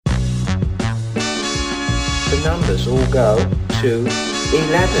the numbers all go to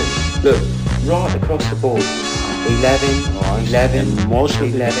 11. Look, right across the board. 11, 11, and most of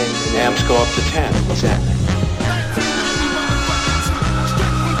 11. The amps go up to 10. Exactly.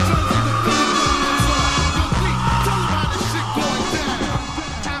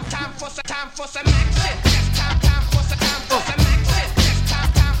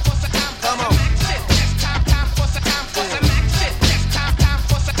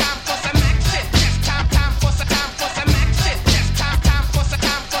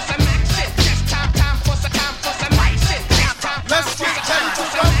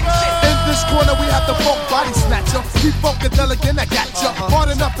 Funkadelic, I got ya. Hard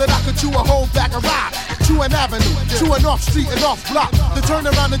enough that I could chew a whole bag of rock. Chew an avenue, chew an off street and off block. To turn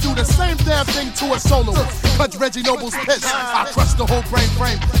around and do the same damn thing to a soloist. Cause Reggie Noble's pissed. I crushed the whole brain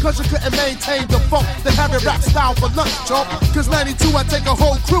frame. Cause you couldn't maintain the funk. Then have it rap style for lunch, chump. Cause 92, I take a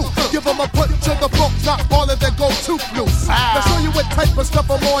whole crew. Give them a punch of the funk, not all of their go-to blues. Now show you what type of stuff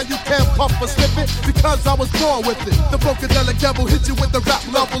I'm on. You can't puff or slip it. Because I was born with it. The Funkadelic devil hit you with the rap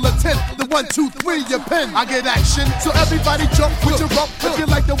level of 10. The 1, 2, 3, your pen. I get action. So everybody jump with your rump. If you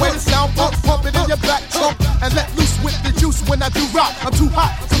like the way the sound pump it in your back trunk. And let loose with the juice when I do rock. I'm too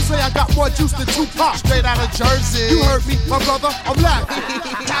hot. Some say I got more juice than Tupac. Straight out of Jersey. You heard me, my brother. I'm live.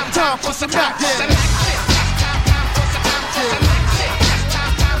 Time for some rap.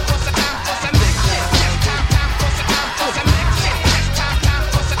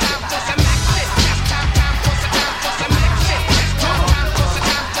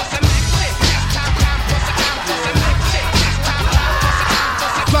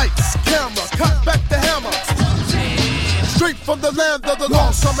 Lights, camera, cut back the hammer. Straight from the land of the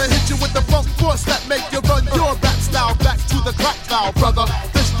lost. I'ma hit you with the funk force that make you run your rap style back to the crack style, brother.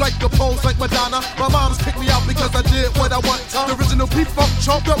 This strike the pose like Madonna. My mom's kicked me out because I did what I want. The original P-Funk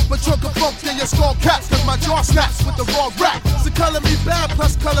choked up a chunk of funk in your skull caps. Cause my jaw snaps with the raw rap. So color me bad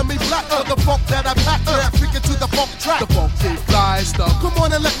plus color me black for the funk that I pack. Yeah, freak it to the funk track. The funky fly stuff. Come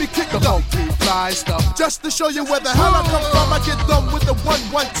on and let me kick the funky fly stuff. Just to show you where the hell I come from, I get done with the 1,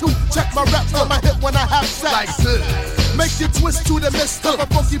 1, 2. Check my raps on my hip when I have sex. Like this. Make you twist to the mist of a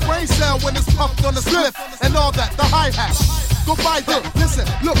funky brain cell when it's pumped on the spliff and all that, the hi-hat. Go by them, listen,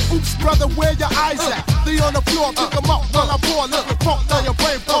 look, oops, brother, where your eyes at? They on the floor, pick them up while I pour, let the funk down your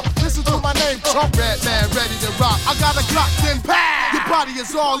brain pump. Listen to my name, Trump, Red Man, ready to rock. I got a Glock, then pow! Your body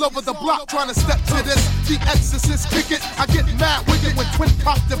is all over the block, trying to step to this. The Exorcist, kick it. I get mad with it when Twin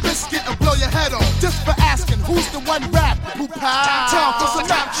pop the biscuit and blow your head off. Just for asking, who's the one rap? Who pow? Time for some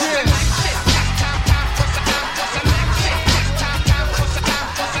action.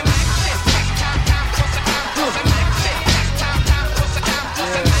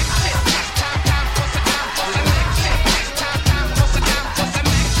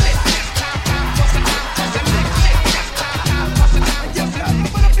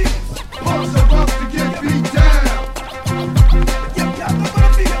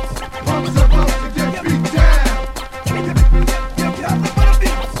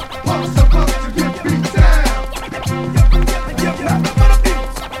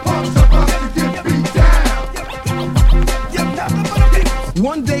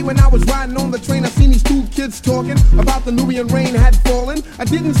 One day when I was riding on the train, I seen these two kids talking about the Nubian rain had fallen. I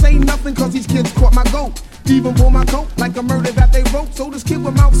didn't say nothing cause these kids caught my goat. Even wore my coat like a murder that they wrote. So this kid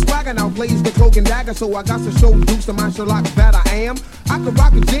with mouth swagger now plays the cloak and dagger. So I got to show Dukes to my Sherlock that I am. I could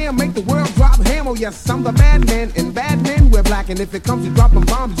rock a jam, make the world drop hammer. Yes, I'm the bad man, and bad men wear black. And if it comes to dropping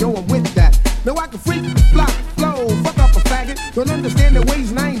bombs, yo, I'm with that. Now I can freak, block, flow, fuck up a faggot. Don't understand the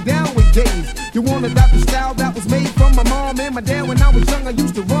ways and I ain't down with days. You want to adopt the style that was made from my mom and my dad. When I was young, I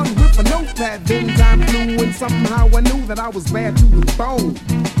used to run with a notepad. Then time flew and somehow I knew that I was bad to the bone.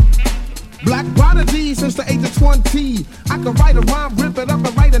 Black prodigy since the age of 20. I could write a rhyme, rip it up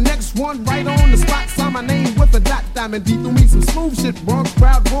and write the next one right on the spot. Sign my name with a dot, Diamond D. Threw me some smooth shit, Bronx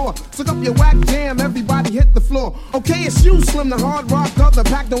crowd roar. Suck up your whack jam, everybody hit the floor. Okay, it's you, Slim, the hard rock other.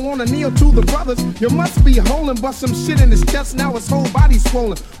 Pack don't wanna kneel to the brothers. You must be holding, bust some shit in his chest, now his whole body's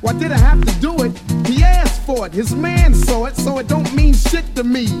swollen. Why did I have to do it? He asked for it, his man saw it, so it don't mean shit to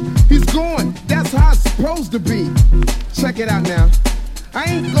me. He's gone, that's how it's supposed to be. Check it out now. I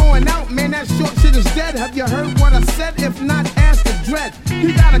ain't going out, man, that short shit is dead. Have you heard what I said? If not, ask the dread.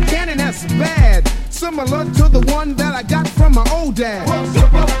 He got a cannon that's bad, similar to the one that I got from my old dad. Punk's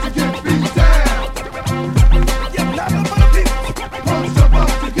about to get beat down. You're not about to beat. Punk's about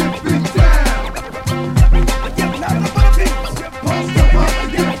to get beat down. You're not about to beat. Punk's about to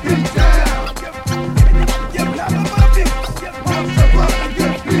get beat down. You're not about to beat. Punk's about to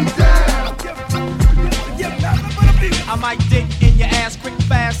get beat down. You're not about to beat. I might dig in your ass quick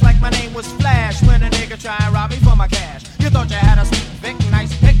fast like my name was Flash. When a nigga try and rob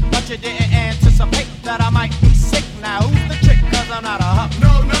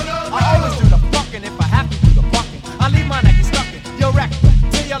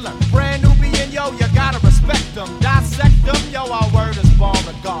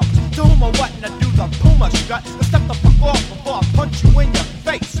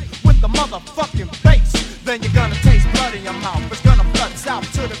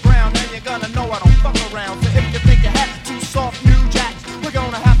know I don't fuck around. So if you think you have two soft new jacks, we're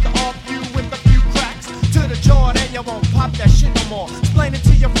gonna have to off you with a few cracks to the jaw, then you won't pop that shit no more. Explain it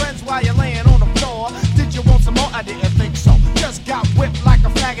to your friends while you're laying on the floor. Did you want some more? I didn't think so. Just got whipped like a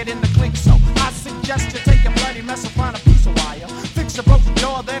faggot in the clink, so I suggest you take a bloody mess and find a piece of wire. Fix a broken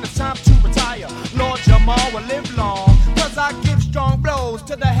jaw, then it's time to retire. Lord Jamal will live long, cause I give strong blows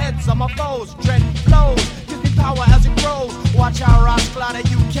to the heads of my foes. Dread flows, give me power as it grows. Watch how rocks fly that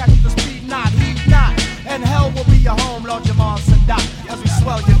you catch the speed, not heat not. And hell will be your home, Lord Jamal Sadat, as we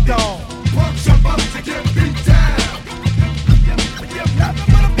swell your dome. Punks about to get beat down. Nothing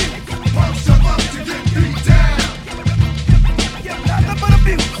but abuse. Punks about to get beat down. Nothing but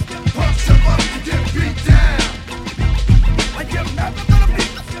abuse. Punks about to get beat down. Nothing but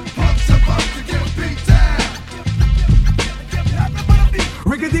abuse. Punks about to get beat down. Nothing but abuse.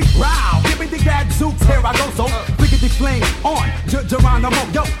 Riggedy row, give me the gadzooks, here I go, so riggedy flame on, Geronimo,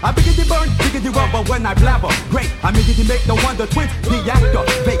 yo, I biggity burn, biggity rubber when I blabber, great, I biggity make the wonder twins, the actor,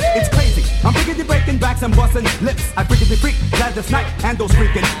 fake, it's crazy, I'm biggity breaking backs and busting lips, I biggity freak, Gladys Knight, and those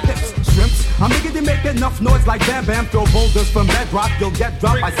freaking pips, shrimps, I'm biggity make enough noise like Bam Bam, throw boulders from bedrock, you'll get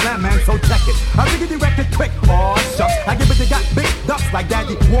dropped by Slam Man, so check it, I biggity wreck it quick, oh shucks, I give it the got big ducks like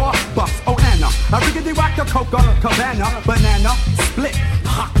Daddy War Bucks, oh Anna, I biggity rock the Coca, Cabana, banana, split,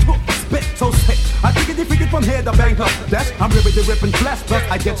 hot, spit, so sick. I trickity freak it from here to Bangladesh. I'm ribbity ripping flesh, plus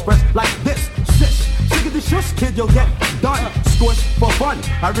I get fresh like this. Shish, shiggity shush, kid, you'll get done. Squish for fun.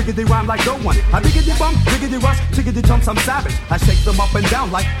 I riggedy rhyme like no one. I riggedy bump, riggedy rush, chiggity jumps, I'm savage. I shake them up and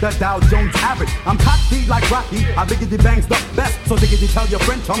down like the Dow Jones average. I'm cocky like Rocky. I riggedy bangs the best. So diggity tell your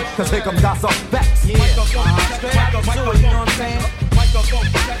friend chum, cause here comes Das of Vex. Yeah, straight out the sewer, you know what I'm saying? Microphone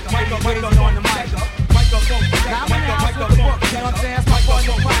on the mic. Microphone, now I'm in the house with the book, you know what I'm saying? That's my boy,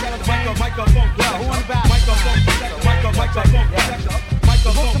 yo, who in the back? Microphone, the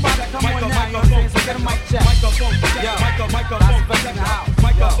book's about to come on now, you know what I'm saying? So get a mic check. Yo, that's the best in the house.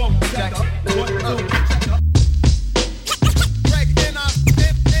 Yo, check. 1, 2.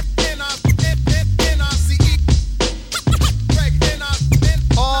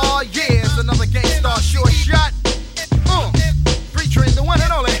 Oh yeah, it's another Gangstar short shot. Featuring the one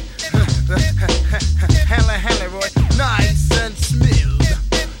and only Hanley Roy, nice and smooth.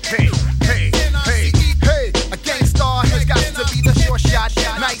 Hey, a Gangstar has got to be the short shot.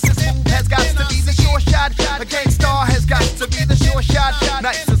 Nice and smooth has got to be the short shot. A Gangstar has got to be the short shot.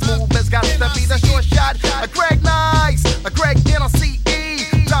 Nice and smooth has got to be the short shot. A Greg Nice, a Greg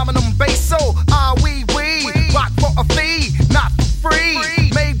NLCE, Dominum Basso, we rock for a fee, not for free.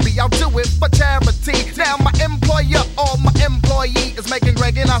 Maybe I'll do it for charity. Now my employer or my employee is making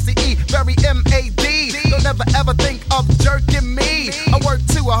Greg NLCE very MAD. Don't ever ever think of jerking me. I work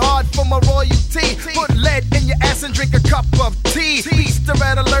too hard for my royalty. Put lead in your ass and drink a cup of tea. Beast the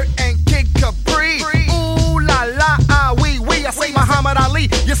Red Alert and Kid Capri. Ooh la la, we. I say Muhammad Ali,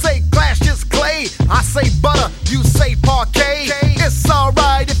 you say Clash is clay. I say butter, you say parquet. It's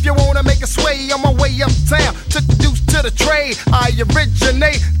alright if you wanna make a sway. On my way uptown, took the deuce to the trade. I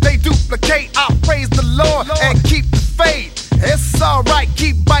originate, they duplicate. I praise the Lord and keep the faith. It's alright,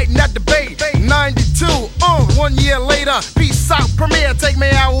 keep biting at the bait. 92, 1 year later. Peace out, Premier, take me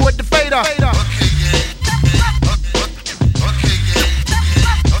out with the fader.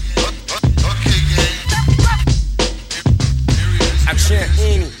 I chant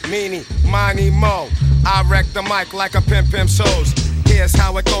eeny, meeny, miny, mo. I wreck the mic like a pimp shows. Here's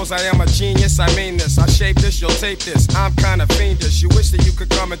how it goes, I am a genius, I mean this. I shape this, you'll tape this, I'm kinda fiendish. You wish that you could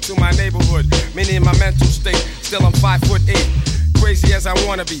come into my neighborhood. Meaning my mental state, still I'm 5'8". Crazy as I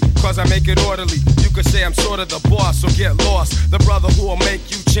wanna be, cause I make it orderly. You could say I'm sort of the boss, so get lost. The brother who will make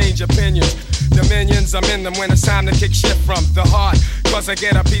you change opinions. Dominions, I'm in them when it's time to kick shit from the heart. Cause I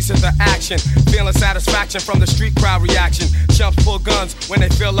get a piece of the action. Feeling satisfaction from the street crowd reaction. Chumps pull guns when they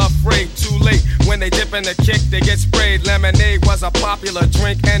feel afraid. Too late, when they dip in the kick, they get sprayed. Lemonade was a popular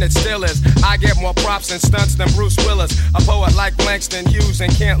drink and it still is. I get more props and stunts than Bruce Willis. A poet like Langston Hughes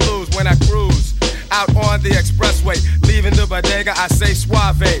and can't lose when I cruise out on the expressway. Leaving the bodega, I say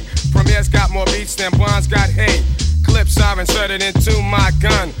suave. Premier's got more beats than Blonde's got hate. Clips are inserted into my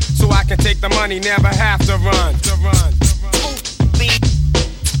gun, so I can take the money, never have to run.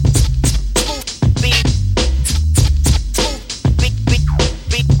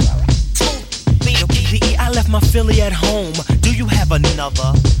 I left my Philly at home. Do you have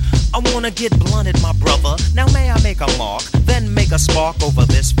another? I wanna get blunted, my brother. Now may I make a mark, then make a spark over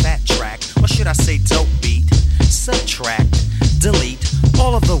this fat track? Or should I say dope beat? Subtract, delete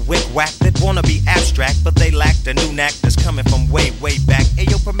all of the wick-wack that wanna be abstract, but they lack the new knack that's coming from way, way back.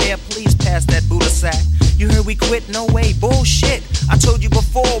 Ayo, Premier, please pass that Buddha sack. You heard we quit? No way, bullshit. I told you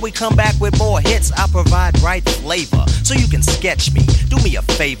before, we come back with more hits, I provide right flavor. So you can sketch me, do me a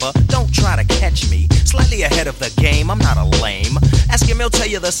favor, don't try to catch me. Slightly ahead of the game, I'm not a lame. Ask him, he'll tell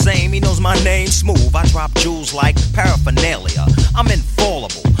you the same, he knows my name. Smooth, I drop jewels like paraphernalia. I'm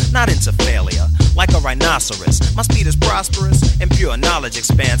infallible, not into failure. Like a rhinoceros, my speed is prosperous, and pure knowledge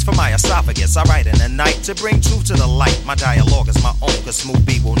expands from my esophagus. I write in the night to bring truth to the light. My dialogue is my own, cause Smooth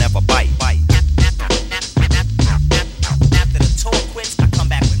B will never bite. After the tour quits, I come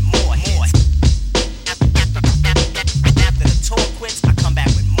back with more hits. After the tour quits, I come back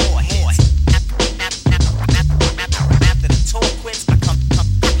with more hits. After the tour quits, I come back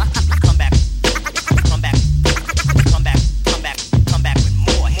with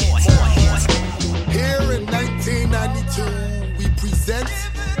more hits. Here in 1992, we present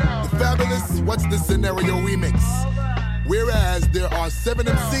the fabulous What's the Scenario remix. Whereas there are 7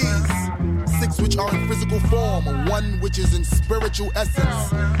 MCs, 6 which are in physical form, 1 which is in spiritual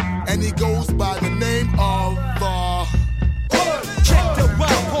essence, and he goes by the name of Check the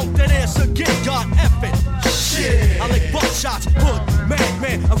wild punk that ass again, God effing. Shit, I lick buckshots, hood,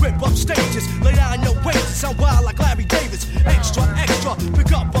 madman, I rip up stages, lay down your waist, sound wild like Larry Davis. Extra,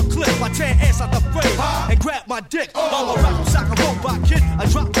 pick up a clip, I tear ass out the frame, and grab my dick. I'm a rap sock, a robot kid, I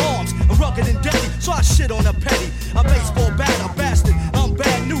drop bombs, I'm rugged and deadly, so I shit on a petty. A baseball bat, a bastard, I'm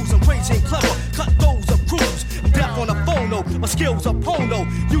bad news, I'm crazy and clever, cut those of crews. I'm deaf on the phone, no, my skills are porno.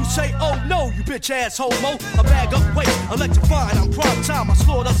 You say, oh no, you bitch ass homo. I bag up weight, electrifying, I'm prime time, I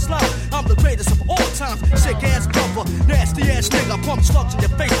slaughter slime. I'm the greatest of all times, sick ass brother, nasty ass nigga, pump slugs in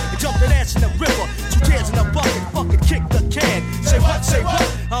your face and jump that ass in the river. 2 tears in a bucket, fucking kick the can. Say what,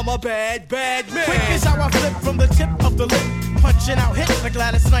 I'm a bad man. Quick is how I flip from the tip of the lip, punching out hits like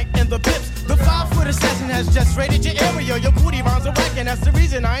Gladys Knight in the pips. The 5-foot assassin has just raided your area. Your booty rhymes are whack, and that's the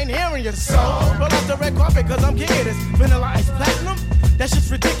reason I ain't hearing you. So, roll out the red carpet, cause I'm king of this. Vanilla Ice Platinum? That's just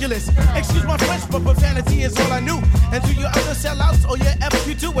ridiculous. Excuse my French, but profanity is all I knew. And to your other sellouts, or your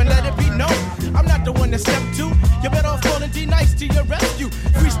FQ2, and let it be known, I'm not the one to step to. You better off calling D-Nice to your rescue.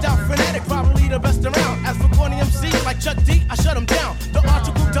 Freestyle fanatic, probably the best around. As for corny MCs like Chuck D, I shut them down. The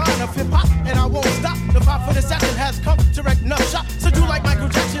article Don of hip-hop, and I won't stop. The 5-foot assassin has come to wreck nut shop. So do like Michael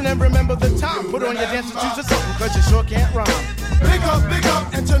Jackson and remember the time. Put on your dancing shoes or something, cause you sure can't rhyme. Big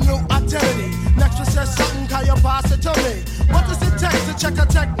up, enter new identity. Next one says something, can you pass it to me? What does it take to check a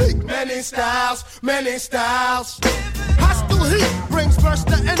technique? Many styles. Hostile heat brings burst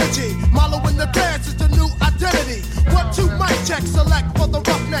of energy. Marlowe in the dance is the new identity. 1-2 mic check, select for the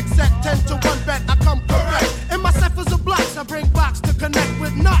roughneck set. 10 to 1 bet, I come correct. In my ciphers of blocks, I bring box to connect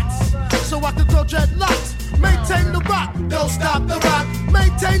with knots, so I can grow dreadlocks. Maintain the rock, don't stop the rock.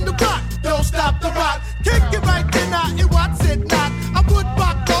 Maintain the rock, don't stop the rock. Kick it right then, it what's it not. I would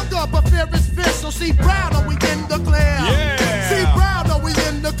rock longer, but fear is fierce. So see Brown, are we in the clear? Yeah. See Brown, are we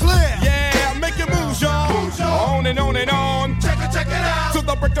in the clear? Yeah, make it move, y'all. On and on and on. Check it out. To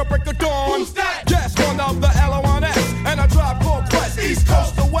the break of dawn. Who's that? Yes, one of the LONS. And I drive called Quest, East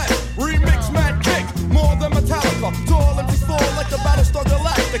Coast to West. Remix, mad kick, more than Metallica. Tall and fall like the Battlestar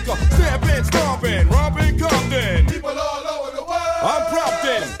Galactica. Stampin', stompin', rompin', Compton. People all over the world. I'm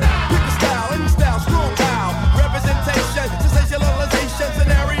prompting. Pick a style, any style, strong style. Representation, sensationalization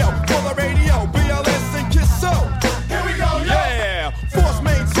scenario. For the radio, BLS and Kiss So. Here we go, yeah. Force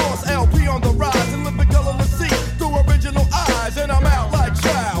main source, LP on the rise. And living color to see through original eyes. And I'm out like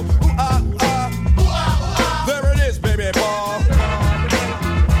child. There it is, baby ball.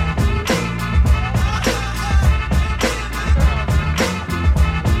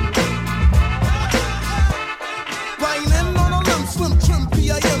 Riding on a limb, slim trim,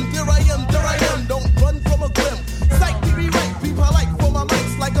 P.I.M. There I am, don't run from a grim. Psych, be right, be polite for my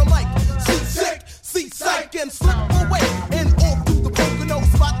mics like a mic. See sick, see psych, and slip away. And off through the Pocono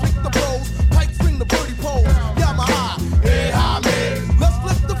spot, pick the bros. Pipes ring the birdie poles. Yamaha, hey, hi, man. Let's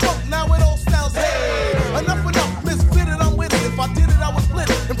flip the funk, now it all sounds hey. Enough, misfitted, I'm with it. If I did it, I would split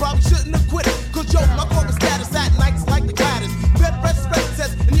it. And probably shouldn't have quit it. Cause yo, my corporate status at nights like the Gladys. Bed rest, straight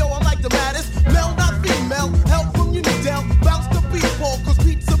test, and yo, I'm like the maddest. Male, not female, help from you need down. Bounce the beat ball, cause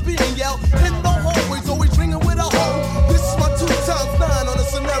beats are being yelled. In the hallways, always ringing with a hoe. This is my 2 times 9 on a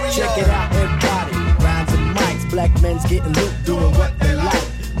scenario. Check it out, everybody. Rhymes and mics, black men's getting loot, doing what they like.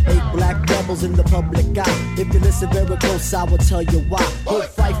 8 black rebels in the public eye. If you listen very close, I will tell you why. Hood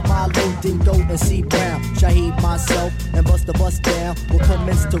Fife, Milo, Dingo, and C. Brown. Shaheed, myself, and Busta Bust down will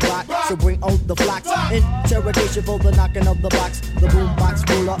commence to rock. So bring on the flocks. Interrogation for the knocking of the box. The boombox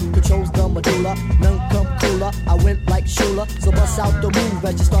ruler controls the medulla. None come cooler. I went like Shula. So bust out the move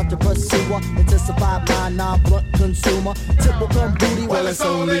as you start to pursue her. Intensify my non-blunt consumer. Tipple come booty, well it's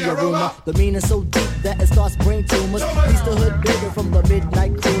only a rumor. The meaning so deep that it starts brain tumors. Piece the hood bigger from the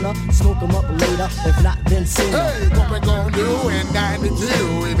midnight crew. If not, then sooner. Hey, what we gonna do in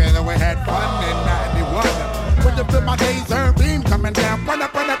 92? Even though we had fun in 91. When you feel my laser beam coming down, run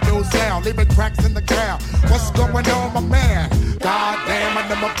up, no sound, leaving cracks in the ground. What's going on, my man? God damn, I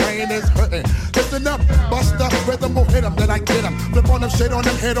know my brain is hurting. Listen up, bust up, rhythm will hit 'em, then I get 'em. Flip on them, shit on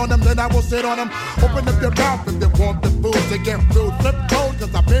them, hit on them, then I will sit on them. Open up your mouth if you want the food to get through. Flip code,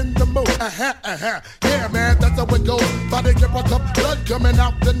 cause I'm in the mood. Yeah, man, that's how it goes. Body get rocked up, blood coming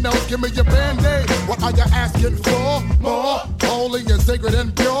out the nose. Give me your band-aid. What are you asking for? More holy and sacred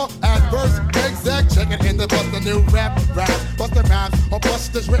and pure. Adverse, exact, check it in the bust a new rap, bust the rhymes, or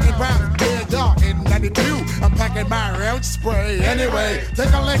bust this written rap. Yeah, y'all, in 92, I'm packing my round spray. Anyway,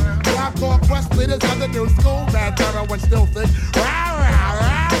 take a lick. Drive core quest leaders of the new school. Bad terror when still thick. Rah, rah,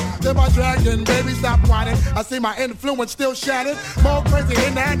 rah. Then my dragon, baby, stop whining. I see my influence still shattered. More crazy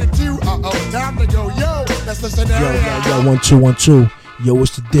in 92. Time to go, yo. That's the scenario. Yo, 1 2 1 2. Yo,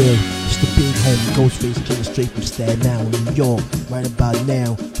 what's the deal? It's the big homie Ghostface killer straight from Staten Island, New York. Right about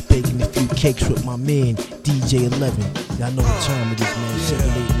now, baking a few cakes with my man DJ 11. Y'all know what time it is, man.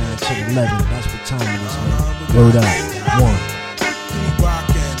 7, 8, 9, 10, 11. That's what time it is, man. Word up. 1.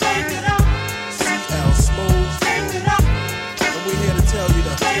 Rockin', CL Smooth, and we here to tell you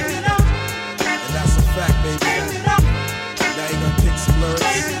that, and that's a fact, baby. Now you gonna pick some lyrics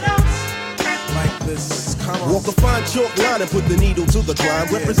like this. Walk a fine chalk line and put the needle to the grind.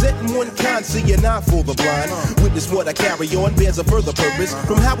 Representing one kind, see an eye for the blind. Witness what I carry on bears a further purpose.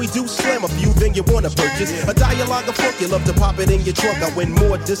 From how we do slam a few, then you wanna purchase a dialogue of funk. You love to pop it in your trunk. I win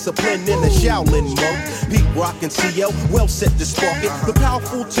more discipline than a Shaolin monk. Pete Rock and CL, well set to spark it. The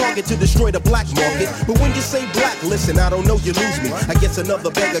powerful target to destroy the black market. But when you say black, listen, I don't know, you lose me. I guess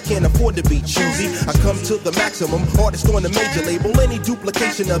another beggar can't afford to be choosy. I come to the maximum, artist on the major label. Any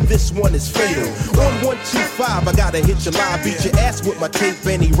duplication of this one is fatal. On 125, I gotta hit your line, beat your ass with my tape,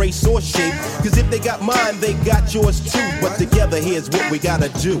 any race or shape. Cause if they got mine, they got yours too. But together, here's what we gotta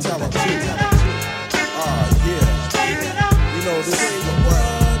do. Yeah. You know, this is the word.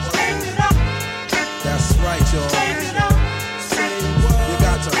 That's right, y'all. You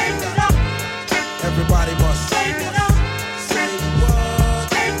got to. Everybody must say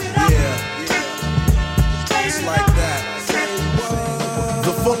what. Yeah. It's like that.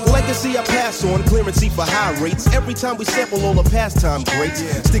 The funk legacy I pass on, clearance for high rates. Every time we sample all the pastime greats,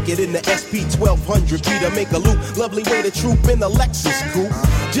 stick it in the SP 1200 P to make a loop. Lovely way to troop in the Lexus coupe.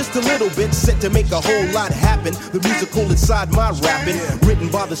 Just a little bit set to make a whole lot happen. The musical inside my rapping, written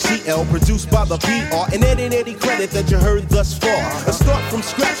by the CL, produced by the PR, and any credit that you heard thus far. A start from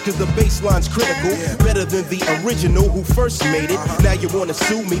scratch cause the bass line's critical. Better than the original who first made it. Now you wanna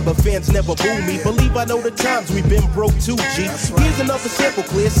sue me, but fans never boo me. Believe I know the times we've been broke too, G. Here's another sample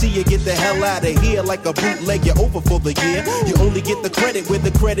clear, see you get the hell out of here. Like a bootleg, you're over for the year. You only get the credit where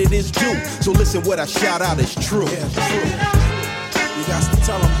the credit is due. So listen, what I shout out is true. You got to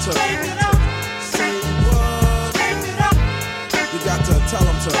tell them to say what. You got to tell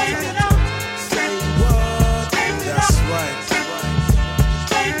them to say what. That's right.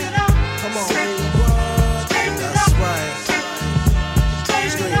 Come on. Say what. That's right.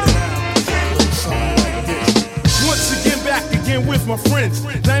 Straight it out. Once again, back again with my friends.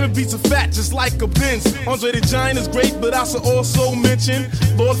 Diamond beats are fat just like a Benz. Andre the Giant is great, but I should also mention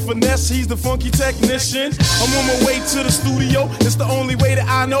Lord Finesse, he's the funky technician. I'm on my way to the studio. It's the only way that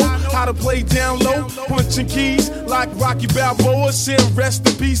I know how to play down low. Punching keys like Rocky Balboa. Saying rest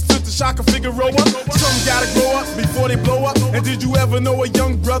in peace to the Shaka Figueroa. Some gotta grow up before they blow up. And did you ever know a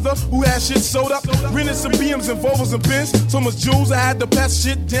young brother who had shit sold up? Rented some BMs and Volvos and Benz. So much jewels I had to pass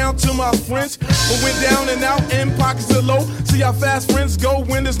shit down to my friends. But went down and out and pockets are low. See how fast friends go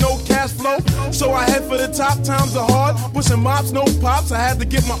when there's no cash flow. So I head for the top, times are hard. Pushing mops, no pops, I had to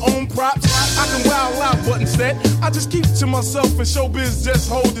get my own props. I can wild out, but instead I just keep to myself and showbiz just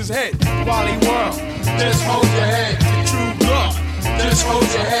hold his head. Wally World, just hold your head. True Blood, just hold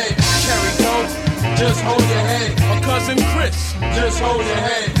your head. Cherry Dope, just hold your head. My cousin Chris, just hold your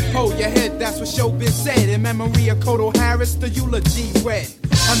head. Hold your head, that's what showbiz said. In memory of Kodo Harris, the eulogy read.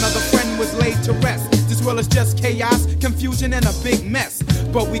 Another friend was laid to rest. This world is just chaos, confusion, and a big mess.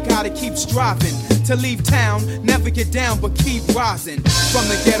 But we gotta keep striving to leave town, never get down, but keep rising. From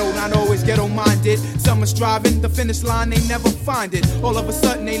the ghetto, not always ghetto-minded. Some are striving, the finish line, they never find it. All of a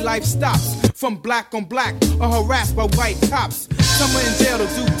sudden, their life stops. From black on black, or harassed by white cops. Some are in jail to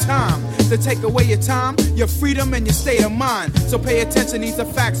do time. To take away your time, your freedom, and your state of mind. So pay attention, these are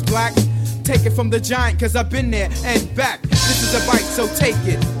facts, black. Take it from the giant, cause I've been there and back. This is a bite, so take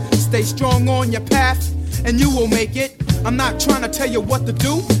it. Stay strong on your path, and you will make it. I'm not trying to tell you what to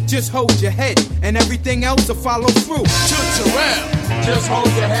do, just hold your head, and everything else will follow through. Chooch around, just hold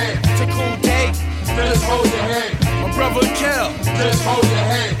your head. To Cool Day, Just hold your head. My brother Kel. Just hold your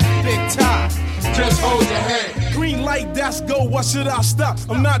head. Big Ty. Just hold your head. Green light, that's go, why should I stop?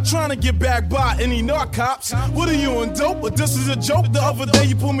 I'm not trying to get back by any narc cops. What are you on dope? But this is a joke. The other day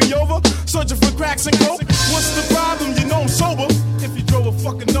you pulled me over, searching for cracks and coke. What's the problem? You know I'm sober. If you drove a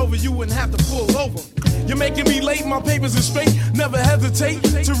fucking Nova, you wouldn't have to pull over. You're making me late, my papers are straight. Never hesitate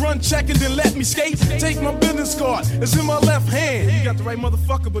to run check and then let me skate. Take my business card, it's in my left hand. You got the right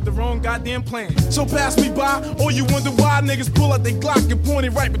motherfucker, but the wrong goddamn plan. So pass me by, or you wonder why niggas pull out they Glock and point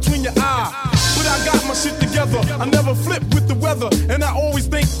it right between your eyes. But I got my shit together, I never flip with the weather, and I always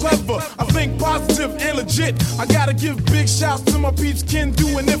think clever. I think positive and legit. I gotta give big shouts to my peeps, Ken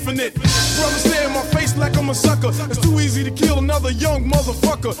Do and Infinite. Brothers stare in my face like I'm a sucker. It's too easy to kill another young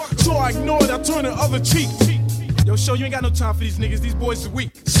motherfucker. So I ignore it, I turn the other cheek. Yo, show you ain't got no time for these niggas, these boys are weak.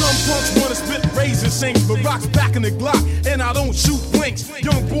 Some punks wanna spit razor sings, but rocks back in the Glock, and I don't shoot blinks.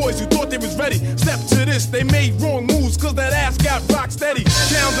 Young boys who thought they was ready, step to this, they made wrong moves, cause that ass got rock steady.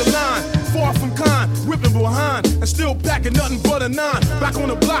 Down the line, far from kind, whipping behind, and still packing nothing but a 9. Back on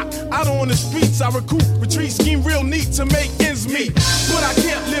the block, out on the streets, I recruit, retreat, scheme real neat to make ends meet. But I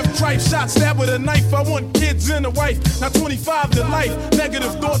can't live tripe, shot, stab with a knife, I want kids and a wife, now 25 to life,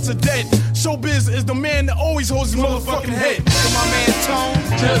 negative thoughts are dead. Showbiz is the man that always holds his motherfucking head. To my man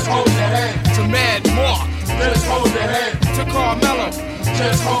Tone, just hold your head. To Mad Mark, just hold your head. To Carmelo,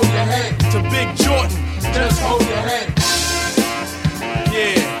 just hold your head. To Big Jordan, just hold your head.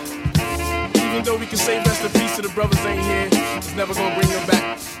 Yeah. Even though we can say rest in peace to the brothers ain't here, it's never gonna bring them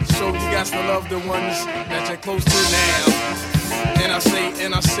back. So you got to love the ones that you're close to now. And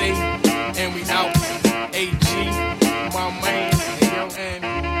I say, and we out. AG, my man, and yo, and.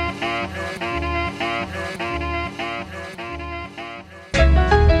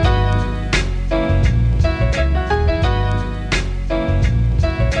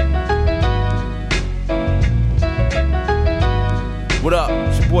 What up?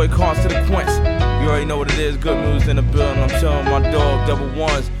 It's your boy Carnes to the Quince. You already know what it is. Good music in the building. I'm chilling with my dog, Double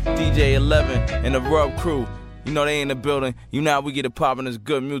Ones, DJ 11, and the Rub Crew. You know they in the building. You know how we get it poppin'. It's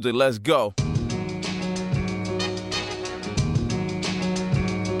good music. Let's go.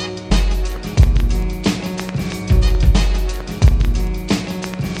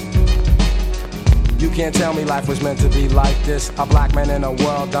 You can't tell me life was meant to be like this. A black man in a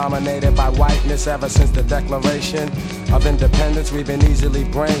world dominated by whiteness. Ever since the Declaration of Independence, we've been easily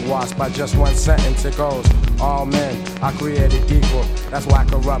brainwashed by just one sentence. It goes, all men are created equal. That's why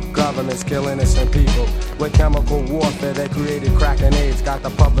corrupt governments kill innocent people. With chemical warfare, they created crack and AIDS. Got the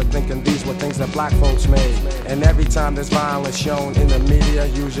public thinking these were things that black folks made. And every time there's violence shown in the media,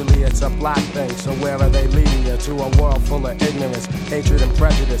 usually it's a black thing. So where are they leading you? To a world full of ignorance, hatred and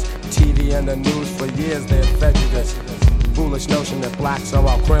prejudice. TV and the news for years they've fed you this foolish notion that blacks are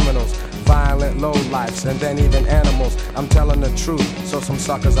all criminals, violent lowlifes, and then even animals. I'm telling the truth, so some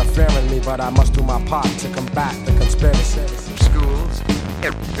suckers are fearing me, but I must do my part to combat the conspiracy. Schools,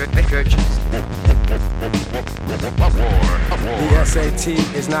 churches. The SAT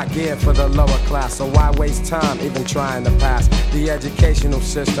is not geared for the lower class, so why waste time even trying to pass? The educational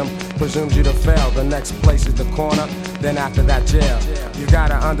system presumes you to fail. The next place is the corner, then after that jail. You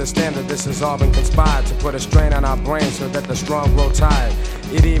gotta understand that this has all been conspired to put a strain on our brains so that the strong grow tired.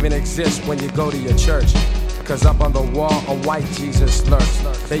 It even exists when you go to your church, cause up on the wall a white Jesus lurks.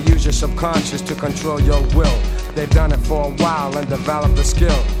 They use your subconscious to control your will. They've done it for a while and developed the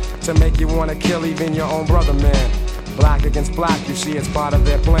skill to make you wanna kill even your own brother, man. Black against black, you see it's part of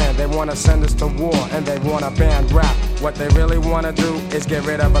their plan. They wanna send us to war and they wanna ban rap. What they really wanna do is get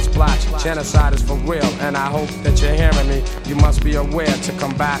rid of us blacks. Genocide is for real, and I hope that you're hearing me. You must be aware to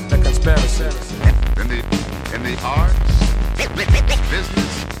combat the conspiracy. In the arts,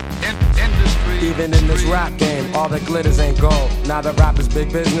 business, industry. Even in this rap game, all that glitters ain't gold. Now the rap is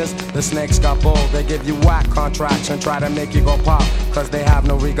big business, the snakes got bold. They give you whack contracts and try to make you go pop, cause they have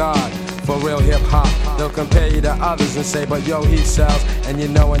no regard for real hip-hop. They'll compare you to others and say, but yo, he sells. And you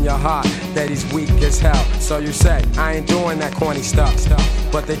know in your heart that he's weak as hell. So you say, I ain't doing that corny stuff.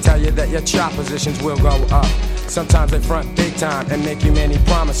 But they tell you that your chart positions will go up. Sometimes they front big time and make you many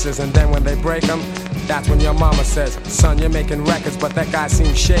promises, and then when they break them, that's when your mama says, son, you're making records, but that guy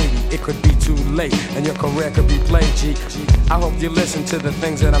seems shady. It could be too late, and your career could be played, G. I hope you listen to the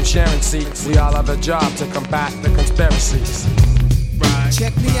things that I'm sharing, see. We all have a job to combat the conspiracies.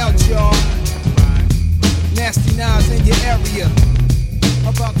 Check me out, y'all. Nasty Nas in your area.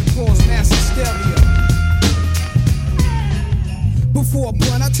 About to cause mass hysteria. Before a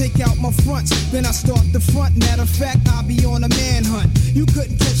blunt, I take out my fronts, then I start the front. Matter of fact, I'll be on a manhunt. You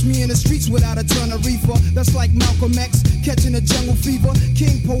couldn't catch me in the streets without a ton of reefer. That's like Malcolm X catching a jungle fever.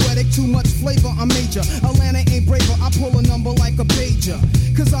 King poetic, too much flavor, I'm major. Atlanta ain't braver, I pull a number like a pager.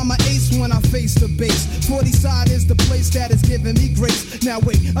 Cause I'm an ace when I face the base. 40 side is the place that is giving me grace. Now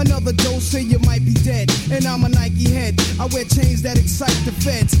wait, another dose and you might be dead. And I'm a Nike head, I wear chains that excite the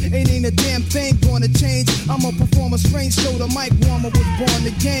feds. Ain't a damn thing gonna change. I'm a performer strange, so the mic warmer was born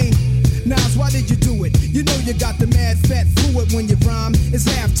to game. Nas, why did you do it? You know you got the mad fat fluid when you rhyme. It's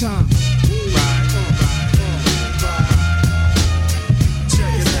halftime.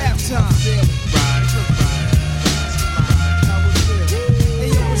 It's halftime. Hey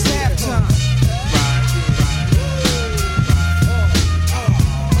yo, it's halftime.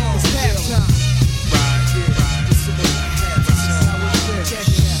 It's halftime.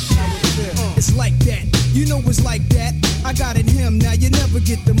 It's like that. You know it's like that. I got it him, now you never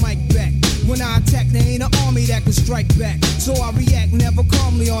get the mic back. When I attack, there ain't an army that can strike back. So I react never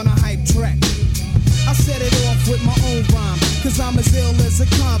calmly on a hype track. I set it off with my own rhyme, cause I'm as ill as a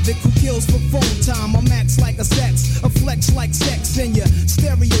convict who kills for phone time. I'm max like a sex, a flex like sex in your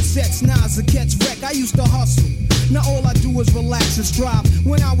stereo sets. Nas a catch wreck, I used to hustle. Now all I do is relax and strive.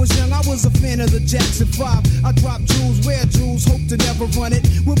 When I was young, I was a fan of the Jackson 5. I drop jewels, wear jewels, hope to never run it.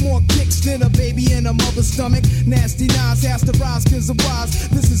 With more kicks than a baby in a mother's stomach. Nasty Nas has to rise cause I'm wise.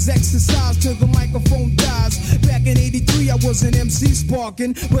 This is exercise till the microphone dies. Back in 83, I was an MC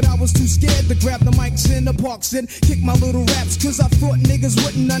sparking, but I was too scared to grab the mics in the parks and kick my little raps cause I thought niggas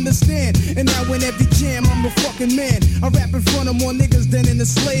wouldn't understand. And now in every jam, I'm the fucking man. I rap in front of more niggas than in the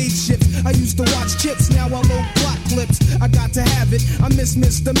slave ships. I used to watch Chips, now I load plot clips. I got to have it, I miss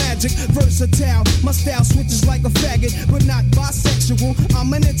Mr. Magic. Versatile, my style switches like a faggot, but not bisexual.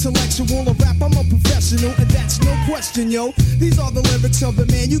 I'm an intellectual, a rap, I'm a professional, and that's no question, yo. These are the lyrics of the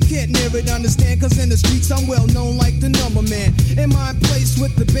man, you can't near it understand, cause in the streets I'm well known like the number man. Am I in place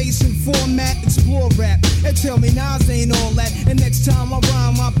with the bass and format? Explore rap, and tell me Nas ain't all that. And next time I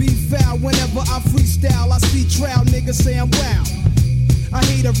rhyme, I be foul. Whenever I freestyle, I see trial niggas say I'm wow. I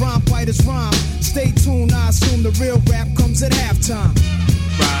hate a rhyme fighter's rhyme. Stay tuned, I assume the real rap comes at halftime.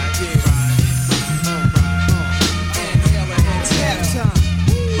 It's halftime.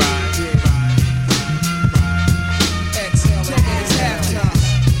 Exhale, it's halftime.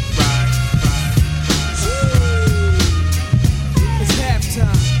 It's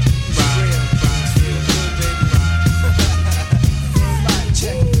halftime.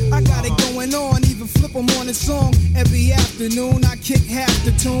 I got it going on, even flip them on a song. Every afternoon I kick half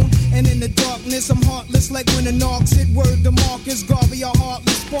the tune, and in the darkness I'm heartless like when the knocks hit. Word to Marcus Garvey, I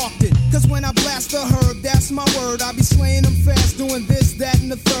hardly sparked it. Cause when I blast the herb, that's my word. I be slaying them fast, doing this, that,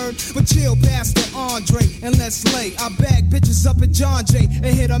 and the third. But chill, Pastor Andre, and let's lay. I bag bitches up at John Jay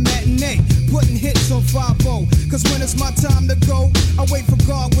and hit a matinee, putting hits on 5-0. Cause when it's my time to go, I wait for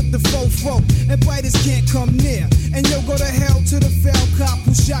God with the fofo, and biters can't come near. And you'll go to hell to the fell cop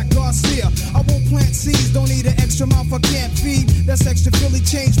who shot Garcia. I won't plant seeds, don't need an extra mouth I can't feed. That's extra Philly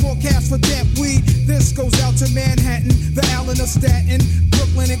change, more cash for damp weed. This goes out to Manhattan, the Allen of Staten.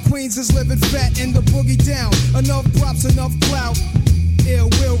 Brooklyn and Queens is living fat in the boogie down. Enough props, enough clout. Ill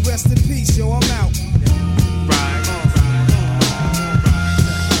will, rest in peace, yo, I'm out.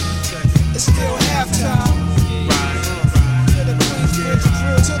 It's still halftime. To the Queensbridge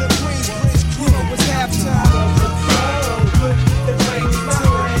drill, to the Queensbridge crew, you know it's halftime.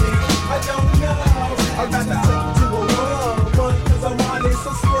 I don't know. I got to take you to a world, cause I'm on it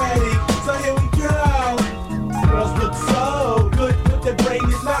so sweaty. So here we go. Girls look so good, but their brain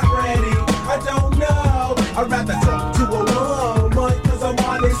is not ready. I don't know. I'd rather talk to a woman, cause I'm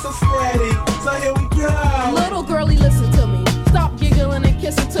on it so steady. So here we go. Little girlie, listen to me. Stop giggling and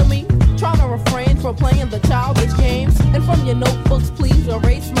kissing to me. Try to refrain from playing the childish games. And from your notebooks, please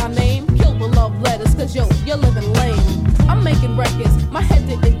erase my name. Kill the love letters, cause yo, you're living lame. I'm making records, my head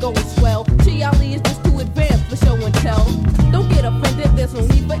didn't go as well. Chiali is just too advanced for show and tell. Don't get offended, there's no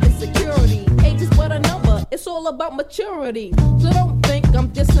need for insecurity. Age is but a number, it's all about maturity. So don't think I'm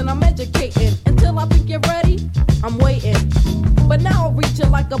dissing, I'm educating. Until I think you're ready, I'm waiting. But now I'll read you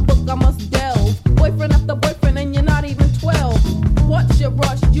like a book, I must delve. Boyfriend after boyfriend and you're not even 12. What's your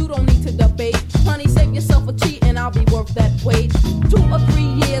rush? You don't need to debate. Honey, save yourself a cheat and I'll be worth that weight. 2 or 3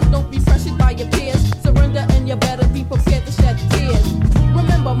 years, don't be pressured by your peers. Surrender and you better be prepared to shed tears.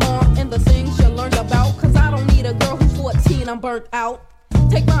 Remember mom and the things you learned about, cause I don't need a girl who's 14, I'm burnt out.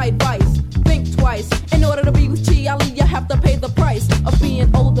 Take my advice, think twice. In order to be with Chiali, you have to pay the price of being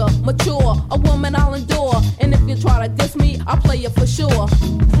older, mature. A woman I'll endure, and if you try to diss me, I'll play you for sure.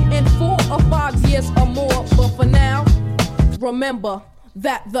 In 4 or 5 years or more, but for now, remember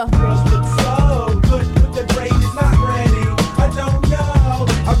that the girls look so good, but their brain is not ready. I don't know.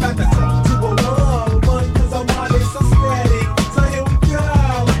 I'd rather talk to a woman, cause I'm on it so steady. So here we go.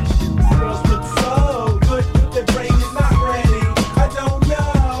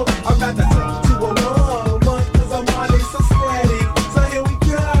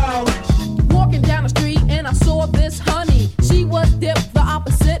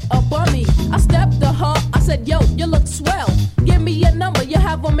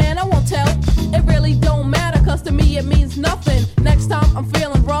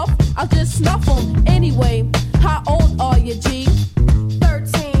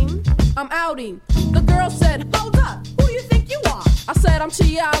 said, I'm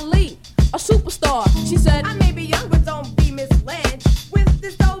Chia Ali, a superstar. She said, I may be young, but don't be misled. With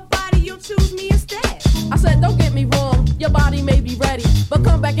this old body, you'll choose me instead. I said, don't get me wrong, your body may be ready, but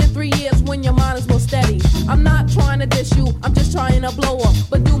come back in 3 years when your mind is more steady. I'm not trying to diss you, I'm just trying to blow up.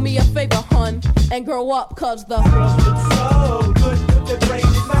 But do me a favor, hun, and grow up, cause the girls look so good, the brain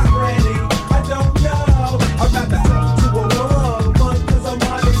is not ready. I don't know, I'm not that talk to a woman, cause I'm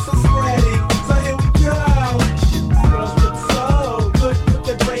already so spready. So here we go. Girls look so good,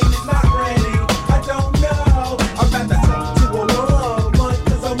 the brain is not ready. I don't know, I'm not that talk to a woman,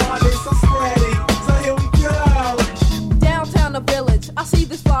 cause I'm already so spready. So here we go. Downtown the village, I see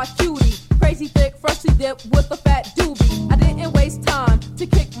this fly cutie, crazy thick, freshly dipped with a fat doobie. I didn't waste time to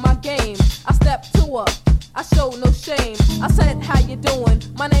kick my game. I stepped to her, I showed no shame. I said, how you doing?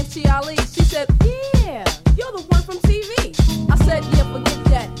 My name's Chia Ali. She said, yeah, you're the one from TV. I said, yeah, forget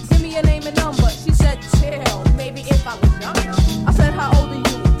that. Give me your name and number. She said, chill, maybe if I was younger. I said, how old are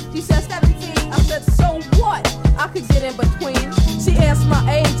you? She said, 17. I said, so what? I could get in between. She asked my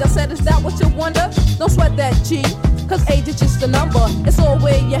age. I said, is that what you wonder? Don't sweat that, G, cause age is just a number. It's all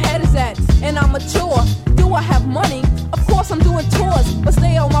where your head is at, and I'm mature. Do I have money? Of course I'm doing tours, but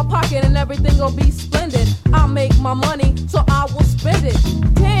stay on my pocket and everything gon' be splendid. I'll make my money, so I will spend it.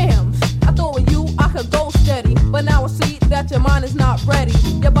 Damn, I thought with you I could go steady, but now I see that your mind is not ready.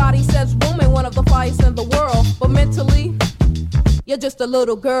 Your body says woman, one of the finest in the world, but mentally, you're just a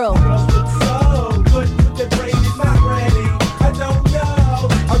little girl. Girls look so good, their brain is not ready. I don't know,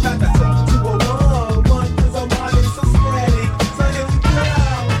 I'm not that talk to a woman, cause I'm already so spready. So here we go.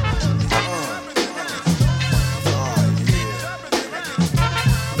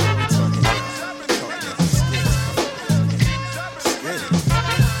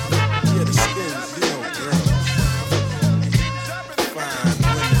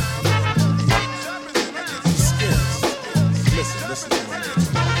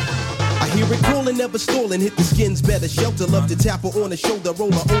 Calling, never stalling, hit the skins better. Shelter, love to tap her on the shoulder,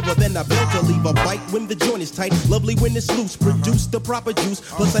 roll her over, then I belt her. Leave a bite when the joint is tight, lovely when it's loose. Produce the proper juice,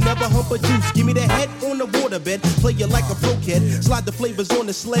 plus I never hump a juice. Give me the head on the waterbed, play you like a pro kid. Slide the flavors on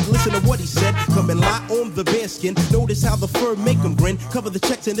the sled, listen to what he said. Come and lie on the bearskin, notice how the fur make him grin. Cover the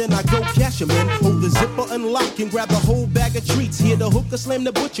checks and then I go cash him in. Hold the zipper, unlock and grab the whole bag of treats. Here the hooker, slam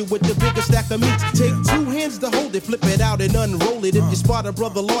the butcher with the bigger stack of meats. Take 2 hands to hold it, flip it out and unroll it. If you spot a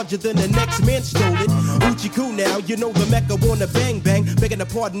brother larger than the next man stole it. Uchiku now, you know the Mecca wanna bang bang. Begging a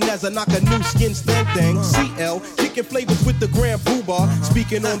pardon as I knock a new skin stank thing. CL, chicken flavors with the Grand Poobah.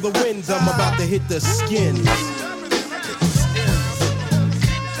 Speaking on the winds, I'm about to hit the skins.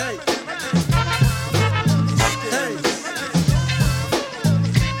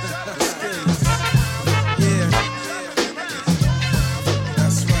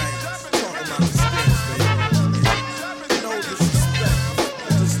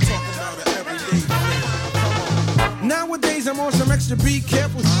 I'm on some extra be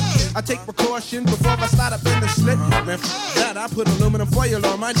careful. I take precaution before I slide up in the slit. Man, that I put aluminum foil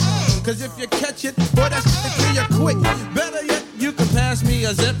on my. Cause if you catch it, boy, that's to clear quick. Better yet, you can pass me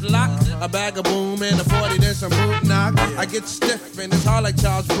a Ziploc, a bag of boom, and a 40, then some boot knock. I get stiff and it's hard like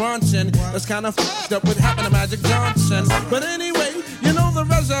Charles Bronson. That's kind of f***ed up what happened to Magic Johnson. But anyway, you know the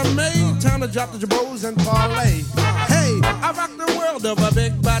resume. Time to drop the jabos and parlay. Hey, I rock the world of a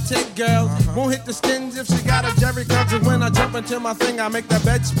big batik girl. Won't hit the skins if she got a Jerry curl. Cause when I jump into my thing, I make the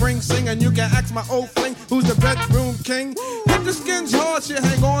bed spring sing. And you can ask my old fling, who's the bedroom king. Hit the skins hard, she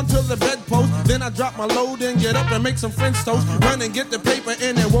hang on to the bedpost. Then I drop my load and get up and make some French toast. Run and get the paper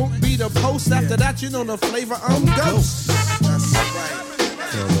and it won't be the post. After that, you know the flavor, I'm ghost. That's right.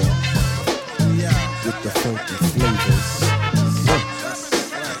 Yeah. With the funky flavors. That's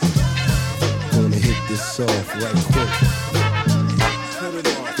right. Gonna hit this off right quick. Put it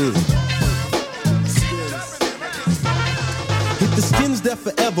on. Hit the skins that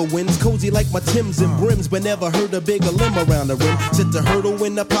forever wins. Cozy like my Timbs and brims, but never heard a bigger limb around the rim. Set the hurdle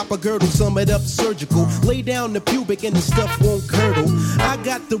when I pop a girdle, sum it up surgical. Lay down the pubic and the stuff won't curdle. I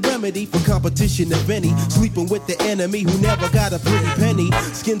got the remedy for competition if any. Sleeping with the enemy who never got a pretty penny.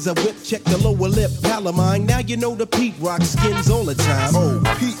 Skins are whipped, check the lower lip, Palomine. Now you know the Pete Rock skins all the time. Oh,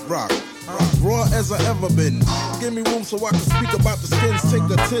 Pete Rock. Raw as I ever been. Give me room so I can speak about the skins, take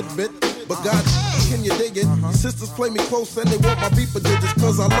a tidbit. But God, can you dig it? Sisters play me close and they want my beeper digits.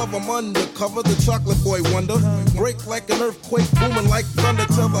 Cause I love them undercover, the chocolate boy wonder. Break like an earthquake, booming like thunder.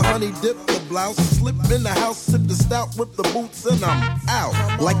 Tell the honey dip the blouse, slip in the house, sip the stout, rip the boots, and I'm out.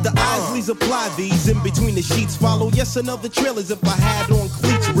 Like the Isleys apply these in between the sheets. Follow yes another trailers if I had on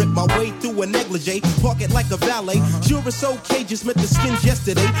cleats. Rip my way through a negligee, park it like a valet. Sure it's okay, just met the skins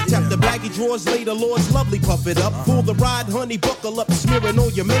yesterday. Tap the baggy drawers, lay the Lord's lovely, puff it up. For the ride, honey, buckle up, smearing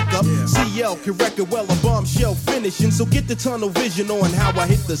on your makeup. CL can wreck it well, a bombshell finishing. So get the tunnel vision on how I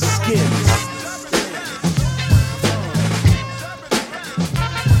hit the skins.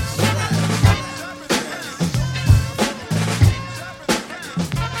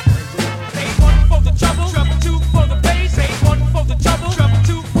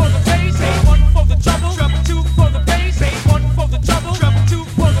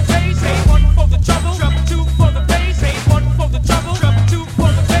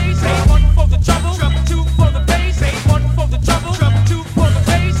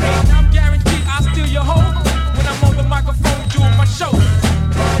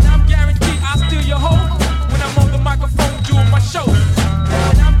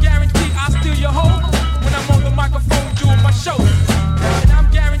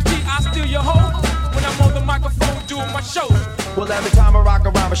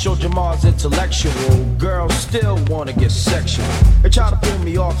 Intellectual girls still wanna get sexual. They try to pull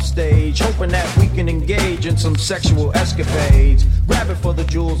me off stage, hoping that we can engage in some sexual escapades. Grabbing for the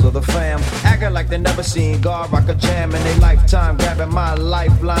jewels of the fam, acting like they never seen God rock a jam in their lifetime. Grabbing my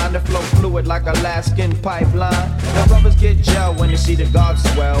lifeline, the flow fluid like Alaskan pipeline. Now brothers get gel when they see the God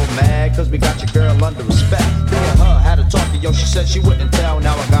swell. Mad cause we got your girl under respect. Me and her had to talk to yo, she said she wouldn't tell.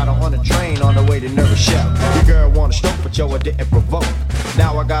 Now I got her on a train on the way to Nervous Shell. Your girl wanna stroke but yo I didn't provoke.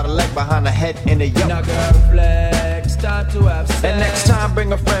 Now I got a leg behind the head in a yoke. Now girl flex, time to have sex. And next time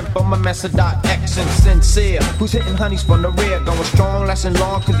bring a friend from my Mesa.X and Sincere, who's hitting honeys from the rear. Going strong, lasting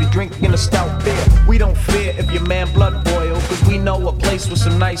long cause we drinking a stout beer. We don't fear if your man blood boil, cause we know a place with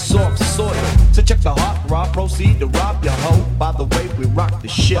some nice soft soil. So check the hot rod, proceed to rob your hoe. By the way, we rock the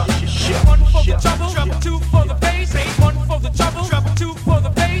shit. One for the trouble, trouble, two for the bass. Ain't one for the trouble, trouble, two for the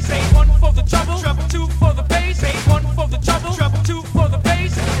bass. Ain't one for the trouble, trouble, two for the bass. Ain't one for the trouble, trouble, two for the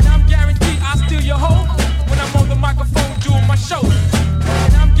bass. And I'm guaranteed I steal your hoe when I'm on the microphone doing my show.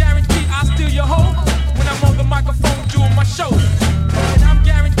 And I'm guaranteed I steal your hoe when I'm on the microphone doing my show. And I'm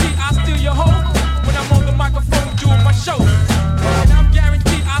guaranteed I steal your hoe when I'm on the microphone doing my show. And I'm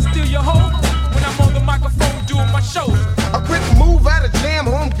guaranteed I steal your hoe when I'm on the microphone doing my show. A quick move out of jam,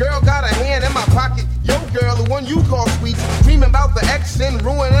 homegirl got a hand in my pocket. Yo girl, the one you call sweet, dreaming about the ex and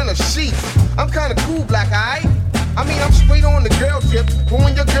ruining the sheets. I'm kinda cool, black eye. I mean, I'm straight on the girl tip. But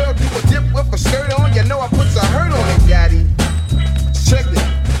when your girl do a dip with a skirt on, you know I puts a hurt on it, daddy. Check it.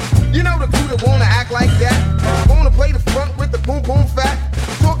 You know the crew that wanna act like that, wanna play the front with the boom boom fat.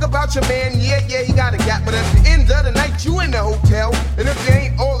 Talk about your man, yeah, he got a gap. But at the end of the night, you in the hotel. And if you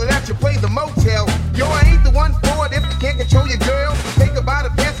ain't all of that, you play the motel. Yo, I ain't the one for it if you can't control your girl. Take her by the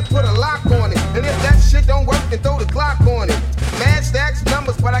pants and put a lock on it. And if that shit don't work, then throw the Glock on it. Mad stacks,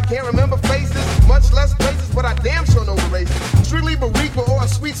 numbers, but I can't remember faces. Much less places, but I damn sure know the races. Strictly Barrica or a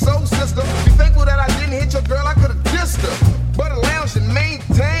sweet soul sister. Be thankful that I didn't hit your girl, I could've dissed her. But a lounge and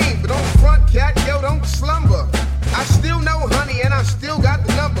maintain, but don't front cat, yo, don't slumber. I still know honey and I still got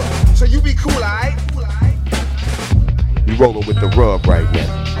the number. So you be cool, alright? You rolling with the rub right now.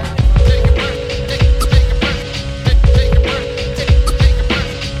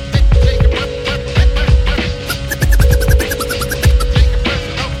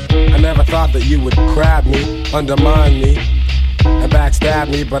 Never thought that you would grab me, undermine me, and backstab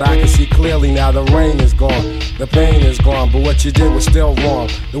me, but I can see clearly now the rain is gone, the pain is gone, but what you did was still wrong.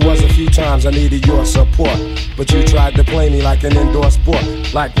 There was a few times I needed your support, but you tried to play me like an indoor sport,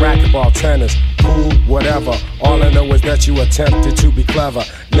 like racquetball, tennis, pool, whatever. All I know is that you attempted to be clever.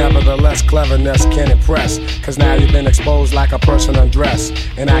 Nevertheless, cleverness can impress, cause now you've been exposed like a person undressed,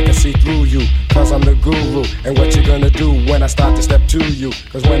 and I can see through you, cause I'm the guru. And what you gonna do when I start to step to you?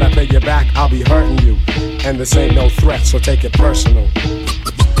 Cause when I pay you back, I'll be hurting you, and this ain't no threat, so take it personal.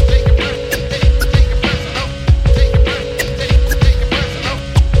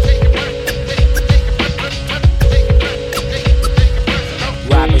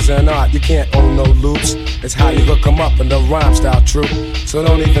 Rappers and art, you can't own no loops. It's how you hook 'em up and the rhyme style true. So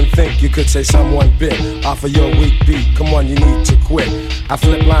don't even think you could say someone big off of your weak beat. Come on, you need to quit. I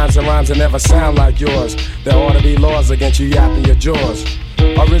flip lines and rhymes that never sound like yours. There ought to be laws against you yapping your jaws.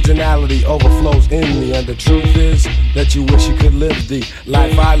 Originality overflows in me, and the truth is that you wish you could live the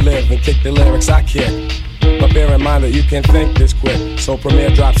life I live and kick the lyrics I kick. But bear in mind that you can't think this quick, so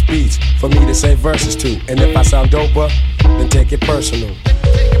Premier drops beats for me to say verses to. And if I sound doper, then take it personal.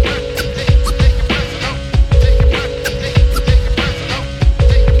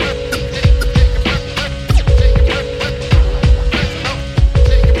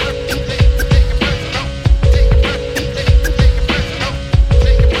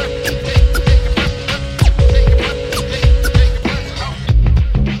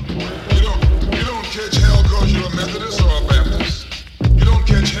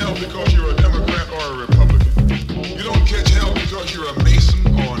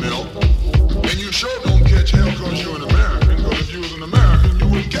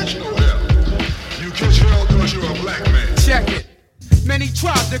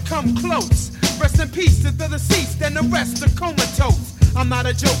 to come close. Rest in peace to the deceased and the rest are comatose. I'm not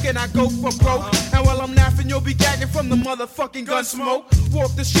a joke and I go for broke. And while I'm laughing, you'll be gagging from the motherfucking gun smoke.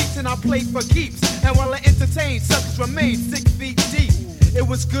 Walk the streets and I play for keeps. And while I entertain, suckers remain 6 feet deep. It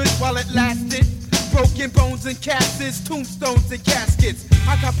was good while it lasted. Broken bones and casts, tombstones and caskets.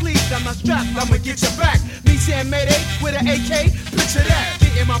 I got pleased, I'm not strapped, I'ma get your back. Me saying Mayday with an AK, picture that.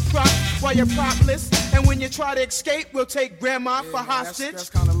 Getting my prop while you're propless. And when you try to escape, we'll take grandma for hostage. That's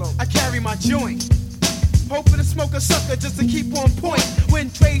kinda low. I carry my joint. Hoping to smoke a sucker just to keep on point. When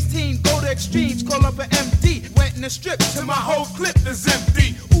Dre's team go to extremes, call up an MD. Went in the strip till my whole clip is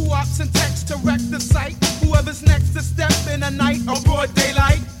empty. Who ops and text to wreck the site? Whoever's next to step in the night or broad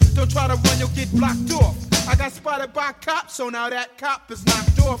daylight. Don't try to run, you'll get blocked off. I got spotted by cops, so now that cop is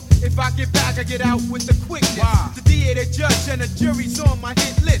knocked off. If I get back, I get out with the quickness. Wow. The DA, the judge, and the jury's on my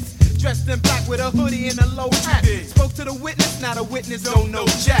hit list. Dressed in black with a hoodie and a low hat. Spoke to the witness, now the witness don't know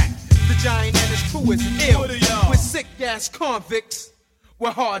jack. The giant and his crew is ill. With sick-ass convicts,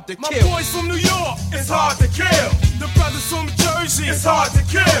 we're hard to kill. My boys from New York, it's hard to kill. The brothers from Jersey, it's hard to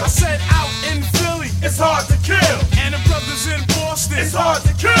kill. I said out in Philly, it's hard to kill. And the brothers in Boston, it's hard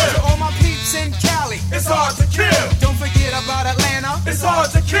to kill. To all my peeps in Cali, it's hard to kill. Don't forget about Atlanta, it's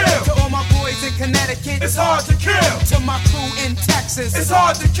hard to kill. To all my boys in Connecticut, it's hard to kill. To my crew in Texas, it's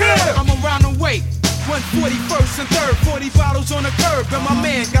hard to kill. I'm around the way. 141st and 3rd, 40 bottles on the curb, and my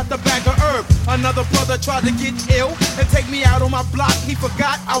man got the bag of herb. Another brother tried to get ill and take me out on my block. He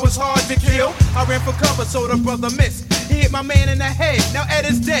forgot I was hard to kill. I ran for cover, so the brother missed. He hit my man in the head. Now Ed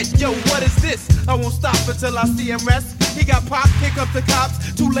is dead. Yo, what is this? I won't stop until I see him rest. He got popped, pick up the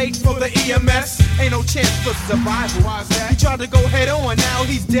cops. Too late for the EMS. Ain't no chance for survival. Why's that? He tried to go head on. Now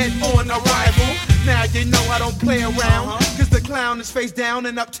he's dead on arrival. Now you know I don't play around. Cause the clown is face down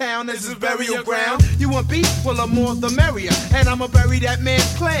and uptown is his burial ground. You want beef? Well, the more the merrier. And I'ma bury that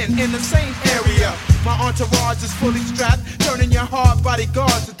man's clan in the same area. My entourage is fully strapped, turning your hard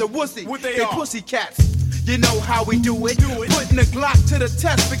bodyguards into wussy. They pussy cats. You know how we do it. Putting the Glock to the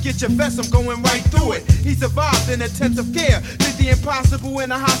test. Forget your vest, I'm going right through it. He survived in intensive care. Did the impossible in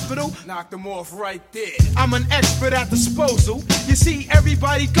the hospital. Knocked him off right there. I'm an expert at disposal. You see,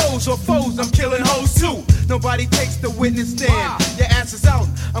 everybody goes or foes. I'm killing hoes too. Nobody takes the witness stand. Your ass is out.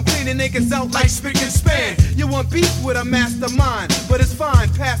 I'm cleaning niggas out like spick and span. You want beef with a mastermind, but it's fine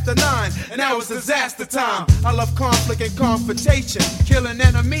past the 9. And now it's disaster time. I love conflict and confrontation. Killing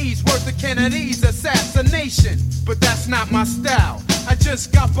enemies, worth the Kennedy's assassination. But that's not my style. I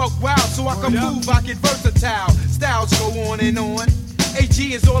just got buck wild so I can move, I get versatile. Styles go on and on. AG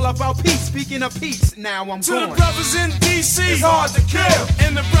is all about peace. Speaking of peace, now I'm to going. The brothers in DC, it's hard to kill.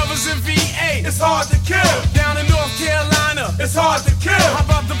 And the brothers in VA, it's hard to kill. Down in North Carolina, it's hard to kill. How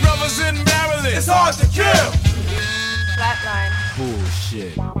about the brothers in Maryland? It's hard to kill. Flatline.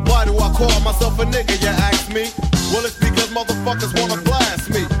 Bullshit. Why do I call myself a nigga, you ask me? Well, it's because motherfuckers wanna blast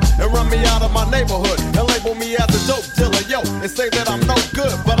me and run me out of my neighborhood and label me as a dope dealer, yo, and say that I'm no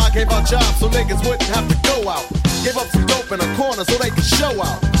good. But I gave out jobs so niggas wouldn't have to go out. Gave up some dope in a corner so they could show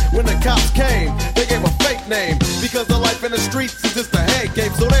out. When the cops came, they gave a fake name because the life in the streets is just a head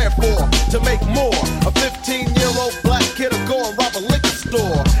game. So therefore, to make more, a 15-year-old black kid will go and rob a liquor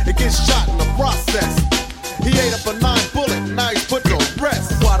store and get shot in the process. He ate up a 9-bullet, now he's put to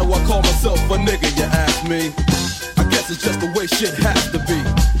rest. Why do I call myself a nigga, you ask me? I guess it's just the way shit has to be.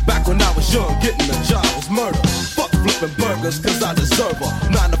 Back when I was young, getting a job was murder. Fuck flipping burgers, cause I deserve a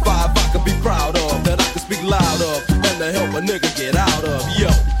 9 to 5 I could be proud of, that I could speak loud of, and to help a nigga get out of.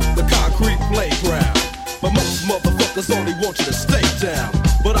 Yo, the concrete playground. But most motherfuckers only want you to stay down.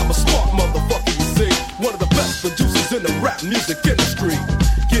 But I'm a smart motherfucker, you see. One of the best producers in the rap music industry.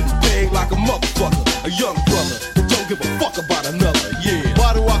 Getting paid like a motherfucker, a young brother who don't give a fuck about another, yeah.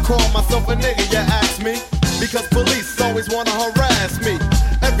 Why do I call myself a nigga, you ask me? Because police always wanna harass me.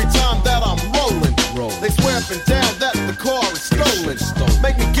 Every time that I'm rolling, they swear up and down that the car is stolen.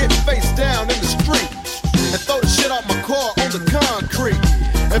 Make me get face down in the street and throw the shit out my car on the concrete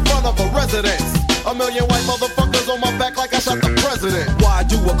in front of a residence. A million white motherfuckers on my back like I shot the president. Why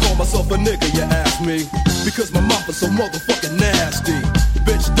do I call myself a nigga, you ask me? Because my mouth is so motherfucking nasty.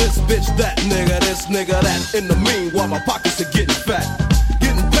 Bitch this, bitch that, nigga this, nigga that. In the meanwhile, my pockets are getting fat.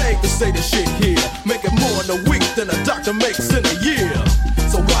 Getting paid to say the shit here. Making more in a week than a doctor makes in a year.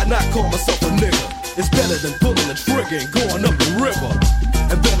 So why not call myself a nigga? It's better than pulling the trigger and going up the river.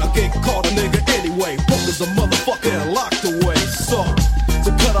 And then I get called a nigga anyway. Broke as a motherfucker and locked away. So,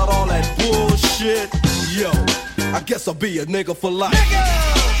 to cut out all that bullshit, yo, I guess I'll be a nigga for life.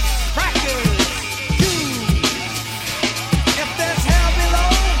 Niggas, crackers, if there's hell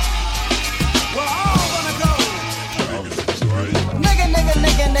below, we're all gonna go. Nigga, nigga,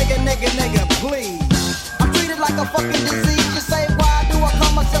 nigga,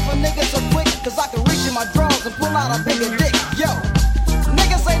 about a bigger dick, yo.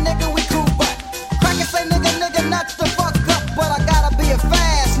 Niggas say nigga, we cool, but crackers say nigga, not the fuck up. But I gotta be a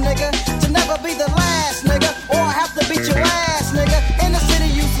fast nigga to never be the last nigga, or I have to beat your ass, nigga. In the city,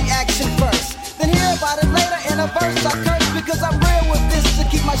 you see action first, then hear about it later in a verse. I curse because I'm real with this to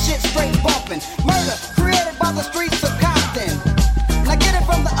keep my shit straight bumping. Murder created by the streets of Compton. Now get it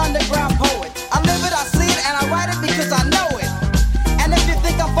from the underground poet. I live it, I see it, and I write it because I know it. And if you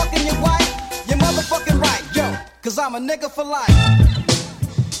think I'm fucking your wife, you're motherfucking right, yo. Cause I'm a nigga for life.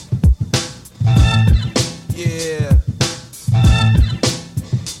 Yeah.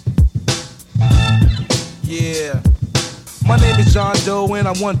 Yeah. My name is John Doe and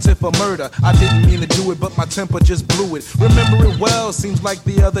I'm wanted for murder. I didn't mean to do it, but my temper just blew it. Remember it well, seems like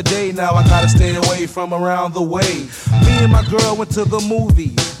the other day. Now I gotta stay away from around the way. Me and my girl went to the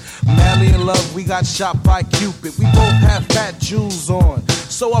movies. Madly in love, we got shot by Cupid. We both have fat jewels on,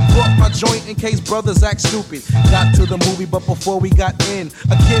 so I brought my joint in case brothers act stupid. Got to the movie, but before we got in,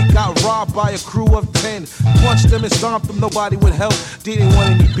 a kid got robbed by a crew of 10. Punched him and stomped him, nobody would help. Didn't want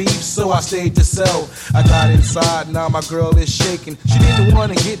any beef, so I stayed to sell. I got inside, now my girl is shaking. She didn't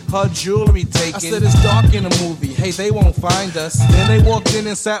want to get her jewelry taken. I said it's dark in the movie, hey, they won't find us. Then they walked in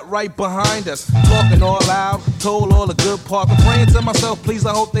and sat right behind us, talking all loud, told all the good parts. I'm praying to myself, please,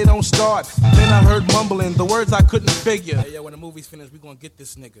 I hope they don't start. Then I heard mumbling, the words I couldn't figure. Hey, yo, when the movie's finished, we gonna get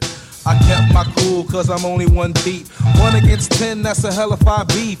this nigga. I kept my cool, cause I'm only 1 deep. 1 against 10, that's a hell of a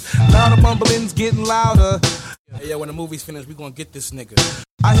beef. Now the mumbling's getting louder. Hey, yo, when the movie's finished, we gonna get this nigga.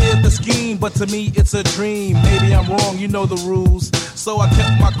 I hear the scheme, but to me it's a dream. Maybe I'm wrong, you know the rules. So I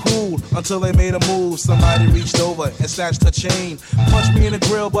kept my cool until they made a move. Somebody reached over and snatched her chain. Punched me in the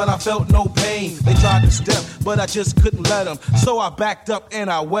grill, but I felt no pain. They tried to step, but I just couldn't let them. So I backed up and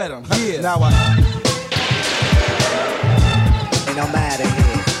I wet them. Yeah, now I... Ain't no matter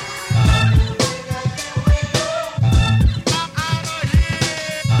here.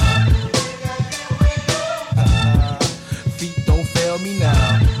 Feet don't fail me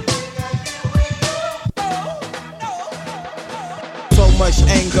now. So much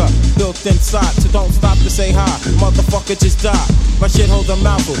anger built inside, so don't stop to say hi. Motherfucker, just die. My shit holds a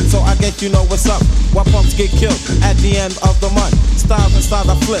mouthful, so I guess you know what's up. Why punks get killed at the end of the month? Styles and styles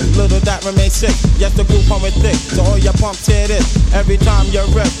I flip, little that remains sick. Yes, the group coming thick, so all your pumps hear this. Every time you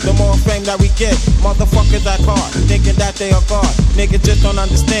rip, the more fame that we get. Motherfuckers act hard, thinking that they are God. Niggas just don't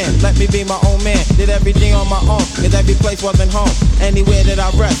understand, let me be my own man. Did everything on my own, cause every place wasn't home. Anywhere that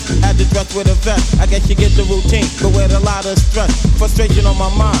I rest, had to dress with a vest. I guess you get the routine, but with a lot of stress. Frustration on my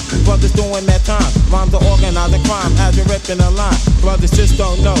mind, brothers doing that time. Rhymes are organizing crime as you're ripping a line. Brothers just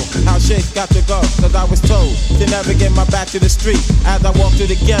don't know how shit got to go, cause I was told to never get my back to the street. As I walk through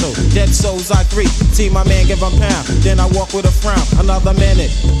the ghetto, dead souls I greet. See my man give a pound, then I walk with a frown. Another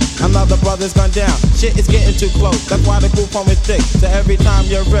minute, another brother's gone down. Shit is getting too close, that's why the group home is thick. So every time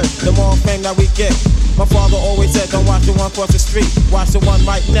you're rip, the more fame that we get. My father always said, don't watch the one cross the street, watch the one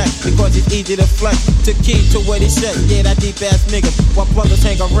right next, because it's easy to flex. Took key to what he said, yeah, that deep ass nigga. While brothers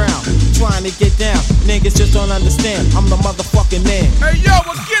hang around, trying to get down. Niggas just don't understand, I'm the motherfucking man. Hey yo,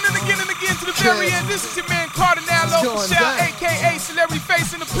 again and again and again to the very end. This is your man Cardinal Michelle, aka Celebrity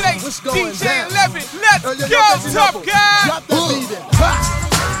Face in the place. DJ 11, let's go, tough guy. Drop that beat in.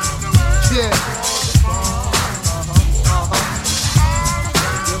 Yeah.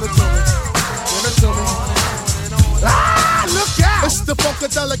 Give it to me. Give it to me. Ah, look out! It's the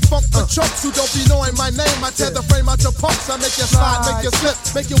funkadelic funk for chumps who don't be knowing my name. I tear the frame out your punks. I make you slide, make you slip,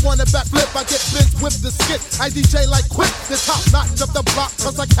 make you wanna backflip. I get biz with the skit. I DJ like quick, the top notch of the block.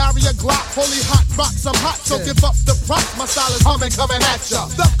 Cause I carry a Glock. Holy hot box, I'm hot, so give up the props. My style is humming, coming at ya.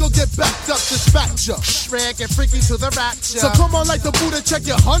 Stuff go get backed up, dispatch ya. Shred, get freaky to the rapture. So come on like the Buddha, check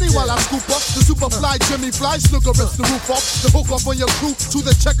your honey while I scoop up. The super fly Jimmy Fly, snooker rips the roof off. The hook off on your crew to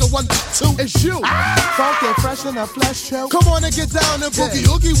the checker 1, 2. It's you. Funky fresh in a flesh show. Come on and get down and boogie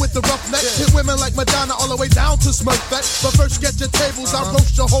oogie with the rough neck. Hit women like Madonna all the way down to Smurfette. But first get your tables, I'll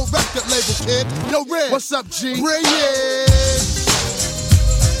roast your whole record label, kid. Yo, Red, what's up, G? Red,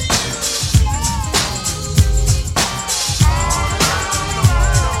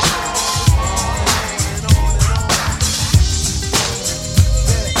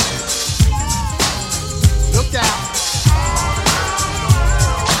 look out.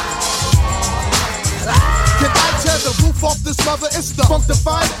 Can I tear the roof off this mother, it's the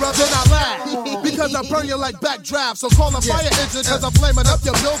funkified brother. Then I laugh, because I burn you like backdraft. So call a fire engine, cause I'm flaming up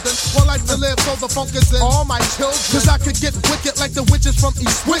your building. One life to live, so the funk is in all my children. Cause I could get wicked like the witches from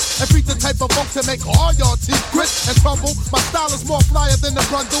Eastwick and beat the type of funk to make all y'all teeth grit and crumble. My style is more flyer than the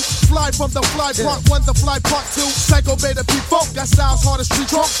Brundle. Fly from the fly part 1 to fly part 2. Psycho Beta P-Funk, got styles hard as street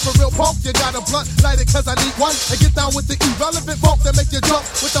drunk. For real punk, you got a blunt, light it cause I need one. And get down with the irrelevant funk that make you jump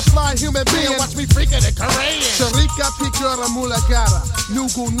with the fly human being. Watch me freak in the Korean. Sharika Pikura Mulagara,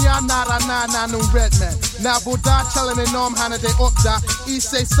 Nugu Nyanara Nana Nun Redman. Now Buddha telling the norm Hana de Opda,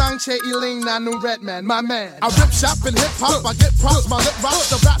 Ise Sanche Iling Nanu Redman, my man. I rip shop and hip hop, I get props, my lip rocks,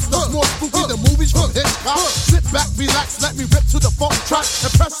 the raps look more spooky than movies from Hitchcock. Sit back, relax, let me rip to the funk track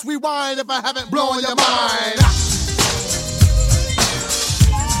and press rewind if I haven't blown your mind.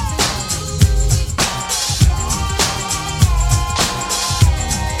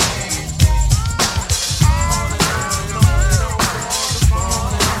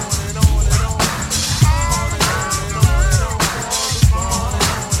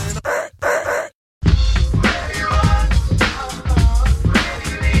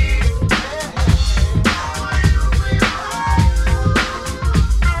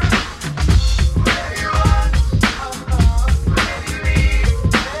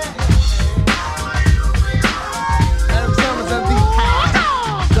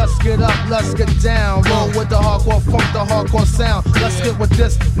 Let's get down, roll with the hardcore funk, the hardcore sound. Let's get with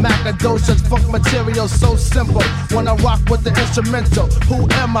this Macadocious funk material, so simple. When I rock with the instrumental, who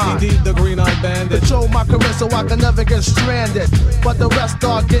am I? Indeed, the Green-Eyed Bandit. Control my career so I can never get stranded. But the rest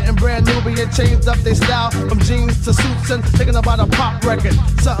start getting brand new, being changed up their style from jeans to suits and thinking about a pop record,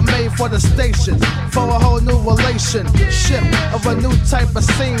 something made for the station, for a whole new relationship of a new type of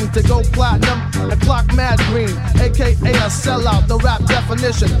scene to go platinum and clock mad green, aka a sellout. The rap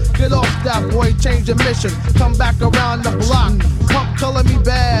definition. Get off that boy, change your mission. Come back around the block. Pump color me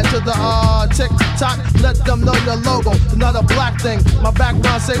bad to the tick-tock. Let them know your logo. Another black thing. My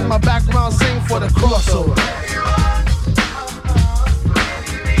background sing for the crossover.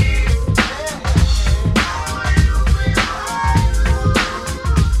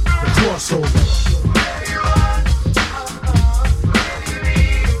 The crossover.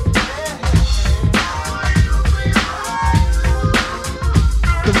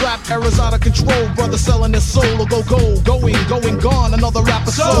 The rap era's out of control, brother selling his soul or going gone, another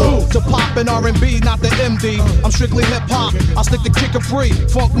rapper soul. To pop and R&B, not the MD. I'm strictly hip hop. I stick to kick it free,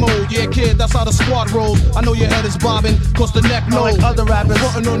 funk mode. Yeah, kid, that's how the squad rolls. I know your head is bobbing, cause the neck knows. Like other rappers,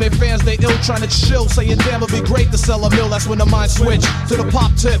 frontin' on their fans, they ill trying to chill. Saying damn, it'd be great to sell a mill. That's when the mind switch to the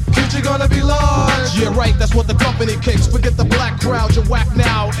pop tip. Kid, you gonna be large. Yeah, right, that's what the company kicks. Forget the black crowd, you're whack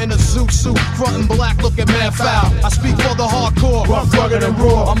now. In a zoot suit, frontin' black, looking mad foul. I speak for the hardcore, rough, rugged, and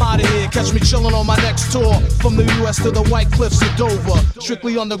raw. I'm out of here, catch me chillin' on my next tour. From the US to the White Cliffs of Dover.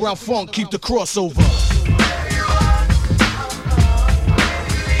 Strictly underground funk, keep the crossover.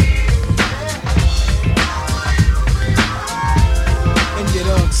 And you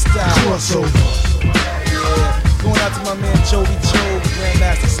don't stop. Crossover. Yeah, going out to my man Jovi Joe,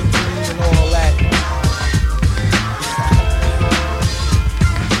 Grandmaster Supreme and all that.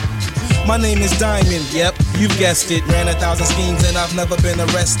 My name is Diamond, yep, you've guessed it. Ran 1,000 schemes and I've never been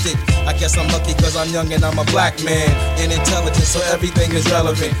arrested. I guess I'm lucky cause I'm young and I'm a black man. And intelligent so everything is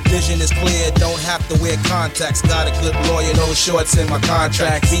relevant. Vision is clear, don't have to wear contacts. Got a good lawyer, no shorts in my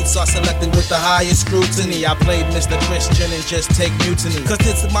contract. Beats are selected with the highest scrutiny. I played Mr. Christian and just take mutiny. Cause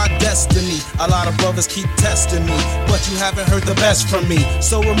it's my destiny, a lot of brothers keep testing me. But you haven't heard the best from me.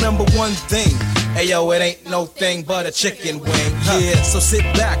 So remember one thing, ayo, it ain't no thing but a chicken wing. Yeah, so sit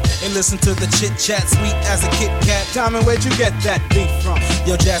back and listen to the chit chat, sweet as a Kit Kat. Diamond, where'd you get that beat from?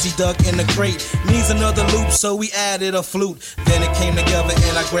 Yo, Jazzy dug in the crate, needs another loop, so we added a flute. Then it came together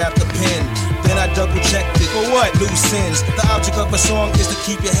and I grabbed the pen. Then I double checked it. For what? Loose ends. The object of a song is to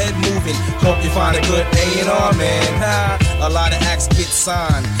keep your head moving. Hope you find a good A&R man. A lot of acts get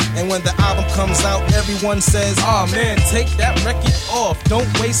signed, and when the album comes out, everyone says, "Oh man, take that record off. Don't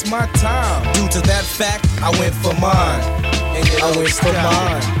waste my time." Due to that fact, I went for mine. And I went for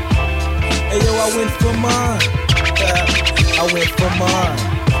mine. Hey yo, I went for mine. I went for mine.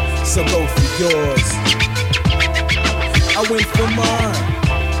 So go for yours. I went for mine.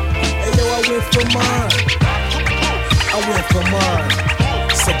 Hey yo, I went for mine. I went for mine.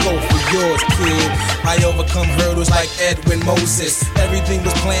 So go for yours, kid. I overcome hurdles like Edwin Moses. Everything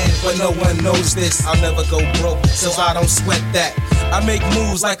was planned, but no one knows this. I'll never go broke, so I don't sweat that. I make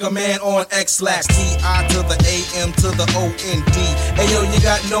moves like a man on X-Lax. T-I to the A-M to the O-N-D. Hey yo, you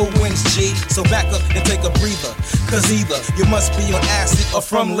got no wins, G. So back up and take a breather. Cause either you must be on acid or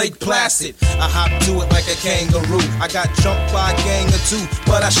from Lake Placid. I hop to it like a kangaroo. I got jumped by a gang or two,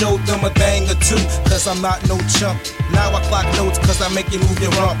 but I showed them a thing or two. Cause I'm not no chump. Now I clock notes cause I make you move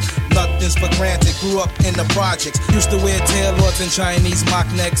your rump. Nothing's for granted, grew up in the projects. Used to wear tailors and Chinese mock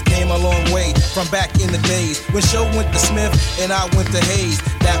necks. Came a long way from back in the days when Show went to Smith and I went to Hayes.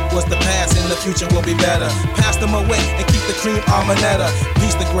 That was the past and the future will be better. Pass them away and keep the cream Armanetta.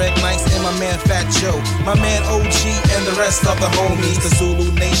 Peace to Greg Nice and my man Fat Joe. My man OG and the rest of the homies. The Zulu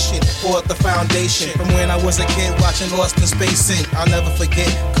Nation for the foundation. From when I was a kid watching Lost in Space Inc. I'll never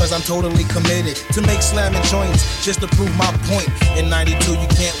forget cause I'm totally committed to make slamming joints just to prove my point. In 92 you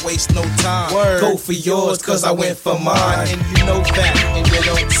can't waste no time. Word. Go for yours cause I went for mine. And you know that and you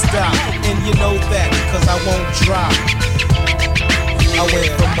don't stop. And you know that cause I won't drop. I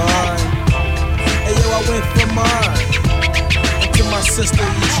went for mine. Hey yo, I went for mine. And to my sister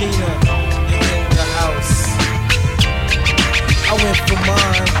Regina in the house. I went for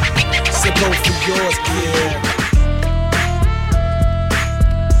mine. So go for yours, kid.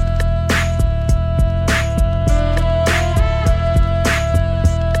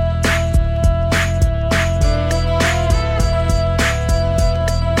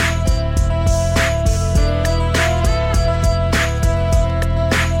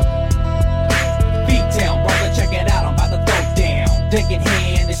 Dick in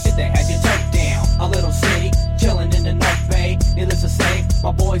hand, the shit that has you turned down. A little city, chillin' in the North Bay. Needless to say,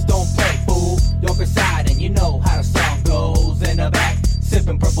 my boys don't play, fool. Yorker side, and you know how the song goes. In the back,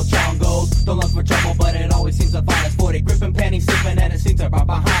 sippin' purple chongos. Don't look for trouble, but it always seems to find us. 40 gripping, panties sippin', and it seems to right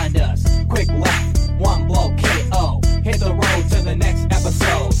behind us. Quick left, one blow, KO. Hit the road to the next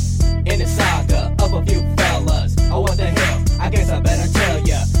episode. In the saga of a few fellas. Oh, what the hell? I guess I better tell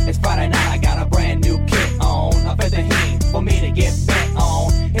ya. It's Friday night, I got a brand new kit on. A featherhead for me to get bent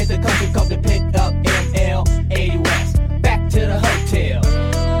on. Hit the country club to pick up ML 80 West. Back to the hotel.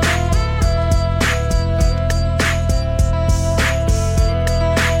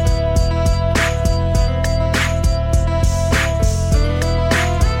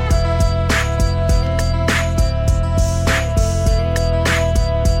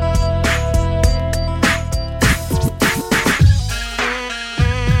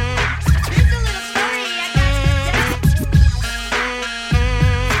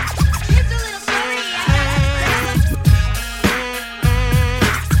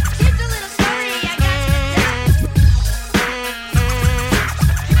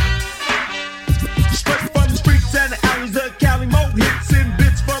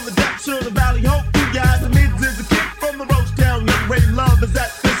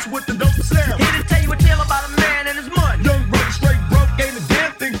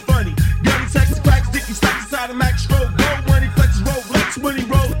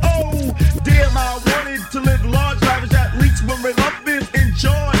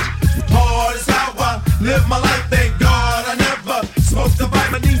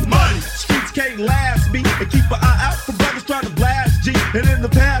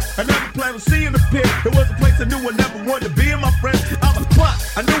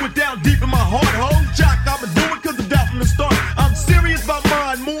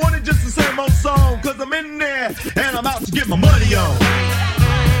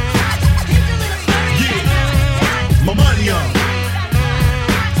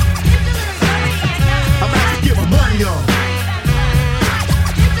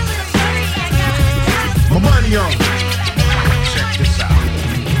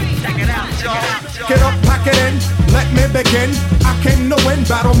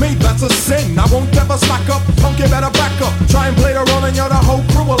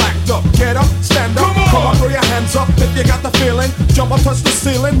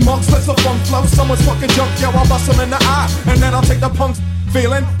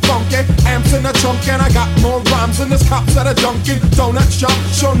 Feeling funky, amps in the trunk, and I got more rhymes than this cops at a Dunkin' Donut shop.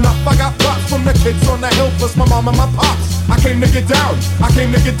 Sure enough, I got props from the kids on the hill, plus my mom and my pops. I came to get down, I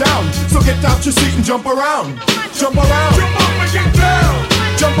came to get down. So get out your seat and jump around. Jump around, jump up and get down.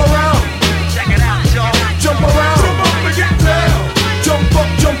 Jump around, check it out, y'all. Jump around, jump up and get down. Jump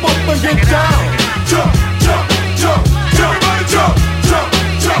up and get down. Jump, jump, jump, jump, everybody jump, jump,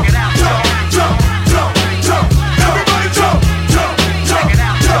 jump, jump, jump, jump, jump, everybody jump.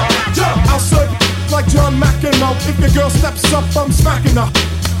 I'll serve like John McEnroe. If your girl steps up, I'm smacking her.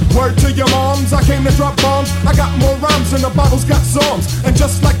 Word to your moms, I came to drop bombs. I got more rhymes than the Bible's got songs. And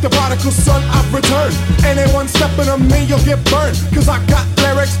just like the prodigal son, I've returned. Anyone stepping on me, you'll get burned. Cause I got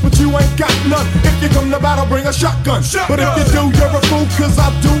lyrics, but you ain't got none. If you come to battle, bring a shotgun. But if you do, you're a fool, cause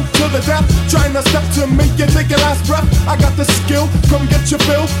I'll do to the death. Trying to step to me, you take your last breath. I got the skill, come get your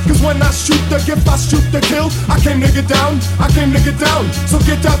fill. Cause when I shoot the gift, I shoot the kill. I came to get down, I came to get down. So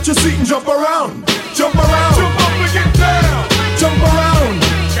get out your seat and jump around. Jump around. Jump up and get down. Jump around.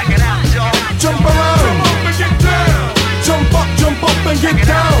 Check it out, y'all. Jump around. Jump up and get down. Jump up and get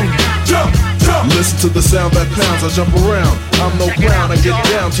down. Jump, jump. Listen to the sound that pounds, I jump around. I'm no clown, I get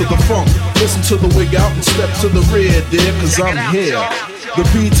down to the funk. Listen to the wig out and step to the rear, dear, cause I'm here. The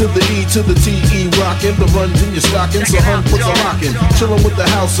P to the E to the T-E rockin'. The runs in your stocking, so hun puts a lock in. Chillin' with the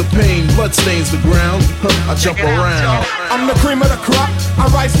house of pain, blood stains the ground. I jump around. I'm the cream of the crop, I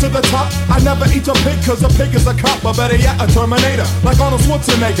rise to the top. I never eat a pig cause a pig is a cop. Or better yet, a Terminator, like Arnold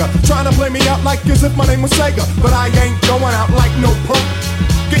Schwarzenegger. Trying to play me out like as if my name was Sega. But I ain't going out like no punk.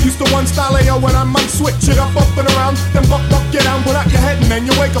 Get used to one style AO when I might switch it up and around. Then buck, get down, put out your head and then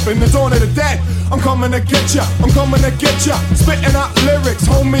you wake up in the dawn of the dead. I'm coming to get ya, I'm coming to get ya. Spitting out lyrics,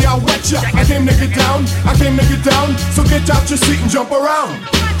 homie, I'll wet ya. I came to get down, I came to get down. So get out your seat and jump around.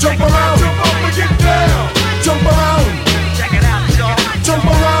 Jump around. Jump up and get down. Jump around. Check it out, y'all. Jump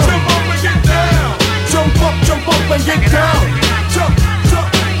around. Jump up and get down. Jump up and get down. Jump,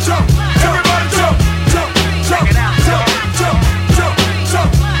 jump, jump. Everybody jump, jump, jump, jump, jump, jump, jump.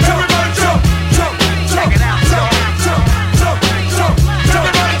 Everybody jump, jump, jump, jump, jump, jump, jump.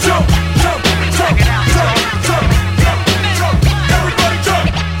 Everybody jump, jump, jump, jump, jump, jump. Everybody jump.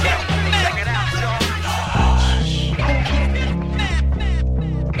 Check it out, y'all.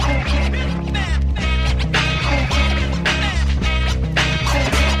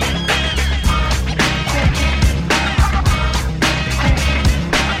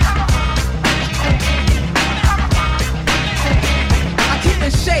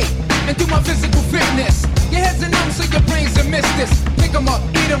 And do my physical fitness. Your head's a numb so your brains are miss this. Pick 'em up,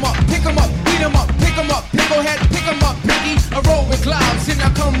 eat 'em up, pick 'em up, eat 'em up, pick 'em up, picklehead, pick 'em up, piggy. I roll with clouds and I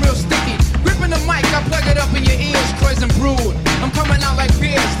come real sticky. Gripping the mic, I plug it up in your ears, crazy and brood. I'm coming out like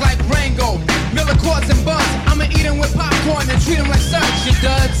beers, like Rango, Miller Quartz and Buzz. I'ma eat 'em with popcorn and treat 'em like such, you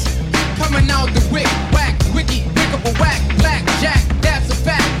duds. Coming out the wick, whack, wiki, pick up a whack, black, jack, that's a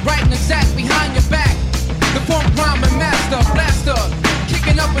fact. Right in the sack behind your back. The funk rhyming master, blaster.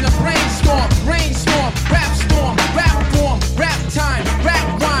 Kicking up in a brainstorm, rap storm, rap form, rap time, rap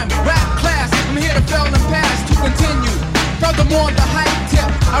rhyme, rap class. I'm here to fail and pass to continue. Furthermore, the hype tip.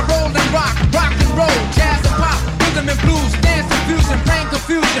 I roll and rock and roll, jazz and pop, rhythm and blues, dance and fusion, brain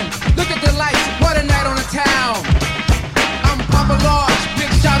confusion. Look at the lights, what a night on the town. I'm Papa Large,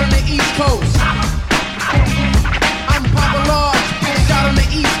 big shot on the East Coast. I'm Papa Large, big shot on the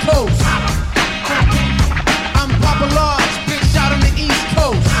East Coast. I'm Papa Large, big shot on the East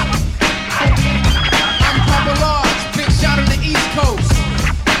Coast. I'm Papa Large, big shot on the East Coast.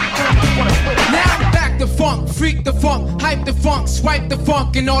 Now I'm back to funk, freak the funk, hype the funk, swipe the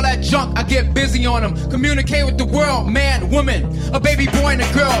funk and all that junk. I get busy on them, communicate with the world, man, woman, a baby boy and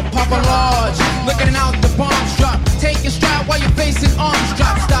a girl. Papa Large, looking out the bombs drop. Take your stride while you're facing arms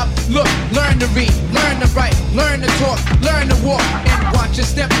drop. Stop, look, learn to read, learn to write, learn to talk, learn to walk, and watch your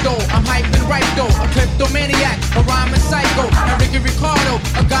step though. I'm hyping right though, a kleptomaniac, a rhyming psycho, Enrique Ricardo,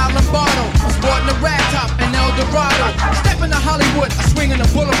 a guy Lombardo. I'm sporting a rag top, an Eldorado. Step into Hollywood, I swing in the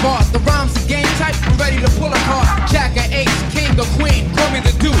boulevard. The rhymes are game type, I'm ready to pull a card. Jack or ace, king or queen, call me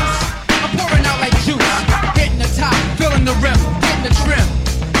the deuce. I'm pouring out like juice, hitting the top, filling the rim, hitting the trim.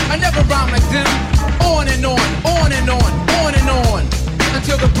 I never rhyme like them. On and on, on and on, on and on.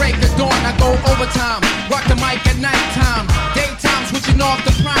 Until the break of dawn, I go overtime. Rock the mic at nighttime. Daytime, switching off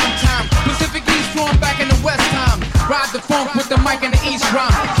the prime time. Pacific East storm back in the West time. Ride the funk with the mic in the East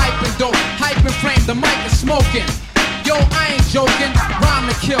rhyme. Hype and dope, hype and frame, the mic is smoking. Yo, I ain't joking. Rhyme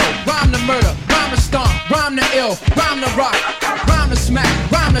to kill, rhyme to murder, rhyme to stomp, rhyme to ill, rhyme to rock, rhyme to smack,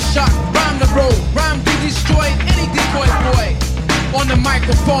 rhyme to shock, rhyme to roll, rhyme to destroy any decoy boy. On the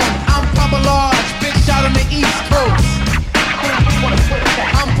microphone, I'm Papa Large, big shot on the East Coast.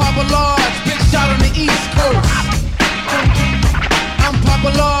 I'm Papa Large, big shot on the East Coast. I'm Papa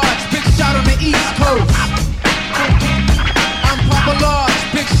Large, big shot on the East Coast. I'm Papa Large,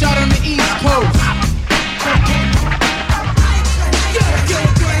 big shot on the East Coast.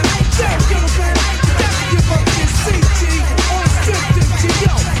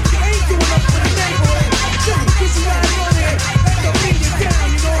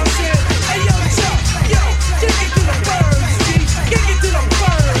 Kick it to the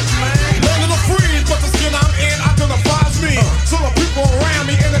birds.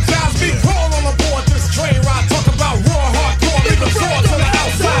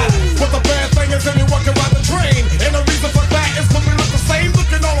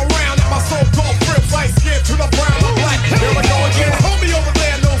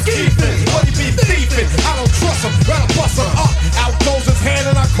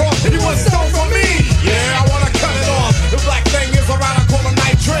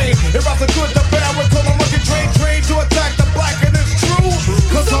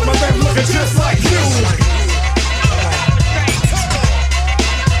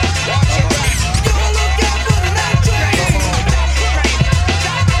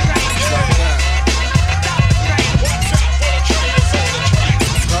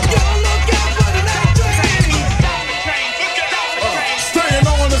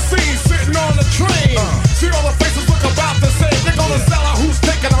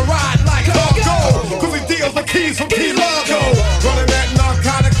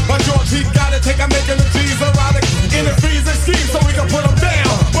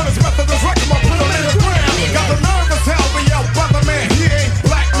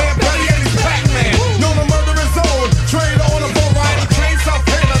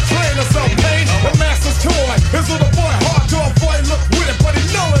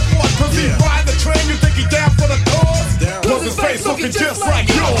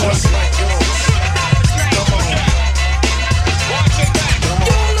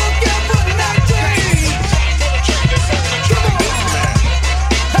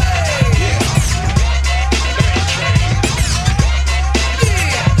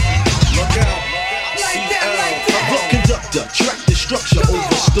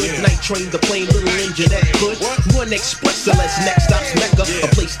 understood. Night train, the plain little engine that could run express unless next stop's Mecca. A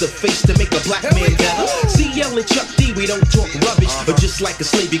place to face to make a black man better. CL and Chuck D, we don't talk rubbish, but just like a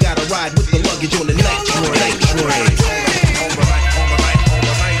slave, you gotta ride with the luggage on the night train.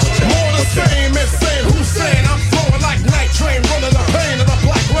 More the same as saying Hussein. I'm flowing like night train, running the pain of the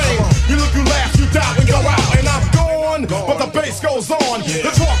black rain. You look, you laugh, you die, we go out, and I'm gone. But the bass goes on.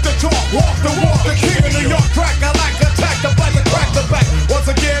 The talk, walk the king of New York. Crack, I like attack the black, the crack the back. Once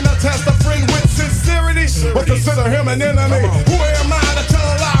again, I test a friend with sincerity, but consider him an enemy. Who am I to tell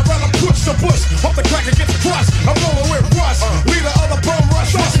a lie? Rather push the bush. Hope the cracker gets crushed. I'm rolling with rush. Leader of the bum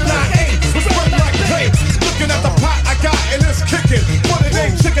rush. Rush 9-8. Was spreading like paint. Looking at the pot I got and it's kicking. But it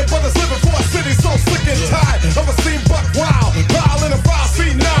ain't chicken, but it's living for a city so sick and tired of a scene buck wild. Pile in a file,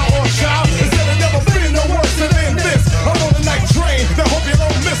 see now or child. Instead of never been no worse than this. I'm on the night train. I hope you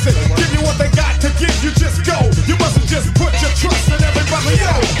don't miss it. Give you what they got to give, you just go. You mustn't just put your trust in everybody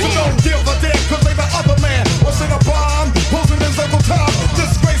else. So don't give a damn, cause they the other man. What's in a bomb? Posing in Uncle Tom.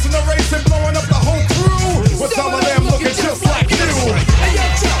 Disgracing the race and blowing up the whole crew. With some of them looking just like you. Hey, yo,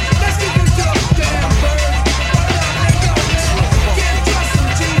 Chuck, let's get this up, damn bird.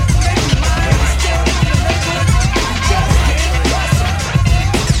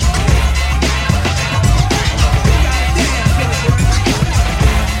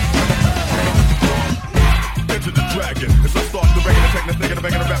 As I start the regular technique, thinking of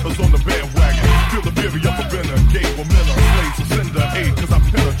banging the rappers on the bandwagon. Feel the fury of a Benner, game of Miller, slaves of Cinder, aid, cause I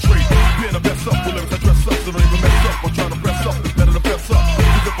penetrate. Being a best up, with lyrics I dress up, so don't even mess up. I'm trying to press up, it's better to press up.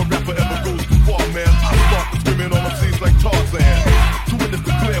 Cause if a rapper ever goes too far, man, I start screaming on them scenes like Tarzan. To witness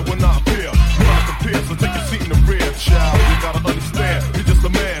the glare when I appear, you wanna compare, so take your seat in the rear, child. You gotta understand, you're just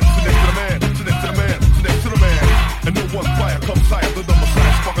a man, sit next to the man, sit next to the man, sit next to the man. And no one fire comes higher than the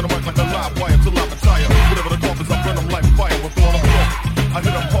Messiah, sparking the mic like a live wire till I retire. Whatever the coffins, I burn them like fire with all I'm broke. I hit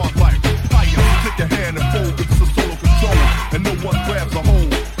them hard like fire. Take your hand and fold, it's a solo control. And no one grabs a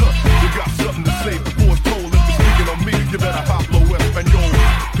hold. You got something to say before it's told. If you're speaking on me, you better hop low Espanol.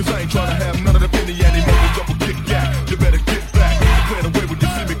 Cause I ain't trying to have none of the penny anymore. Double kick back, you better get back. Clear the way when you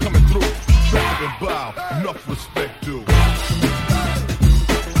see me coming through. Back up and bow, enough respect, dude.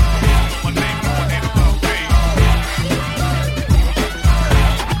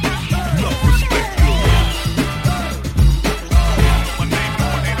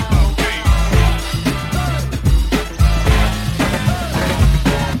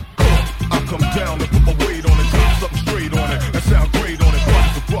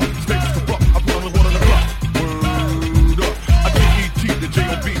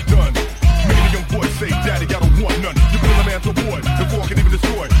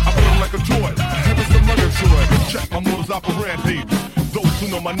 Operandi. Those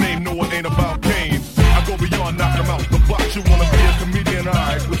who know my name know it ain't about games. I go beyond knocking them out the box. You wanna be a comedian,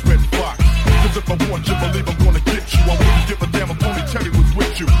 alright, with Red Fox. Cause if I want you, believe I'm gonna get you. I wouldn't give a damn if only Terry was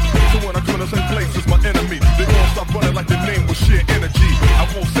with you. So when I come in the same place as my enemy, they all stop running like their name was sheer energy. I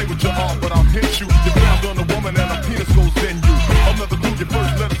won't say what you are, but I'll hit you. You found on a woman and a penis goes in you. Another clue, your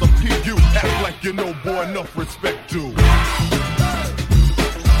first letters are P-U. Act like you know, boy, enough respect, dude.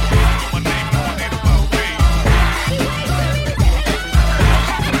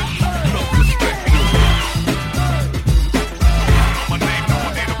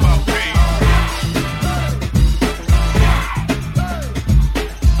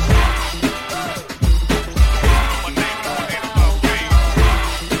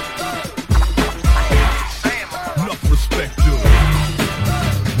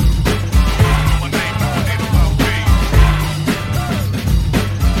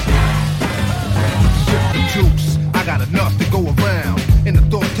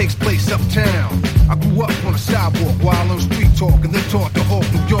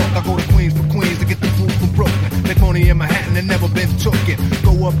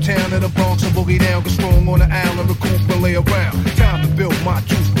 Uptown to the Bronx and boogie down, get strong on the island, recoup and lay around. Time to build my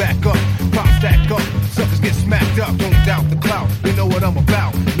juice back up, pop stack up, suckers get smacked up, don't doubt the clout, you know what I'm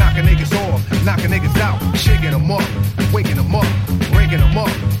about. Knocking niggas off, knocking niggas out, shaking them up, waking them up, breaking them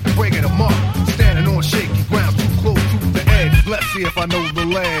up, breaking them up. Standing on shaky ground, too close to the edge, let's see if I know the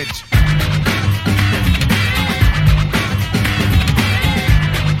ledge.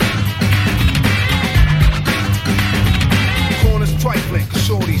 Trifling, cause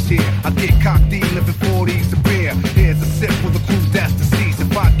shorty's here. I get cocked, living 40s a beer. Here's a sip for the crew that's deceased.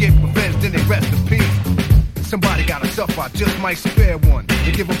 If I get revenge, then they rest in peace. Somebody gotta suffer, I just might spare one.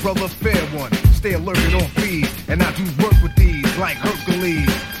 And give a brother a fair one. Stay alerted on fees, and I do work with these like Hercules.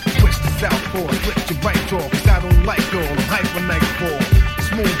 Switch to southpaw, switch to right jaw, cause I don't like all the hyper nightfall.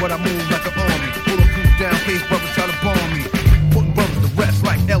 Smooth, but I move like an army. Pull a crew down, case brothers try to bomb me. Putting brothers to rest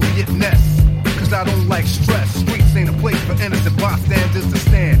like like stress. Streets ain't a place for innocent bystanders to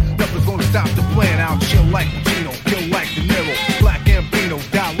stand. Nothing's gonna stop the plan. I'll chill like Pacino, kill like De Niro. Black Gambino,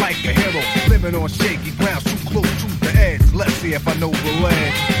 die like a hero. Living on shaky ground, too close to the edge. Let's see if I know the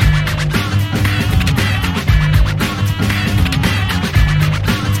ledge.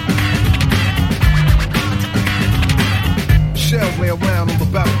 Shells lay around on the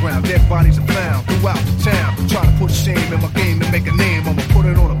battleground, dead bodies are found throughout the town. Try to put shame in my game to make a name. I'ma put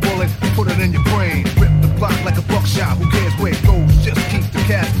it on a bullet, put it in your brain. Rip the block like a buckshot, who cares where it goes? Just keep the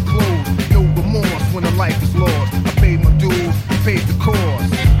casket closed. No remorse when the life is lost. I paid my dues, paid the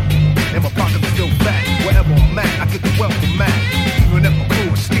cause. And my pockets are still fat. Wherever I'm at, I get the welcome mat. Even if my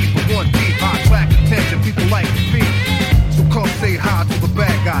crew is steep, but one deep, I attract attention. People like to be. So come say hi to the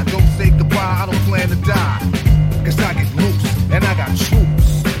bad guy. Don't say goodbye, I don't plan to die. Cause I get loose, and I got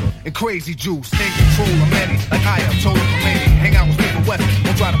troops and crazy juice, in control of many, like I am told of many. Hang out with Smith West,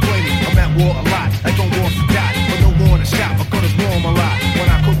 don't try to play me. I'm at war a lot, like on war to die, but no war in the shop, my gun is warm a lot. When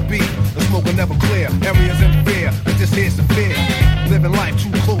I cook beef, the smoke will never clear. Areas in fear, but this here's severe. Living life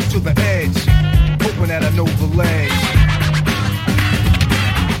too close to the edge, hoping that I know the ledge.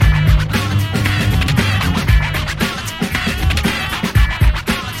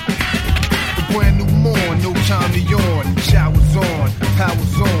 Brand new morn, no time to yawn. Showers on,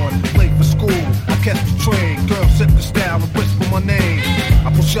 powers on, late for school. I catch the train, girl set the style and whisper my name.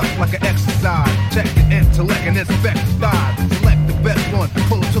 I push up like an exercise, check the intellect and inspect the thighs. Select the best one,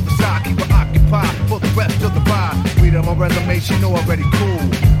 pull it to the side, keep it occupied for the rest of the ride. Read on my resume, she know already cool.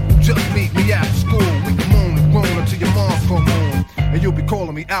 Just meet me after school, we can moan and groan until your mom's come home. And you'll be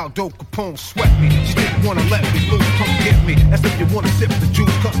calling me Aldo Capone, sweat me. She didn't wanna let me loose, come get me. As if you wanna sip the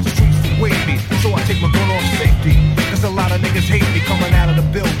juice, cause the streets await me. So I take my gun off safety. Cause a lot of niggas hate me coming out of the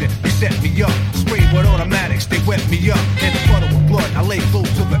building. They set me up, sprayed with automatics, they wet me up. In the puddle with blood, I lay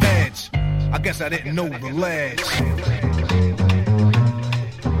close to the edge. I guess I didn't know the ledge.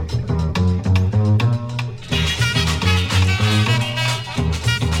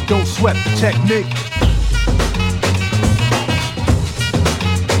 Don't sweat the technique.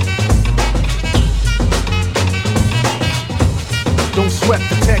 Don't sweat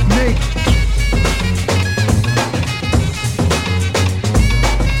the technique.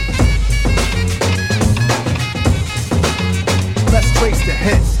 Let's trace the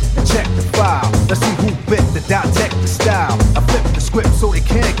hits and check the file. Let's see who bit the dissect the style. I flip the script so it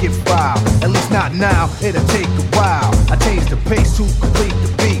can't get filed. At least not now, it'll take a while. I change the pace to complete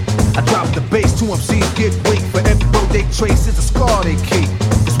the beat. I drop the bass to MCs get weak. For every road they trace is a scar they keep.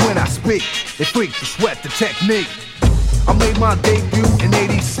 Cause when I speak, they freak to sweat the technique. I made my debut in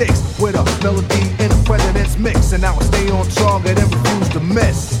 '86 with a melody in a president's mix. And now I stay on target and refuse to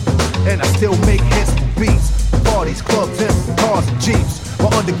miss. And I still make hits for beats. Parties, clubs, and cars and jeeps.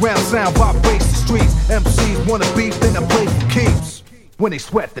 My underground sound vibrates the streets. MCs wanna beef, then I play for keeps. When they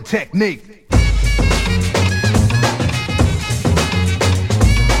sweat the technique.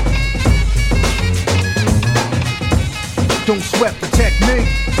 Don't sweat the technique.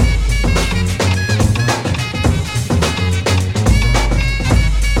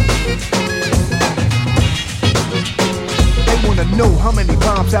 Know how many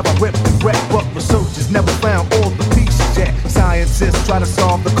rhymes have I ripped and wrecked, but researchers never found all the pieces yet. Scientists try to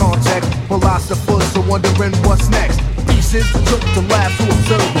solve the context, philosophers are wondering what's next. Pieces took to labs to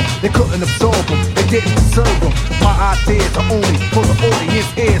observe them, they couldn't absorb them, they didn't deserve them. My ideas are only for the audience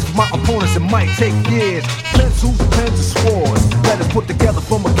ears, for my opponents it might take years. Pencils, pens, and swords, letters put together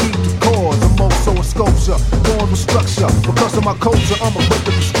from a key to cause. I'm also a sculpture, born with structure. Because of my culture, I'm a quick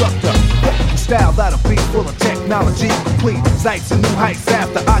instructor. Style that'll be full of technology, complete sights and new heights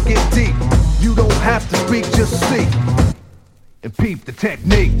after I get deep. You don't have to speak, just see and peep the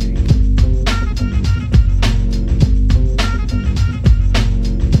technique.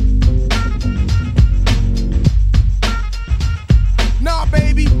 Nah,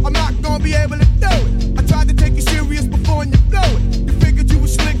 baby, I'm not gonna be able to do it. I tried to take you serious before and you blew it. You figured you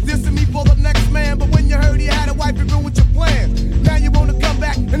was slick dissing me for the next man, but when you heard he had a wife, it ruined your plans. Now you wanna come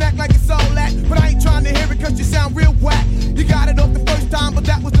back and act like it's all that, but I ain't trying to hear it cause you sound real whack. You got it off the first time, but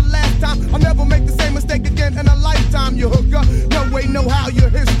that was the last time. I'll never make the same mistake again in a lifetime, you hooker. No way, no how, your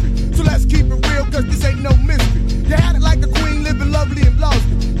history. So let's keep it real cause this ain't no mystery. You had it like a queen, living lovely and lost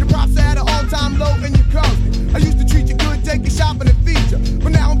it. Your props had an all-time low and you caused it. I used to treat you good, take you shopping and feed you,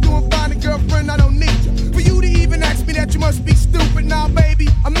 but now I'm doing fine and girlfriend, I don't need you. For you to even ask me that, you must be stupid. Now, baby,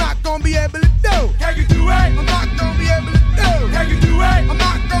 I'm not gonna be able to do. Can you do it? I'm not gonna be able to do. Can you do it? I'm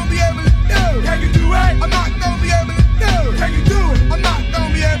not gonna be able to do. Can you do it? I'm not gonna be able to do. Can you do it? I'm not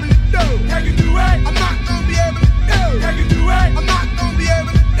gonna be able to do. Can you do it? I'm not gonna be able to do. Can you do it? I'm not gonna be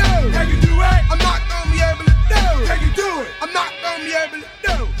able to do. Can you do it? I'm not gonna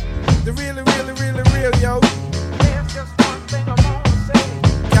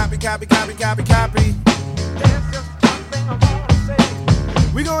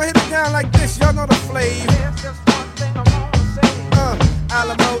We gon' hit it down like this, y'all know the flavor.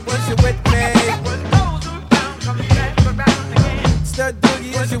 Alamo, was you with me? Stud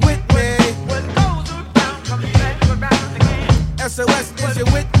Boogie, is you with me? SOS, is you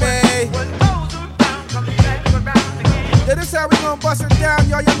with me? Yeah, this how we gon' bust it down,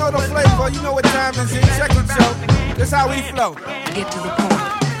 y'all know the flavor. You know what time is it, check it, so this how we flow. Get to the point.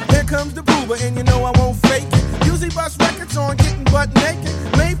 Here comes the boober, and you know I won't fake it. Usually bust records on getting butt naked.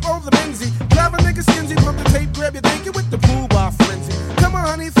 Made for the Benzie. Drive a nigga skinzy from the tape, grab your thinking with the booba frenzy. Come on,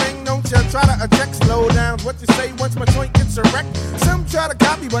 honey, thing, don't ya try to eject. Slow down, what you say once my joint gets erect. Some try to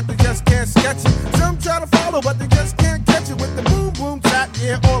copy, but they just can't sketch it. Some try to follow, but they just can't catch it. With the boom, boom, tap,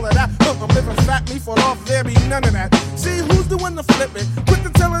 yeah, all of that. Look, I'm living fat, me fall off, there be none of that. See, who's the one to flip it? Quick to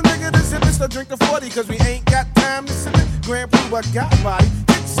tell a nigga this if it's to drink the 40, cause we ain't got time to sip it. Grand Pooba got body.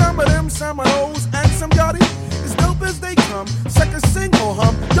 Get some of them, some of those, and some yachty. As dope as they come, second sing or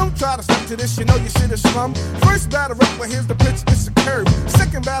hum. Don't try to stick to this, you know you shit is slum. First batter up, but here's the pitch, it's a curve.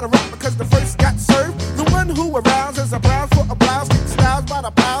 Second batter up because the first got served. The one who arouses a browse for a blouse. Styles by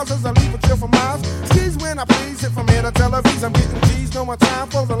the pals as I leave a chill for miles. Skis when I please, hit from here to Tel Aviv. I'm getting G's, no more time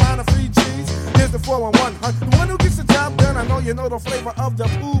for the line of free G's. Here's the 411, the one who gets the job done. I know you know the flavor of the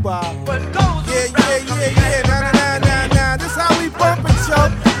Pooba. Yeah, nah. This how we bump it, yo. You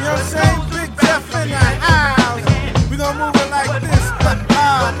know what I'm saying? Big Jeff in the house. We gon' move it like this, baby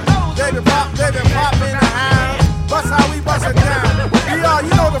pop in the house. Bust how we bust it down. You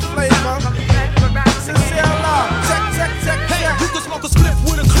know the flavor. Sincere love. Check. Hey, you can smoke a spliff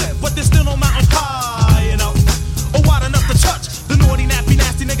with a clip, but there's still no mountain high enough or wide enough to touch the naughty, nappy,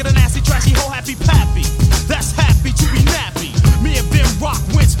 nasty nigga, the nasty, trashy, whole happy pappy. That's happy to be nappy. Me and Ben Rock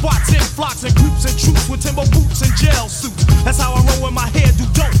went spots in flocks and groups and troops with timber boots and jail suits. That's how I roll with my hair do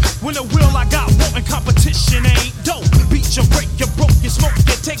dope. When the will I got wanting competition ain't dope. Beat you, break you, broke you, smoke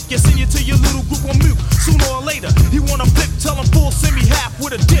you, take you, send you to your little group on mute. Sooner or later, he wanna flip, tell him full, send me half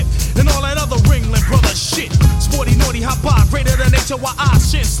with a dip. And all that other Ringling brother shit. Sporty, naughty, hop by, greater than HOI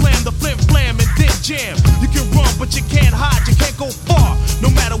shit. Slam the flim, flam, and then jam. You can run, but you can't hide, you can't go far. No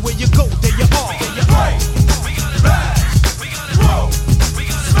matter where you go, there you are. There you are. We got bash, we got roll, we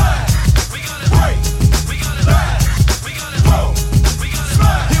got smash, we got break, we got bash, we got roll, we got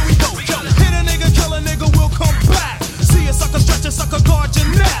smash. Here we go, yo, hit a nigga, kill a nigga, we'll come back. See a sucker stretch a sucker, guard your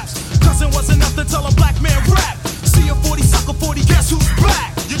naps. Cousin wasn't enough to tell a black man rap. See a 40 sucker 40, guess who's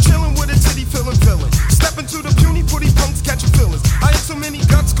back? You're chillin' with a titty feelin' villain. Step into the puny booty punks, catch your feelings. I ain't so many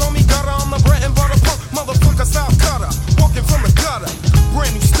guts, call me gutter. I'm the bread and butter punk, motherfucker style cutter. Walking from the gutter,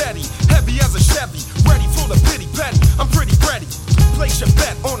 brand new steady, heavy as a Chevy, ready for the pity petty. I'm pretty ready. Place your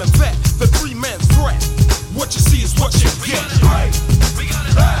bet on a vet, the 3-man threat. What you see is what you get. Right, we got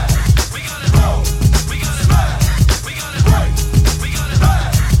it bad, we got it roll, we got it smash, we got it break, we got it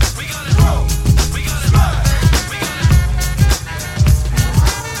bad, we got it roll, we got it smash.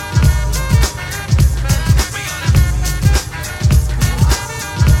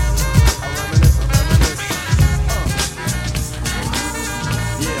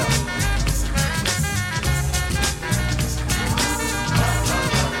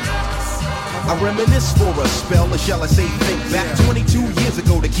 I reminisce for a spell, or shall I say think back 22 years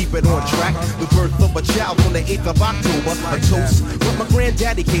ago to keep it on track. The birth of a child on the 8th of October, a toast, but my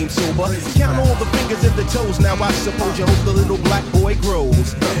granddaddy came sober. Count all the fingers and the toes, now I suppose you hope the little black boy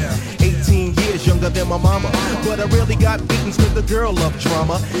grows. 18 years younger than my mama, but I really got beatings with the girl of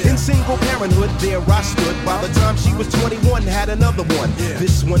drama. In single parenthood, there I stood. By the time she was 21, had another one.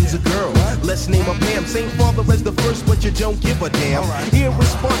 This one's a girl, let's name her Pam. Same father as the first, but you don't give a damn.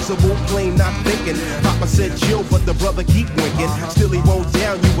 Irresponsible, plain not thinking. Papa said chill, but the brother keep winking. Still he won't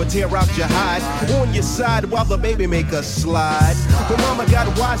down you, would tear out your hide. On your side while the baby make a slide. But mama got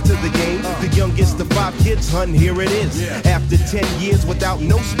wise to the game. The youngest of 5 kids, hun, here it is. After 10 years without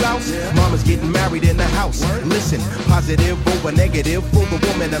no spouse, mama's getting married in the house. Listen, positive over negative for the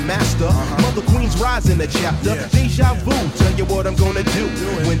woman a master. Mother Queen's rise in the chapter. Deja vu, tell you what I'm gonna do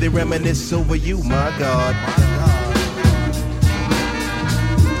when they reminisce over you, my God.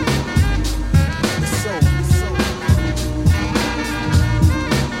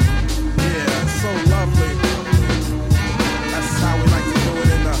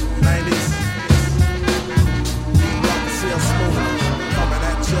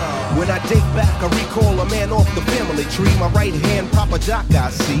 When I date back, I recall a man off the family tree. My right hand, Papa Doc,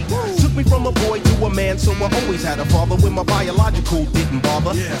 I see. Took took me from a boy to a man, so I always had a father when my biological didn't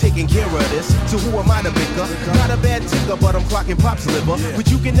bother. Taking care of this, so who am I to bicker? Not a bad ticker, but I'm clocking pop's liver.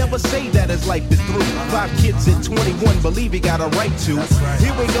 But you can never say that his life is through. 5 kids at 21, believe he got a right to.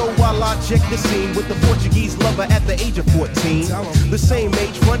 Here we go while I check the scene with the Portuguese lover at the age of 14. The same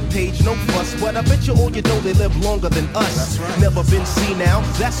age, front page, no fuss, but I bet you all you know they live longer than us. Never been seen now,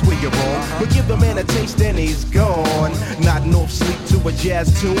 that's where you're wrong. But give the man a taste and he's gone. Nodding off sleep to a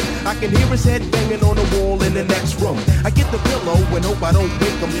jazz tune. I can hear his head banging on the wall in the next room. I get the pillow and hope I don't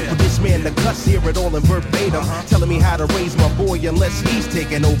wake him. For this man to cuss, hear it all in verbatim. Telling me how to raise my boy unless he's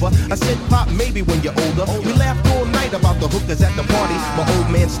taking over. I said, Pop, maybe when you're older. We laughed all night about the hookers at the party. My old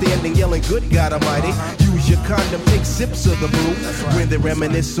man standing yelling, good God Almighty. Use your condom, take sips of the brew. When they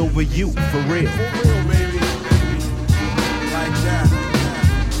reminisce over you, for real. For real, baby. Like that.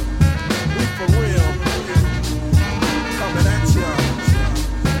 We for real. Coming at ya.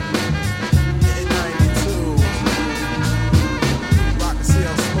 In 92. Rock the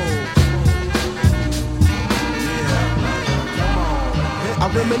CL Smooth. Yeah. Come on. I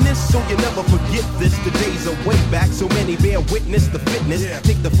reminisce so you never forget this. The days are way back, so many bear witness the fitness.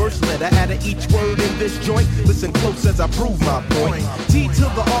 Take the first letter out of each word in this joint. Listen close as I prove my point. T to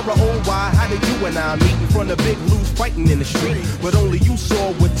the R-O-Y, how did you and I meet in front of Big Lou's fighting in the street? But only you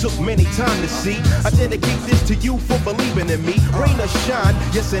saw what took many time to see. I dedicate this to you for believing in me. Rain or shine,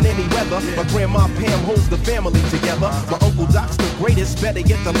 yes in any weather. My grandma Pam holds the family together. My Uncle Doc's the greatest, better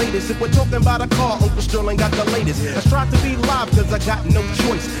get the latest. If we're talking about a car, Uncle Sterling got the latest. I strive to be live cause I got no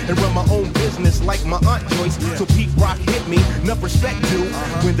choice. And run my own business like my Aunt Joyce. So Pete Rock hit me, enough respect due.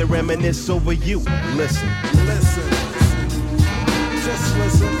 When they reminisce over you, listen. Listen. Just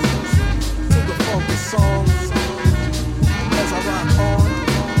listen to the funky songs as I rock on,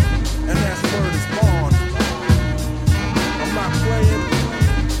 and that's word is born. I'm not playing,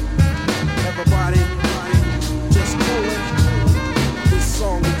 everybody just coolin'. This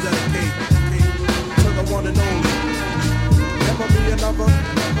song is dedicated to the one and only. Never be another,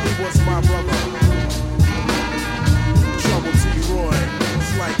 he was my brother. Trouble T. Roy,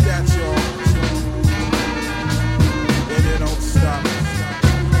 it's like that, y'all. And it don't stop.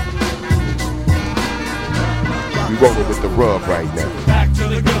 We rolling with the rub right now. Back to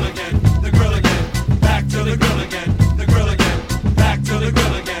the grill again, the grill again. Back to the grill again, the grill again. Back to the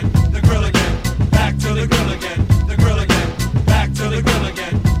grill again, the grill again. Back to the grill again, the grill again. Back to the grill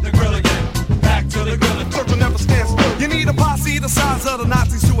again, the grill again. Back to the grill again. Church will never stand still. You need a posse the size of the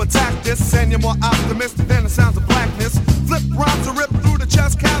Nazis to attack this. And you're more optimistic than the sounds of blackness. Flip rhymes to rip through the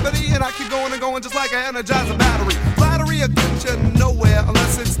chest cavity. And I keep going and going just like an Energizer battery. Flattery will get you nowhere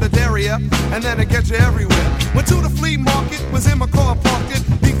unless it's the derriere. And then it gets you everywhere. Went to the flea market, was in my car parked it.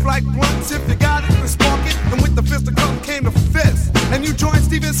 Beef like blunts, if you got it, then spark it. And with the fist of come came the fist. And you joined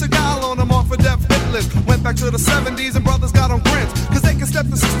Steven Seagal on them off a death hit list. Went back to the 70s and brothers got on grins. Cause they can step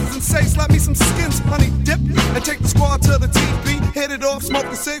the sisters and say, slap me some skins, honey dip. And take the squad to the TV. Hit it off, smoke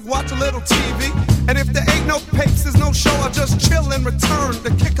a cig, watch a little TV. And if there ain't no papes, there's no show, I'll just chill and return to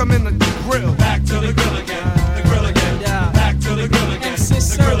kick them in the grill. Back to the grill again, the grill again. Back to the grill again,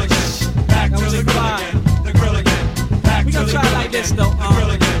 the grill again. Back to the grill again, the grill again. Back We to gon' the try grill like this again, though. the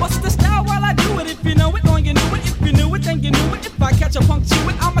grill again. What's the style while I do it? If you know it, then you knew it. If you knew it, then you knew it. If I catch a punk to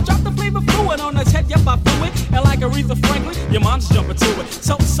it, I'ma drop the flavor fluid on his head. Yep, I flew it. And like Aretha Franklin, your mom's jumping to it.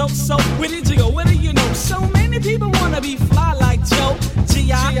 So, where did you go? Where do you know? So many people wanna be fly like Joe.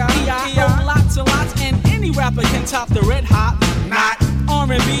 G.I.E.I.O. Lots and lots. And any rapper can top the red hot. Not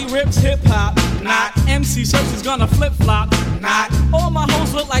R&B rips hip hop. Not MC Search is gonna flip flop. Not all my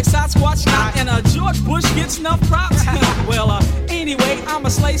hoes look like Sasquatch. Not and George Bush gets enough props. Well, anyway, I'm a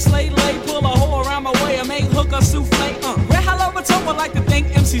slay, lay, pull a hoe around my way and make hooker souffle. Red Hello Baton would like to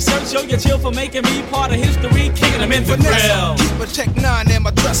thank MC Search. Yo, you chill for making me part of history, kicking them in the grill. Keep a Tech 9 in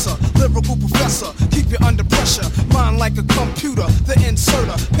my dresser, lyrical professor, keep you under pressure. Mind like a computer, the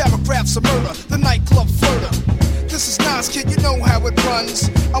inserter, paragraphs of murder, the nightclub flirter. This is Nas, kid, you know how it runs.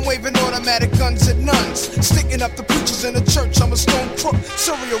 I'm waving automatic guns at nuns, sticking up the preachers in the church. I'm a stone crook,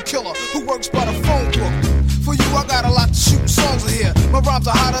 serial killer who works by the phone book. For you, I got a lot to shoot songs in here. My rhymes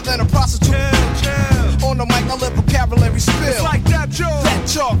are hotter than a prostitute. Chill. On the mic, I let vocabulary spill. It's like that, Joe. That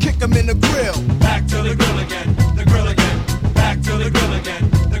jaw, kick 'em in the grill. Back to the grill again, the grill again. Back to the grill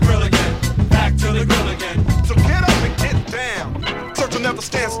again, the grill again. Back to the grill again. So get up and get down. Search will never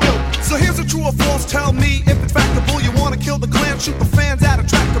stand still. So here's a true or false. Tell me if it's factable. You wanna kill the clan, shoot the fans at a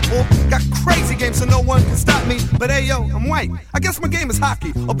tractor pull. Got crazy games so no one can stop me. But hey yo, I'm white. I guess my game is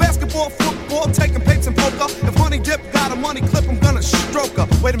hockey or basketball, football, taking papes and poker. If Honey Dip got a money clip, I'm gonna stroke her.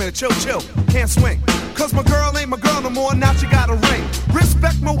 Wait a minute, chill, can't swing. Cause my girl ain't my girl no more. Now she got a ring.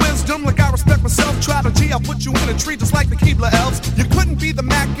 Respect my wisdom.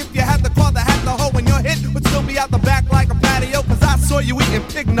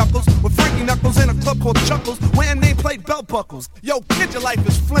 belt buckles. Yo, kid, your life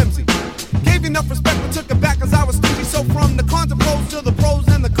is flimsy. Gave you enough respect but took it back cause I was stingy. So from the cons and pros to the pros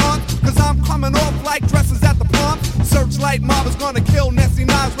and the cons, cause I'm coming off like dresses at the prom. Searchlight mob is gonna kill Nessie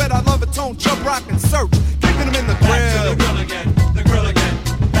Knives, Red I Love It, Tone, Chub Rock and Search. Kicking them in the grill. Back to the grill again, the grill again.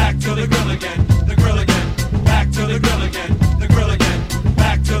 Back to the grill again, the grill again. Back to the grill again, the grill again.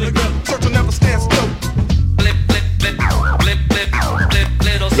 Back to the grill. Search will never stand still.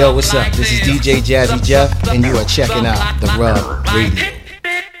 Yo, what's up? This is DJ Jazzy Jeff, and you are checking out The Rub Radio.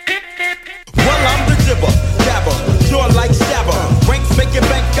 Well, I'm the dibber, dabber, jaw like stabber. Ranks making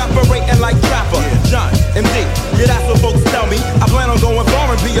bank, operating like trapper. John, MD, yeah, that's what folks tell me. I plan on going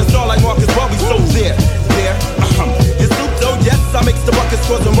far and be a star like Marcus Welby, so there. You soup though, yes, I mix the buckets,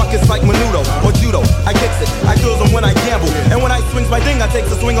 causing ruckus like Menudo or Judo. I kicks it, I kills them when I gamble. And when I swings my ding, I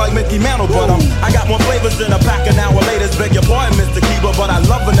takes a swing like Mickey Mantle. But I got more flavors than a pack of now laters. Beg your pardon, Mr. Kiba, but I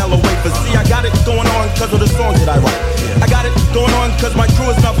love vanilla wafers. See, I got it going on cause of the songs that I write. I got it going on cause my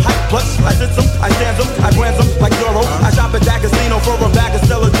crew is enough hype. Plus, I sit them, I stand them, I brand them like Doro. I shop at D'Agostino for a bag of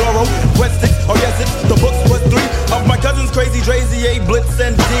Stella Doro. West Sticks, oh yes, it's the books was 3 of my cousins, Crazy Drazy, A, Blitz,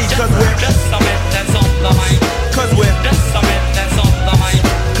 and D. Cause we're just a bit that's on the mic. Cause we're just a bit that's on the mic.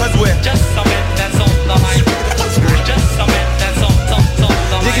 Cause we're just a bit that's on the mic. Just a bit that's on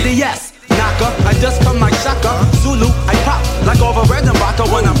the mic. Diggity yes. I just come like Shaka, Zulu, I pop like over Redenbacher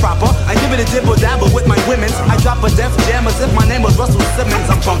when I'm proper. I give it a dibble dabble with my women's. I drop a def jam as if my name was Russell Simmons.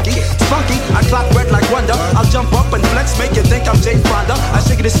 I'm funky, spunky, I clock red like Wonder. I'll jump up and flex, make you think I'm Jay Fonda. I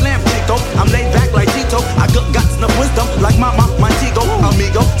shake it a slam, Chico. I'm laid back like Tito. I got guts enough wisdom like Mama, Montego,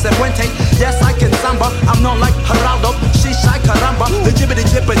 Amigo, Sepuente. Yes, I can samba. I'm known like Geraldo, Shisha Caramba. The jibbity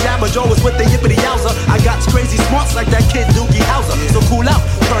jibber jabber Joe was with the yippity yowzer. I got crazy smarts like that kid Doogie Howser. So cool out,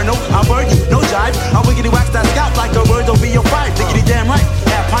 Colonel, I'll burn you. No jive, I wiggity wax that scalp like a word over your five. Diggity damn right,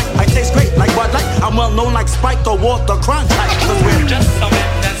 half pint, I taste great like Bud Light. I'm well known like Spike or Walter Cronkite. Cause we're just a bit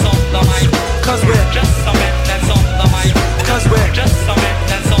that's on the mic. Cause we're just a bit that's on the mic. Cause we're just a bit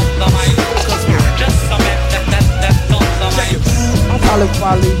that's on the mic. Cause we're just a bit that's on the mic. I'm Khalid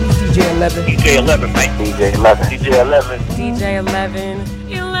Kweli, he's DJ 11. DJ 11, mate. DJ 11. DJ 11. DJ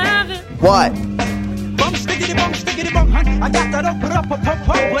 11. What? Bum stickity bum, hun. I got that up, but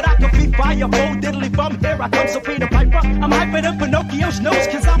I can be fire, full diddly bum. Here I come, Sophia Piper. I'm hyping up Pinocchio's nose,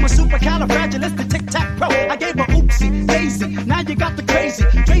 cause I'm a supercalifragilistic tic-tac-pro. I gave her oopsie, daisy, now you got the crazy.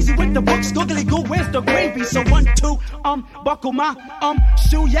 Crazy with the books, googly goo, where's the gravy? So 1, 2, buckle my,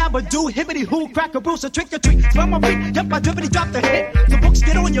 shoe, yabba do, hibbity hoo, crack a bruise, a trick or treat. Spell my feet, yep, I drippity drop the hit. The books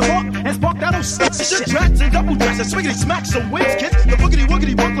get on your walk, and spark that old stick. Shit, tracks and double dresses, swiggity smack some wins, kids. The boogity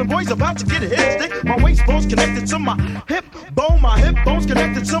woogity Brooklyn boys about to get a hit stick. My waist bones connected to my hip bones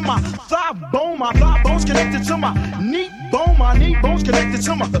connected to my thigh bones connected to my knee bones connected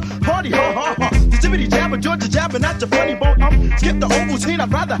to my party, ha. The jibbity jabber, Georgia jabbing at the funny bone. Skip the Ovaltine,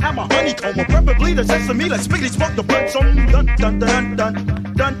 I'd rather have my honeycomb, or preferably the sesame, like spiggity smoke the blood. So dun dun dun dun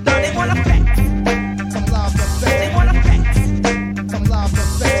dun dun. They wanna pack some love effects. They wanna pack some love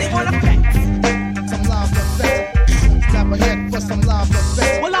effects. They wanna pack some love effects. Clap a head for some love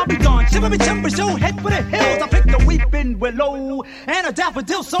effects. Well, I'll be gone. Shiver timbers, yo, head for the hills. I picked a weeping willow and a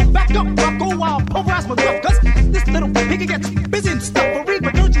daffodil. So back up, Rocco, I'll pulverize my gruff. Cause this little piggy gets busy and stuffery.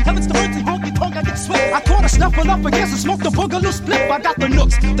 But don't you heavens, the mercy, honky tonk, I get sweat. I caught a snuffle up against and smoked the boogaloo split. I got the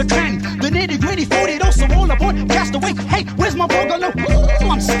nooks, the cranny, the nitty gritty 40 dose. So all aboard, cast away. Hey, where's my boogaloo? Ooh,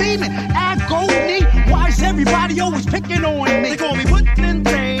 I'm steaming, agony. Why is everybody always picking on me? They call me Woodland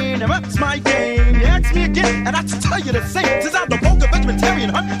Dane, and that's my game. You ask me again, and I just tell you the same. Since I'm the vulgar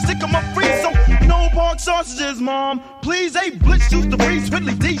vegetarian, stick 'em up free, so no pork sausages, mom. Please, hey, Blitz shoots the breeze,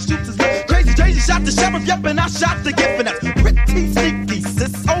 Ridley D shoots his lip. Crazy shot the sheriff, yep, and I shot the gift, and that's pretty sneaky,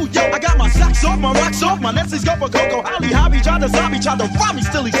 sis. Oh, yo, I got my socks off, my rocks off, my Nestle's go for Coco, Holly, Hobby, try to zombie, try to rob me,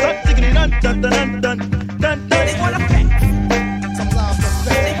 still he's stuck, digging dun dun dun dun dun dun dun. They wanna pack some love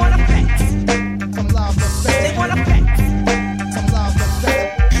effects. They wanna pack some love effects. They wanna pack some love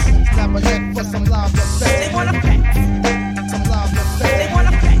effects. Snap a head for some love effects. They wanna pack some love effects. They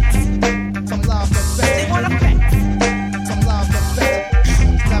wanna pack some love effects. They wanna pack some love effects.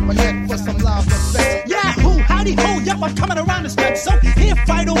 Snap a head for some love effects. Yahoo, howdy ho, yep, I'm coming around the stretch. So here,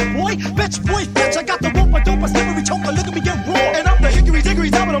 fight, old boy, bitch, I got the rope, I dope, I slippery choker, look at me get raw. And I'm the hickory dickory,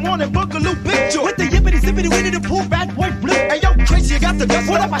 top of the morning, boogaloo, big joy. With the yippity zippity, winnie the pooh, bad boy blue. Hey yo, crazy, you got the dust.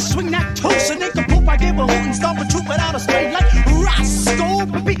 What up, I swing that toast, and nigga poop, I give a hoot and stomp a troop without a spray like Roscoe,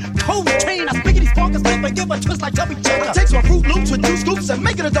 baby, cocaine. I spiggity spark a slip and give a twist like Tubby Checker. I takes my Fruit Loops with 2 scoops and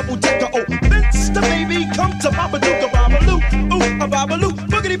make it a double decker. Oh, Vince the baby, come to Babadook, a Babaloo, ooh, a Babaloo.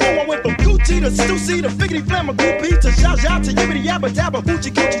 Boogity boom, I went from Gucci to Stussy to Figgity Flam, a groupie to Zha Zha to Yibbity Yabba Dabba,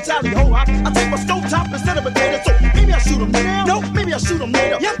 Hoochie Coochie Tally Ho. I take my stove top instead of a potato, so maybe I shoot 'em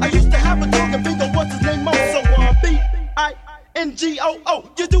later. I used to have a dog and bingo, what's his name? Mo, so B-I-N-G-O-O.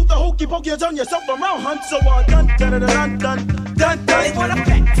 You do the hokey pokey, you turn yourself around, hunt. So dun dun dun dun dun dun. They wanna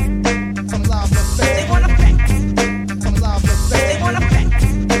pack some love effects. They wanna pack some love effects. They wanna pack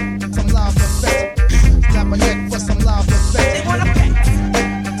some love effects. Clap my neck for some love effects. They wanna pack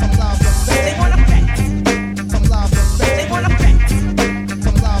some love effects. They wanna pack some love effects. They wanna pack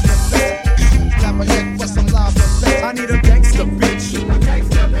some love effects. Clap my neck for some love effects. I need a gangster bitch.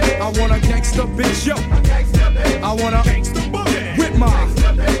 I want a gangster bitch, yo. I want a with my.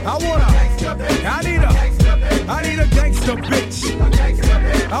 I need a gangster bitch.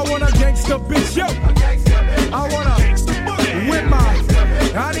 I want a gangster bitch, yo. I want a with my.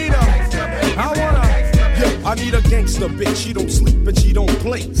 I need a gangster bitch, she don't sleep and she don't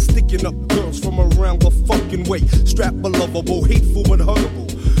play. Sticking up girls from around the fucking way. Strap lovable, hateful but huggable.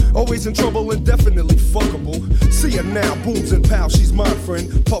 Always in trouble and definitely fuckable. See her now, booms and pals, she's my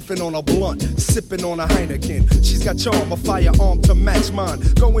friend. Puffing on a blunt, sipping on a Heineken. She's got charm, a firearm to match mine.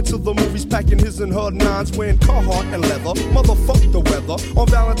 Going to the movies, packing his and her nines. Wearing Carhartt and leather, motherfuck the weather. On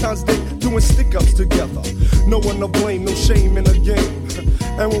Valentine's Day, doing stick-ups together. No one to blame, no shame in the game.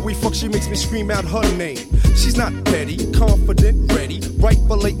 And when we fuck, she makes me scream out her name. She's not petty, confident, ready. Right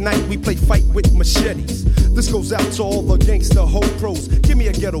for late night, we play fight with machetes. This goes out to all the gangster hoe pros. Give me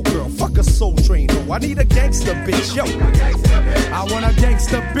a ghetto girl, fuck a soul train ho. I need a gangster bitch, yo. I want a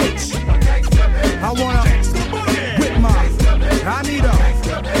gangster bitch. I want a with my.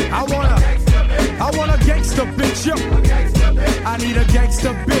 I want a gangster bitch, yo. I need a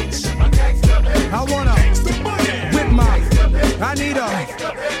gangster bitch. I want a with my.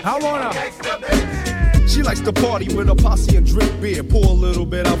 She likes to party with a posse and drink beer. Pour a little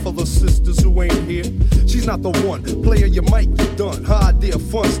bit out for the sisters who ain't here. She's not the one, player you might get done. Her idea of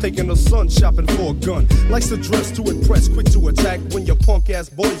fun's taking her son shopping for a gun. Likes to dress to impress, quick to attack. When your punk ass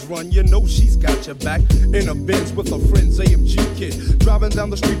boys run, you know she's got your back. In a Benz with her friends, AMG kid. Driving down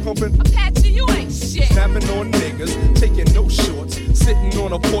the street pumping Apache, you ain't shit. Snapping on niggas, taking no shorts. Sitting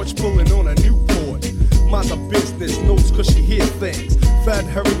on a porch, pulling on a Newport. Mind the business, knows cause she hear things. Fat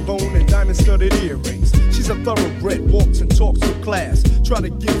herringbone and diamond-studded earrings. She's a thoroughbred, walks and talks with class. Try to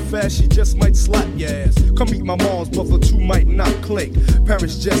get fast, she just might slap your ass. Come meet my mom's, but the two might not click.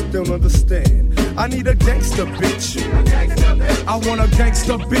 Parents just don't understand. I need a gangster bitch. I want a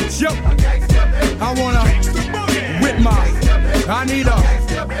gangster bitch, yo. I want a with my.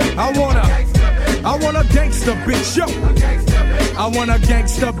 I want a gangster bitch, yo. I want a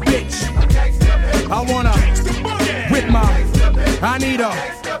gangster bitch. I want a with my.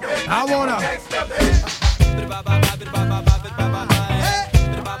 I want a.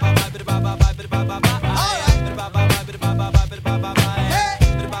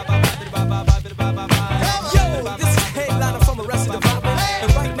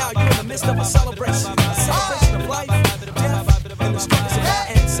 Of a celebration of life, death, and the struggles of our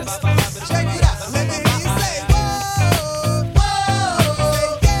ancestors. Check it out. Let me hear you say, whoa, whoa,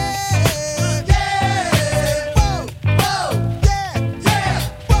 yeah, yeah, whoa, whoa, yeah, yeah,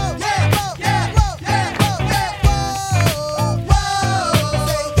 whoa, yeah, whoa, yeah, whoa, yeah, whoa, yeah, whoa, whoa,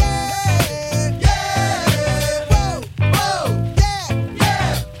 yeah, yeah, whoa, whoa, yeah,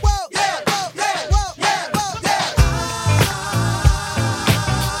 yeah, whoa, yeah, whoa, yeah, whoa, yeah, whoa, yeah.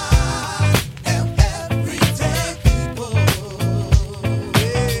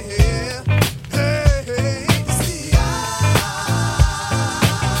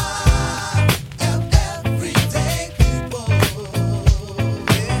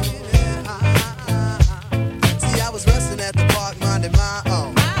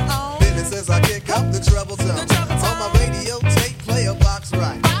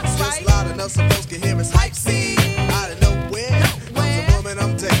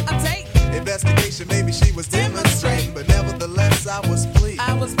 Maybe she was demonstrating, but nevertheless I was pleased.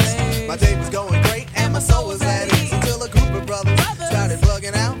 My day was going great and my soul was at ease until a group of brothers started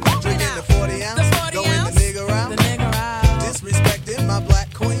bugging out, drinking the 40 ounce, going the nigga out, disrespecting my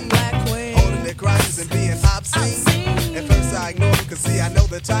black queen, holding their crotches and being obscene. At first I ignored them, cause see I know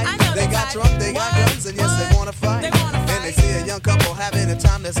the type. They got drunk, they got guns, and yes they wanna fight. And they see a young couple having a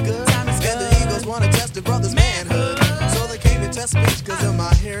time that's good, and the egos wanna test the brother's manhood. So they came to test me cause of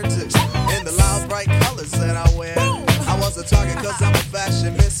my heritage and the loud bright colors that I wear. I was a target cause I'm a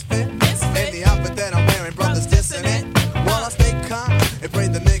fashion misfit, and the outfit that I'm wearing, brothers dissing it. While I stay calm and pray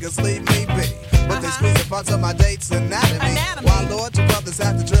the niggas leave me be, but they squeeze the parts of my date's anatomy. Why Lord, you brothers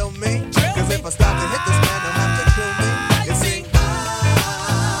have to drill me, cause if I stop to hit this man, they'll have to kill me. You see,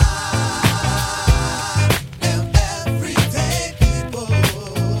 everyday people.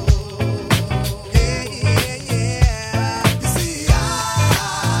 Yeah, yeah, yeah. You see,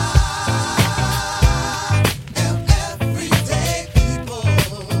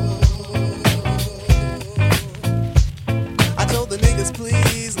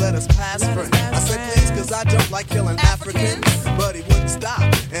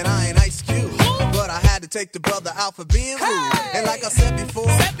 take the brother out for being rude. And like I said before,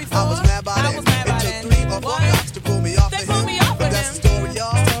 I was mad by then. It took 3 or 4 cops to pull me off the hill. But that's the story,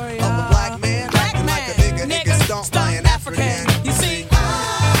 y'all, of a black man acting like a nigga stomped by an African. You see,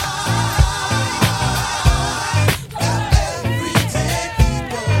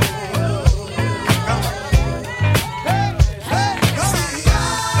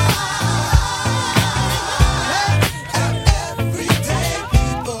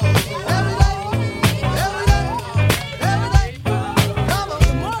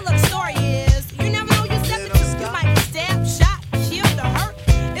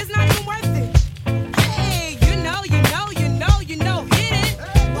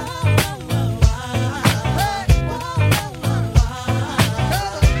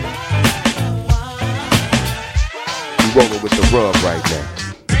 rolling with the rub right now.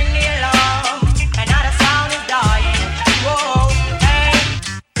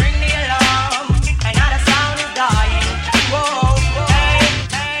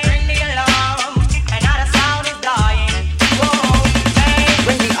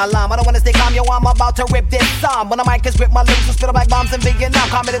 Alarm. I don't wanna stay calm, yo, I'm about to rip this song. When the mic is grip, my lyrics will spit up like bombs in Vietnam.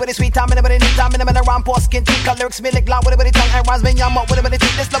 Comedy with a sweet time, anybody need time, in a round, poor skin, teeth, lyrics, me lick loud, with a tongue, and rhymes, me yum up, with a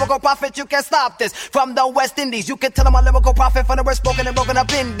teeth. This lyrical prophet, you can't stop this. From the West Indies, you can tell I'm a lyrical prophet from the word spoken and broken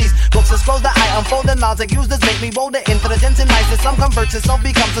up in these books. Expose the eye, unfold the knowledge, like use this, make me bolder, intelligence and niceness. Some converts, some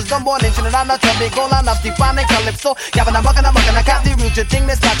becomes a dumb-born inch, and I'm not a big goal, I'm not deep on the calypso. Gavin, I'm bucking, I can't root your thing,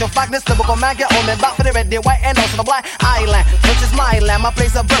 this not your fact, this lyrical man, get on me, back for the red, the white, and also the black island, which is my land, my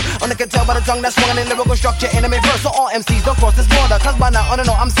place of birth. On the can tell by the tongue that's swung in lyrical structure, enemy verse. So all MCs don't cross this border, cause by now,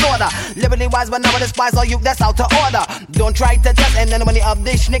 no, I'm sorta liberty wise, but now I despise all you that's out to order. Don't try to test and then money of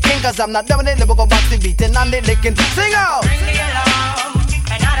this nicking, cause I'm not doing it, lyrical boxing beating and they licking. Sing out! Bring me along,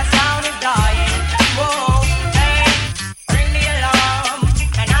 and now the sound is dying. Whoa, hey, bring me along,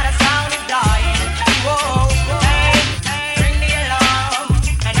 and now the sound is dying. Whoa, hey, bring me along,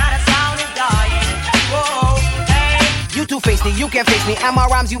 and now the sound is dying. Whoa, hey. You two-faced me, you can't face me, and my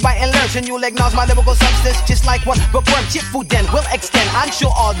rhymes you bite and learn, and you'll acknowledge my lyrical substance just like one bookworm. Chip food then will extend, I'm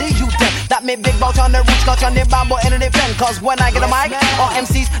sure all the youth then that may big bout on the roots, culture on the bamboo and the pen. Cause when I get a mic, all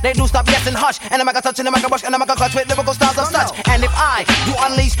MCs, they do stop yes and hush, and I'm a touch and I'm a brush and I'm a clutch with lyrical styles of such. And if I do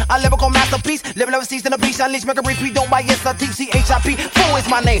unleash a lyrical masterpiece, living overseas in a piece, unleash, make a brief, we don't buy yes, a TCHIP. Fool is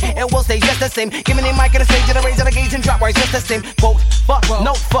my name, it will stay just the same. Give me the mic and the stage and the raise and the gauge and drop right just the same. Quote, fuck,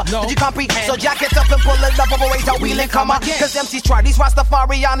 note, fuck, did you comprehend? So jack it up and pull it up, overweight, a wheel and come on. Cause MCs try these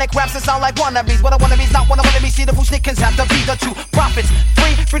Rastafarianic raps that sound like wannabes. What I wanna be's not what I wanna be. See the fool snickers have to be the true prophets.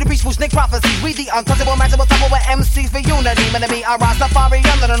 Free to preach fool snick prophecies. We the untouchable, matchable, top over MCs for unity. Man, me a Rastafarian,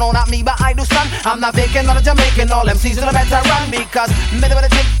 no, not me, but I do stun. I'm not faking, not a Jamaican. All MCs are the better run because me the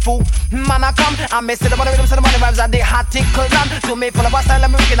tip fool. Man, I come, I miss it, the money rhythms, the money rhymes, and they hot tickle down. To me, full of a style,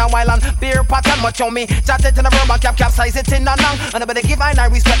 American and wild and beer pattern. Much on me, chat it in a room, and capsize it in a nung. And I better give I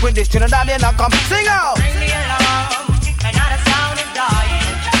respect when this Trinidad in a come. Sing out! Bring me along, and now the sound is dying.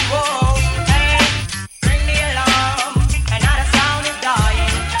 Whoa, hey, bring me along, and now the sound is dying.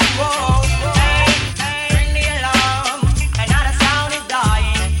 Whoa, hey, bring me along, and now the sound is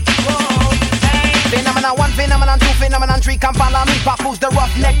dying. Whoa, hey. Phenomenon 1, phenomenon 2, phenomenon 3, come follow me. Papoose the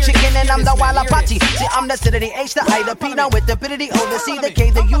roughneck chicken, and I'm the wild Apache. See, I'm the C to the H, the I, the P, now with the P to the O, the C, the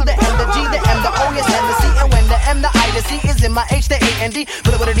K, the U, the M, the G, the M, the O, yes, and the C, and when the M, the I, the C is in my H, the A, and D.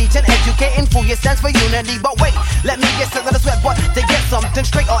 Put it with a D, and educating fool, yes, stands for unity. But wait, let me get stuck on the sweat, but to get something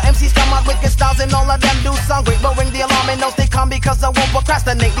straight, all MCs come out with good styles, and all of them do sound great. But ring the alarm and know they come because I won't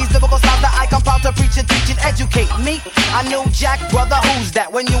procrastinate. These lyrical styles that I come out to preach and teach and educate me. I knew Jack, brother, who's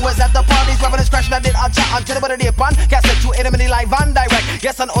that? When you was at the parties, rapping and scratching, I did a chat until the dip on. Got set to intimately live and direct.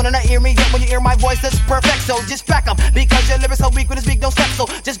 Yes, I'm on and I hear me. Yet when you hear my voice, it's perfect. So just back up because your lyrics so weak with this weak, don't step. So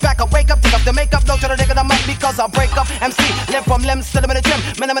just back up, wake up, take up the makeup, don't try to dig it, the mic because I'll break up. MC, live from limbs to the minute gym.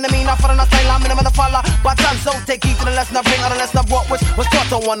 Minimum mean, I follow, not style, I'm minimum the follow. But I'm so take heed to the lesson I bring out the lesson I brought, which was taught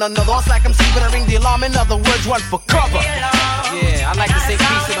to one another. It's like I'm sleeping, I ring the alarm. In other words, one for cover. Yeah, I like to say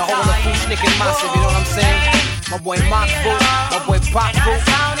peace to the whole of the food snick and massive, you know what I'm saying? My boy Mark Fu, my boy Pac Fu,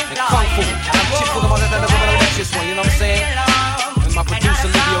 and Kung Fu. And I'm Chip for the mother that never let this one, you know what I'm saying? And my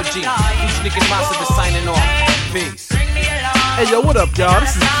producer Livio G. Food snick and massive is signing off. Peace. Hey yo, what up, y'all?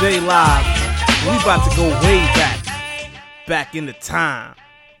 This is J Live. We about to go way back in the time.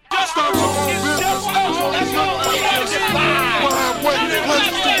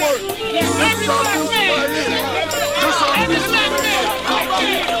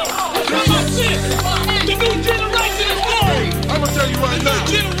 I'ma tell you right now,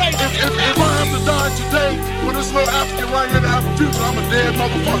 if I have to die today, for this little African right here to have a future, I'm a dead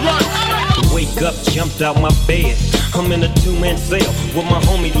motherfucker. Right. Wake up, jumped out my bed. I'm in a two-man cell with my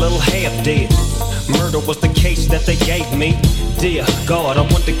homie Lil Half Dead. Murder was the case that they gave me. Dear God, I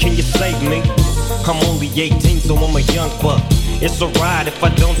wonder can you save me? I'm only 18, so I'm a young buck. It's a ride, if I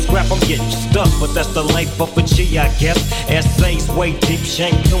don't scrap, I'm getting stuck. But that's the life of a G, I guess. Essays way deep,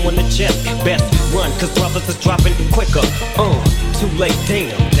 shank two in the chest. Best run, cause brothers is dropping quicker. Too late,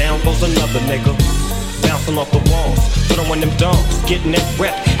 damn, down goes another nigga. Bouncing off the walls, throwing them dogs, getting that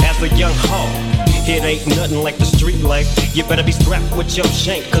rep as a young hog. It ain't nothing like the street life. You better be strapped with your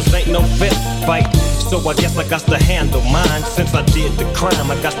shank, cause ain't no fist fight. So I guess I got to handle mine. Since I did the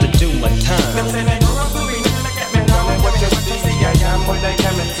crime, I got to do my time. What you see, I am what they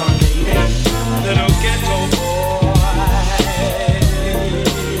coming from me. Little ghetto boy,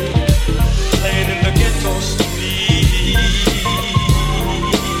 playing in the ghetto street.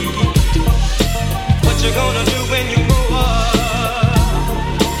 What you gonna do when you grow up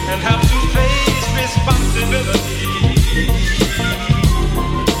and have to face responsibility?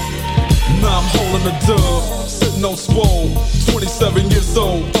 Now I'm holding the dub, sitting on swole, 27 years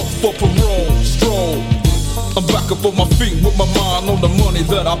old, up for parole, stroll. I'm back up on my feet with my mind on the money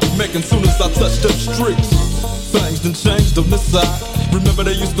that I'll be making soon as I touch them streets. Things done changed on this side. Remember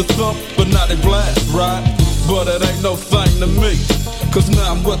they used to thump, but now they blast, right? But it ain't no thing to me, cause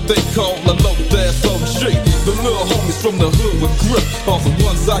now I'm what they call a low-ass OG. The little homies from the hood with grip are the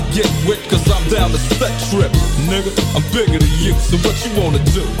ones I get with, cause I'm down the set trip. Nigga, I'm bigger than you, so what you wanna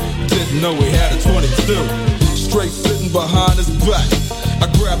do? Didn't know he had a 22. Straight sitting behind his back, I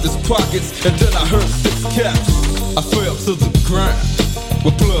grabbed his pockets and then I heard 6 caps. I fell to the ground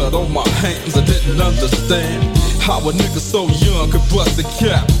with blood on my hands. I didn't understand how a nigga so young could bust a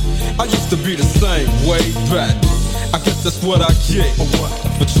cap. I used to be the same way back. I guess that's what I get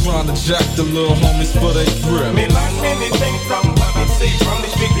for trying to jack the little homies for their grip. Me learn many things from what I see from the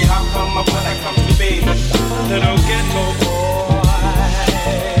street. How come my brother comes to be? Little ghetto boy,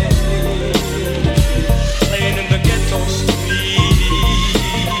 playing in the ghetto street.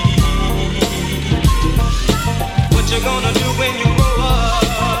 What you gonna do when you grow up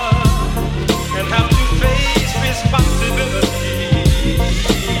and have to face responsibility?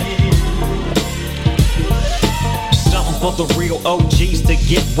 Something for the real OGs to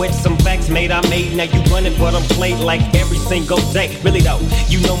get wet. Some facts made I made. Now you running, but I'm played like every single day. Really though,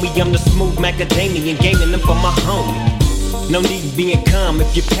 you know me, I'm the smooth macadamian, gaming them for my homie. No need being calm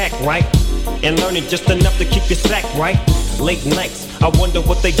if you pack right and learning just enough to keep your sack right. Late nights, I wonder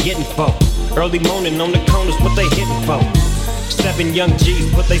what they getting for. Early morning on the corners, what they hitting for. 7 young G's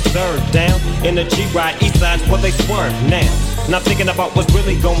put they serve down. In the G-Ride, east side's where they swerve now. Not thinking about what's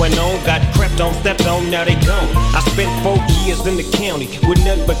really going on. Got crept on, stepped on, now they gone. I spent 4 years in the county with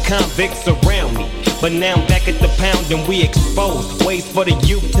nothing but convicts around me. But now I'm back at the pound and we exposed ways for the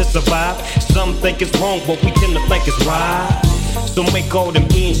youth to survive. Some think it's wrong, but we tend to think it's right. So make all them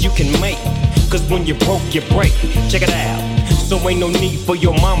ends you can make, cause when you broke, you break. Check it out. So ain't no need for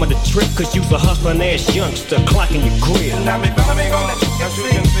your mama to trip, cause you's a hustling ass youngster clocking your crib. Now me gonna make on it, as you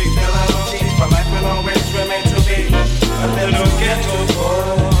can see, still I don't cheat, but life will always remain to be a little ghetto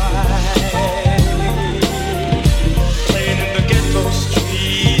boy, playing in the ghetto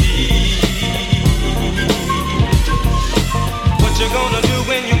street. What you gonna do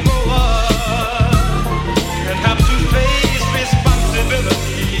when you grow up and have to face responsibility?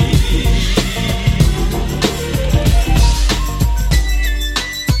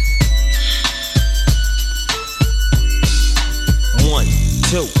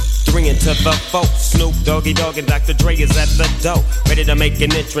 Two, 3 into the 4. Snoop, Doggy Dogg, and Dr. Dre is at the door, ready to make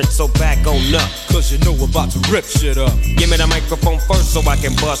an entrance, so back on up, cause you know we're about to rip shit up. Give me the microphone first so I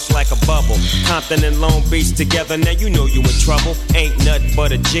can bust like a bubble. Compton and Long Beach together, now you know you in trouble. Ain't nothing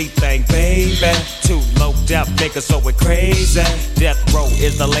but a G thing, baby. 2 loped out niggas, so we're crazy. Death Row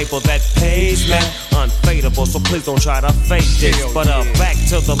is the label that pays me. Unfadable, so please don't try to fake this. But back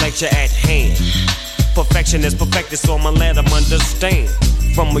to the lecture at hand. Perfection is perfected, so I'ma let them understand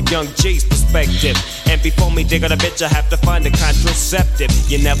from a young G's perspective. And before me dig on a bitch, I have to find a contraceptive.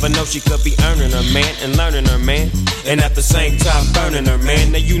 You never know, she could be earning her man and learning her man, and at the same time burning her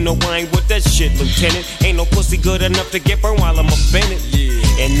man. Now you know I ain't with that shit, Lieutenant. Ain't no pussy good enough to get burned while I'm offended.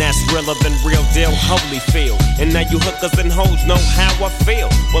 And that's realer than real deal, Holyfield. And now you hookers and hoes know how I feel.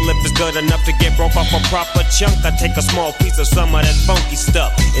 Well, if it's good enough to get broke off a proper chunk, I take a small piece of some of that funky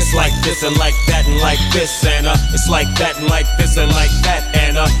stuff. It's like this and like that and like this and it's like that and like this and like that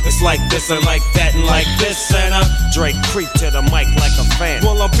and it's like this and like that and like this and Drake creep to the mic like a fan.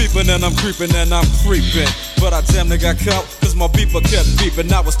 Well, I'm peeping and I'm creeping and I'm creeping, but I damn near got caught, cause my beeper kept beeping.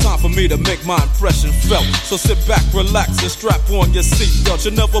 Now it's time for me to make my impression felt. So sit back, relax, and strap on your seatbelt.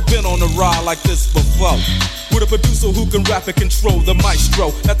 You've never been on a ride like this before. with a producer who can rap and control the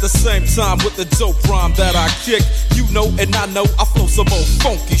maestro. At the same time with the dope rhyme that I kick, you know and I know I flow some old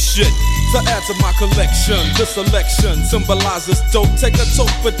funky shit. To add to my collection, this selection symbolizes dope. Take a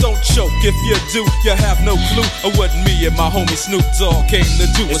toke but don't choke. If you do, you have no clue of what me and my homie Snoop Dogg came to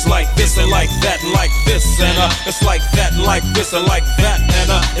do. It's like this and like that and like this and it's like that and like this and like that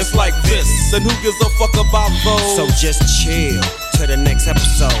and it's like this. And who gives a fuck about those? So just chill to the next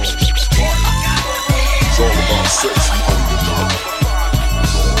episode. It's all about sex, money, and love.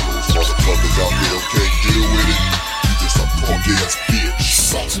 All those motherfuckers out there who can't deal with it, you just a punk ass bitch.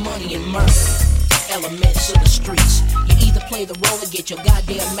 Sex, money, and murder, elements of the streets. You either play the role or get your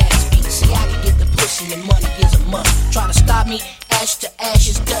goddamn ass beat. See, I can get the pussy and money is a must. Try to stop me, ash to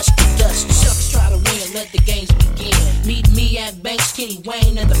ashes, dust to dust. Suckers try to win, let the games begin. Meet me at Banks, Kenny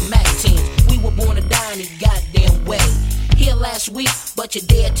Wayne, and the Mac team. We were born to die in this goddamn way. Here last week, but you're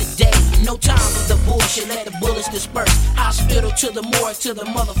dead today. No time for the bullshit, let the bullets disperse. Hospital to the morgue, to the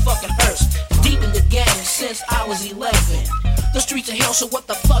motherfucking hearse. Deep in the game since I was 11. The streets of hell, so what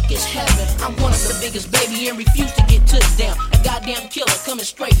the fuck is heaven? I'm one of the biggest, baby, and refuse to get touched down. A goddamn killer coming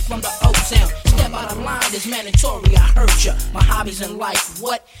straight from the Oak Town. Step out of line, it's mandatory, I hurt ya. My hobbies in life,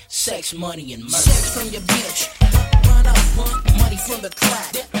 what? Sex, money, and murder. Sex from your bitch, run up, money from the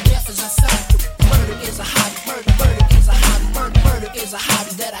crack. Death is inside, murder is a hobby, murder is a hobby, murder is a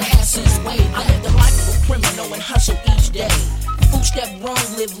hobby that I had since way back. I live the life of a criminal and hustle each day. Food step wrong,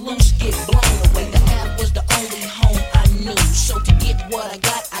 live loose, get blown away. The app was the only home I knew. So to get what I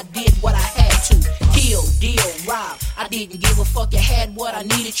got, I did what I had to. Kill, deal, rob. I didn't give a fuck, you had what I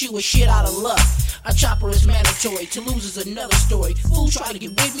needed, you was shit out of luck. A chopper is mandatory, to lose is another story. Fools try to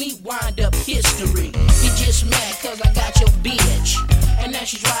get with me, wind up history. You just mad cause I got your bitch, and now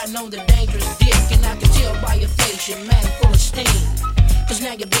she's riding on the dangerous dick. And I can tell by your face you're mad full of steam, cause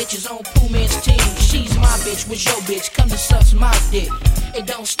now your bitch is on Pooh Man's team. She's my bitch, was your bitch, come to suck my dick. It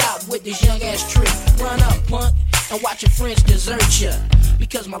don't stop with this young ass trick. Run up, punk, and watch your friends desert ya,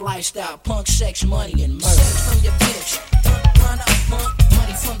 because my lifestyle, punk, sex, money, and murder. Sex from your bitch, run up, punk,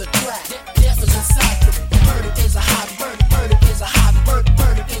 money from the crack. Death is inside, murder is a hobby, murder is a hobby,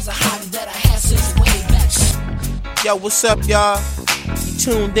 murder is a hobby that I had since way back. Yo, what's up, y'all? You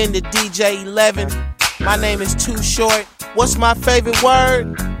tuned in to DJ 11. My name is Too Short. What's my favorite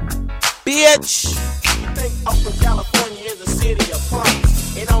word? Bitch. You think Oakland, California is a city of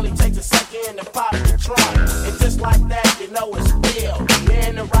punks. It only takes a second to pop the trunk. And just like that, you know it's real. You're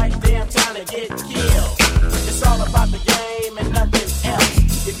in the right damn time to get killed. It's all about the game and nothing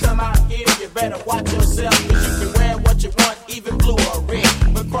else. You come out here, you better watch yourself, cause you can wear what you want, even blue or red.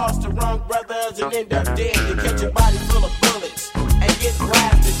 But cross the wrong brothers and end up dead. You catch your body full of bullets and get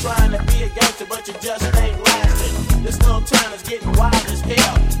blasted. Trying to be a gangster, but you just ain't lasting. This little town is getting wild as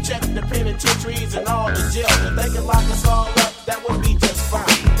hell. Check the penitentiaries and all the jails. If they can lock us all up, that would be just fine.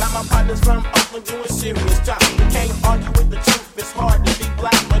 Got my partners from Oakland doing serious time. You can't argue with the truth, it's hard to be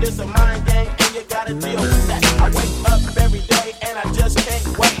black, but it's a mind game and you gotta deal with that. I wake up every day and I just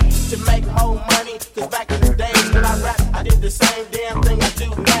can't wait to make more money, cause back in the days when I rap, I did the same damn thing I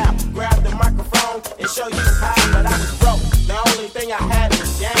do now. Grab the microphone and show you how, but I was broke. The only thing I had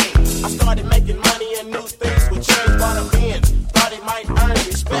was game. I started making money and new things would change by the Benz. Thought it might earn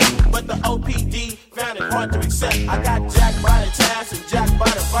respect, but the OPD found it hard to accept. I got jacked by the task and jacked by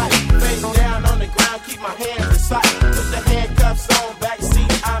the bike. Face down on the ground, keep my hands in sight. Put the handcuffs on,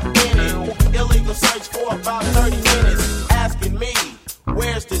 backseat, I'm in it. Illegal search for about 30 minutes. Asking me,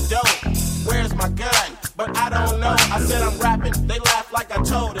 where's the dope? Where's my gun? But I don't know. I said I'm rapping, they laugh like I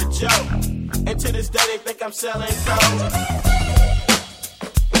told a joke. And to this day they think I'm selling coke.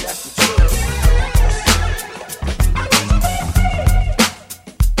 That's the truth.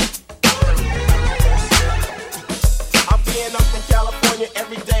 I'm being up in California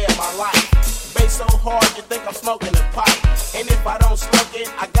every day of my life. Bass so hard you think I'm smoking a pipe. And if I don't smoke it,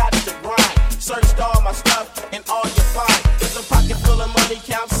 I got to grind. Searched all my stuff and all you find is a pocket full of money,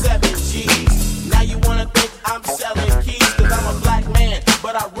 count 7 G's. Now you wanna think I'm selling keys, cause I'm a black man,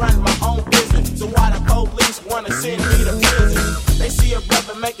 but I run my own business. So why the police wanna send me to prison? They see a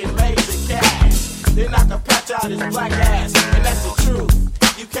brother making major cash, then I can patch out his black ass. And that's the truth,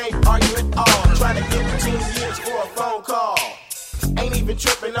 you can't argue at all. Trying to get 15 years for a phone call. Ain't even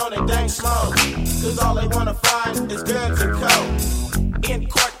tripping on a dang smoke, cause all they wanna find is guns and coke. In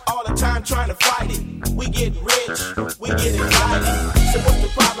court all the time trying to fight it. We get rich, we get invited. So what's the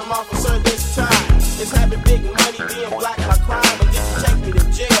problem, officer, this time? Is having big money, being black my crime, or did you take me to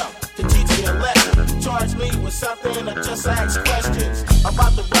jail to teach me a lesson? Charge me with something or just ask questions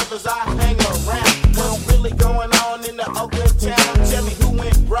about the brothers I hang around. What's really going on in the Oakland town? Tell me who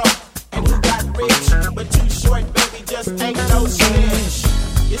went broke and who got rich, but too short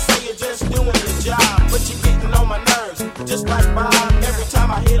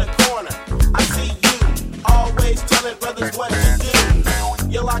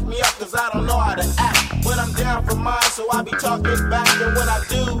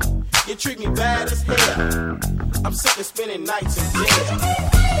treat me bad as hell. I'm sick of spending nights in jail.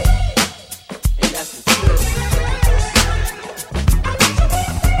 And that's the truth.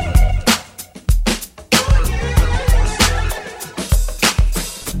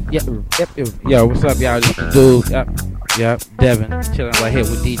 Yep. Yo, what's up, y'all? This is Dude. Yep. Devin. Chilling right here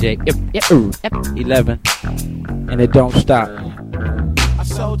with DJ 11. And it don't stop. I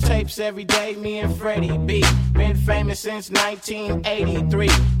sold tapes every day, me and Freddie B. Been famous since 1983.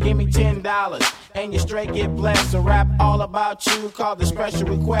 Give me $10 and you straight get blessed. A rap all about you called the Special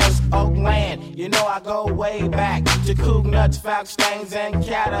Request. Oakland, you know I go way back to Coug Nuts, Falcon Stains, and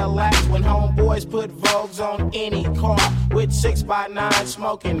Cadillacs. When homeboys put Vogues on any car with 6x9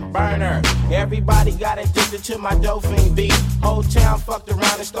 smoking burner. Everybody got addicted to my Dolphin beat. Whole town fucked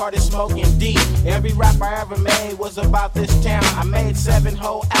around and started smoking deep. Every rap I ever made was about this town. I made 7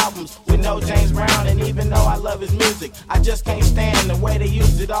 whole albums with no James Brown, and even though I love his music, I just can't stand the way they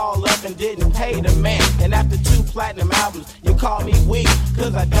used it all up and didn't pay the man. And after 2 platinum albums, you call me weak,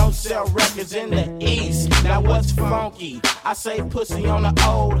 cause I don't sell records in the East. Now what's funky? I say pussy on the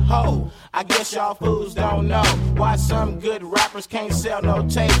old hoe. I guess y'all fools don't know why some good rappers can't sell no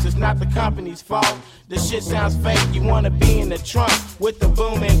tapes. It's not the company's fault. The shit sounds fake. You wanna be in the trunk with the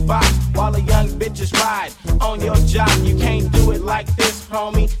booming box while the young bitches ride on your jock. You can't do it like this,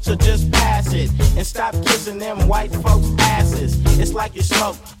 homie, so just pass it and stop kissing them white folks' asses. It's like you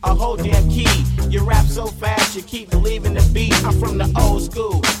smoke a whole damn key. You rap so fast, you keep leaving the beat. I'm from the old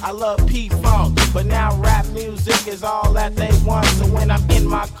school. I love P-Funk, but now rap music is all that they want. So when I'm in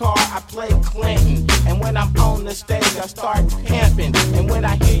my car, I play Clinton, and when I'm on the stage, I start pimping. And when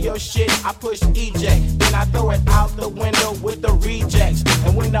I hear your shit, I push eject, then I throw it out the window with the rejects.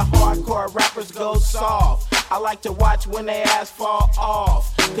 And when the hardcore rappers go soft, I like to watch when they ass fall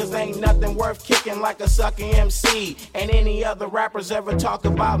off, cause ain't nothing worth kicking like a sucker MC. And any other rappers ever talk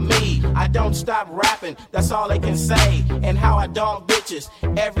about me, I don't stop rapping, that's all they can say. And how I dog bitches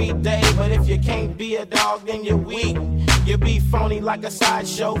every day, but if you can't be a dog, then you're weak. You be phony like a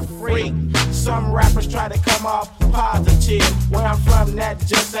sideshow freak. Some rappers try to come off positive. Where I'm from, that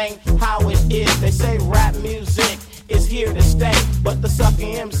just ain't how it is. They say rap music is here to stay, but the sucker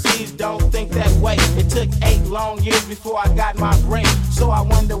MCs don't think that way. It took 8 long years before I got my break, so I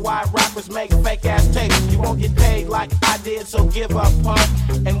wonder why rappers make fake ass tapes. You won't get paid like I did, so give up, punk.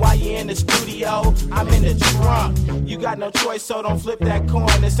 And while you're in the studio, I'm in the trunk. You got no choice, so don't flip that coin.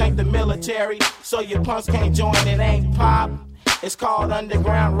 This ain't the military, so your punks can't join. It ain't pop. It's called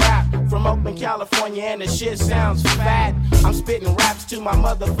underground rap from Oakland, California, and the shit sounds fat. I'm spitting raps to my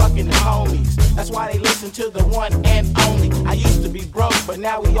motherfucking homies. That's why they listen to the one and only. I used to be broke, but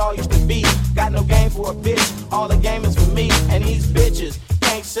now we all used to be. Got no game for a bitch, all the game is for me. And these bitches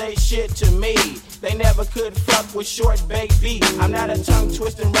can't say shit to me. They never could fuck with Short Baby. I'm not a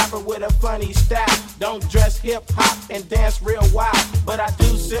tongue-twisting rapper with a funny style. Don't dress hip-hop and dance real wild, but I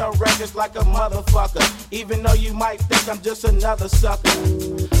do sell records like a motherfucker. Even though you might think I'm just another sucker,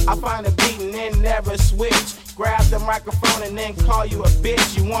 I find a beat and then never switch. Grab the microphone and then call you a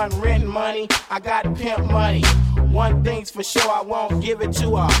bitch. You want rent money? I got pimp money. One thing's for sure, I won't give it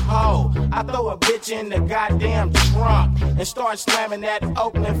to a hoe. I throw a bitch in the goddamn trunk and start slamming that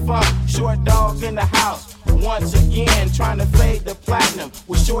Oakland funk. Short dogs in the house once again, trying to fade the platinum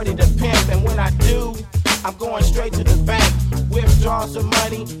with Shorty the pimp. And when I do, I'm going straight to the bank, withdraw some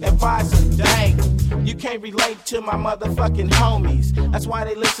money and buy some dank. You can't relate to my motherfucking homies. That's why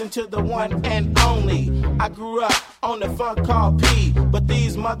they listen to the one and only. I grew up on the funk called P, but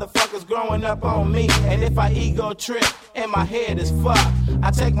these motherfuckers growing up on me. And if I ego trip and my head is fucked,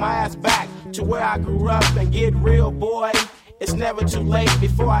 I take my ass back to where I grew up and get real, boy. It's never too late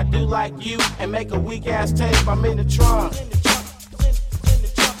before I do like you and make a weak ass tape. I'm in the trunk.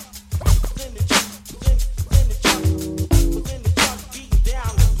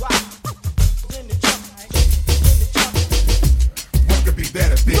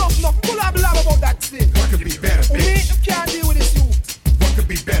 No, pull up about that shit. What could be better, bitch? Me, can't deal with this youth. What could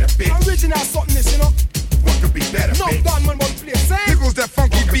be better, bitch? Original something this, you know. What could be better, no bitch? gunman but play same. Niggles that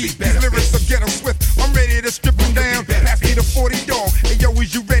funky beat. These lyrics are ghetto swift. I'm ready to strip them down. Pass me the 40 dog. Hey yo,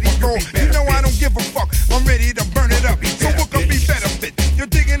 is you ready, bro? You know I don't give a fuck. I'm ready to burn it up. So what could be better, bitch? You're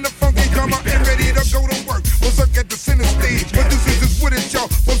digging the funky drummer and ready to go to work. We'll suck at the center stage. Producers is with it, y'all.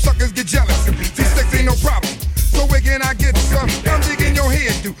 Some suckers get jealous. C6 ain't no problem. So where can I get some? I'm digging your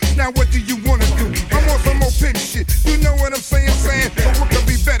head, dude. Now what do you wanna do? I'm on some more pimp shit. You know what I'm saying? So what could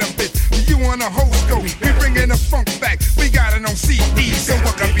be better, bitch? You on a host go. We bringing the funk back. We got it on CD. So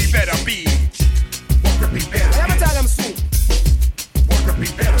what could be better, bitch? What could be better? I ever tell them soon. What could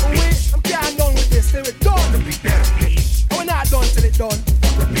be better, bitch? I'm can't done with this. Till it's done. What could be better, bitch? We're not done till it's done.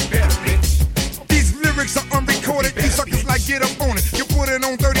 What could be better, bitch?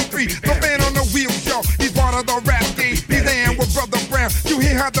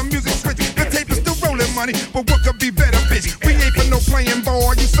 money, but what could be better, bitch? We ain't for no playing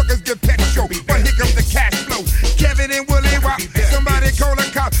ball, you suckers get pet show. But here comes the cash flow. Kevin and Willie Wop, somebody call a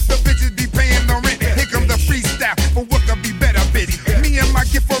cop. The bitches be paying the rent. Here comes the freestyle, but what could be better, bitch? Me and my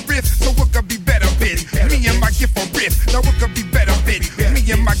gift for riff, so what could be better, bitch? Me and my gift for riff, now what could be better, bitch? Me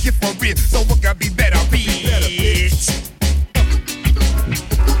and my gift for riff, so what could be better, bitch?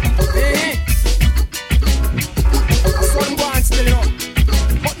 Some boys still up,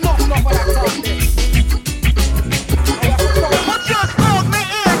 but nothing of that talk there. Just hold me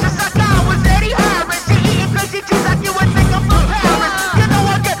in, just like I was Eddie Harris. You eating crazy cheese like you would think I'm from Paris. You know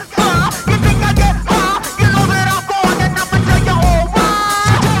I get far, you think I get high. You know that I'm born and I'ma tell you all why.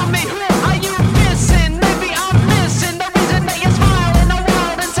 So tell me, are you missing? Maybe I'm missing the reason that you're smiling the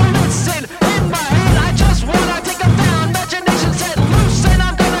world. And so listen, in my head I just wanna take them down. Imagination set loose and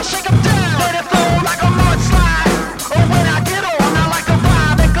I'm gonna shake them down. Let it flow like a mudslide. Or when I get on, I like a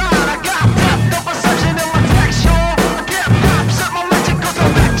vibe. And God, I got depth, no perception in my texture. I get props at my magical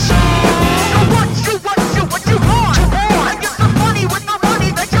direction. So what you want? I get the money with the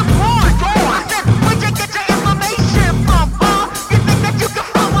money that you want. I said, where'd you get your information from, huh? You think that you can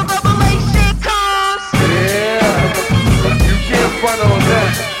find where revelation comes? Yeah, you can't front on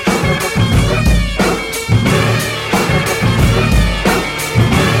that.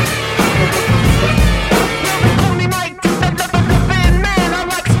 Only like that living man. I'm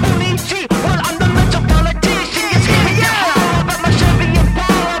like Spoonie G. Well, I'm the metropolitan. You see me, yeah. But my Chevy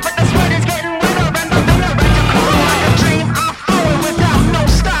Impala, but the sweat is getting wetter and the winter rain to cool like a dream. I'm flowing without no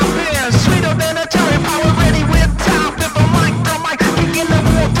stopping. Sweeter than a cherry, power ready with top. If I'm like the mic, kicking the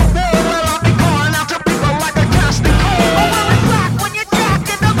wall to wall, well, I'll be calling out to people like a casting call. Oh, well, it's like when you're jacked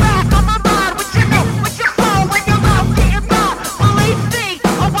in the back of my mind. What you know, what you flow when your mouth getting by. Believe me,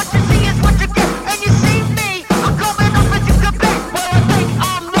 or what you see is what you get. And you see me, I'm coming up as you can bet. Well, I think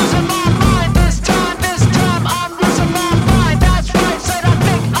I'm losing my mind this time I'm losing my mind. That's right, said I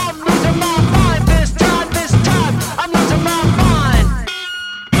think I'm losing my mind this time I'm losing my mind.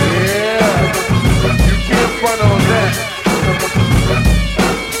 Yeah, you can't front on that.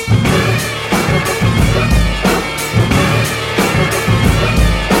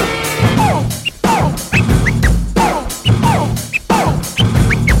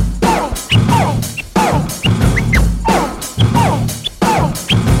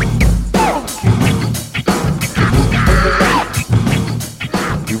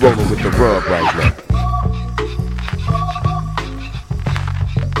 You rolling with the rub right now.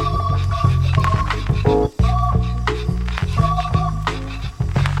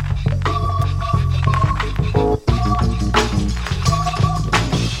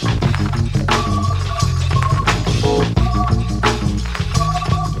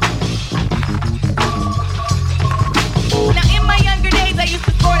 Now in my younger days I used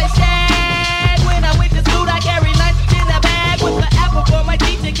to sport a shag. When I went to school I carried lunch in a bag with the apple for my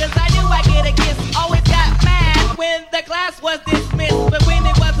teacher, cause I knew I'd get a kiss. Always got mad when the class was dismissed, but when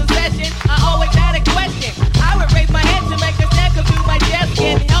it was a session I always had a question. I would raise my hand to make a step come through my desk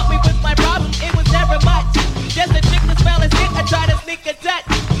and help me with my problem. It was never much, just a trick to spell and sit. I try to sneak a touch.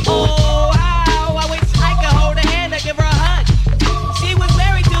 Oh how I wish I could hold her hand and give her a hug. She was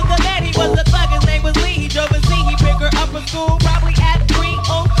married to the man, he was a thug, his name was Lee. He drove a Z, he picked her up from school probably at 3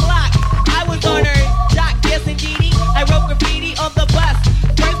 o'clock. I was on her jock, yes indeedy. I wrote graffiti on the bus.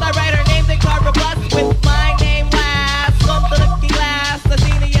 First I write her name, then carve a bus with my name last. On the looking glass, I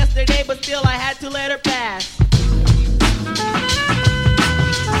seen her yesterday, but still I had to let her pass.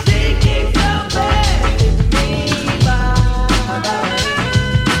 She keeps on passing me by.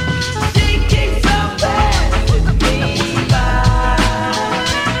 She keeps on passing me by.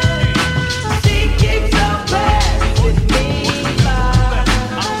 She keeps on passing me by.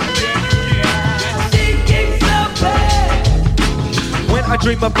 She keeps on passing. When I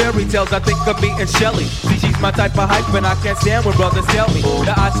dream of fairy tales, I think of me and Shelly. See, she's my type of hype, and I can't stand when brothers tell me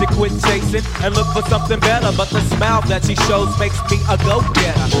that I should quit chasing and look for something better. But the smile that she shows makes me a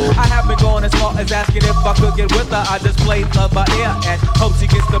go-getter. I haven't gone as far as asking if I could get with her. I just played love by ear and hope she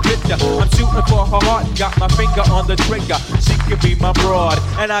gets the picture. I'm shooting for her heart, got my finger on the trigger. She can be my broad,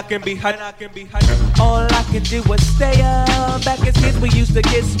 and I can be her. All I can do is stay up. Back as kids, we used to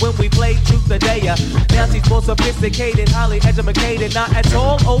kiss when we played Truth or Dare. Now she's more sophisticated, highly educated, not at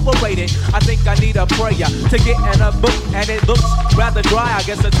all overrated. I think I need a prayer to get in a book, and it looks rather dry. I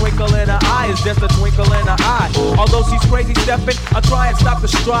guess a twinkle in her eye is just a twinkle in her eye. Although she's crazy stepping, I'll try and stop the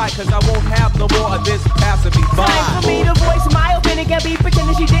stride, cause I won't have no more of this passing me by. Time for me to voice my opinion, can't be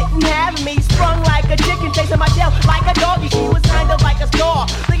pretending she didn't have me. Sprung like a chicken, chasing my tail like a doggy. She was kind of like a star,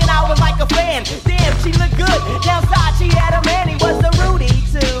 thinking I was like a fan. Damn, she looked good. Downside, she had a man, he was a Rudy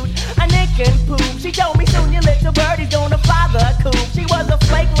too. A Nick fucking poop. She told me soon your little birdie's gonna fly the coop. She was a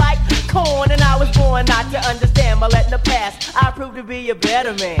flake like corn, and I was born not to understand. By letting her pass, I proved to be a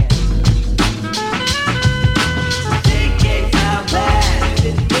better man.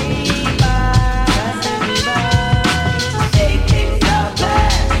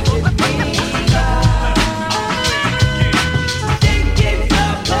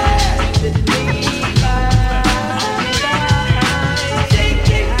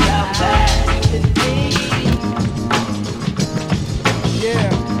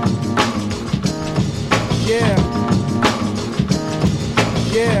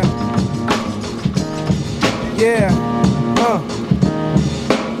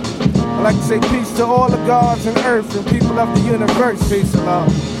 I like to say peace to all the gods on earth and people of the universe. Peace and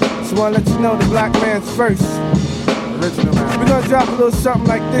love. So I want to let you know the black man's first. Original man. We're going to drop a little something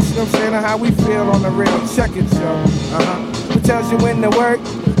like this, you know what I'm saying, on how we feel on the real. Check it, yo. What tells you when to work?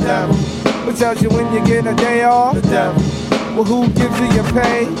 The devil. What tells you when you get a day off? The devil. Well, who gives you your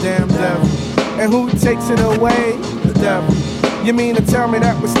pay? The damn devil. And who takes it away? The devil. You mean to tell me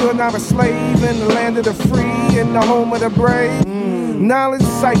that we're still not a slave in the land of the free, in the home of the brave? Knowledge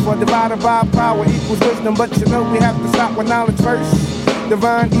cipher divided by power equals wisdom, but you know we have to stop with knowledge first.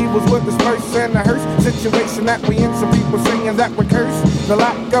 Divine evils will disperse and the hearse situation that we in. Some people saying that we're cursed. The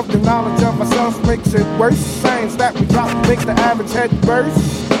lack of the knowledge of ourselves makes it worse. Science that we drop makes the average head burst.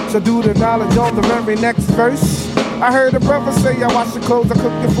 So do the knowledge on the very next verse. I heard a brother say, I wash your clothes, I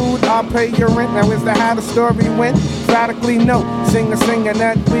cook your food, I'll pay your rent. Now is that how the story went? Radically no. Singing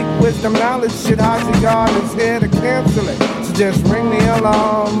that weak wisdom knowledge shit. Haji God is here to cancel it. So just ring the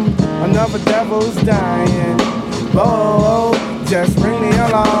alarm. Another devil's dying. Oh, just ring the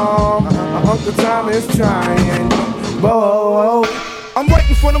alarm. Uncle Tom is trying. Whoa. I'm right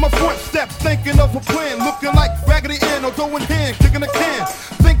in front of my front steps, thinking of a plan, looking like Raggedy Ann or going hand, kicking a can.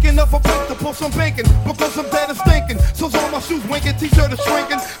 Thinking of a break to pull some bacon, because I'm dead and stinking. So's all my shoes winking, t-shirt is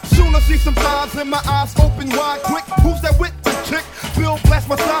shrinking. Soon I see some thighs and my eyes open wide quick. Who's that with the chick? Bill blast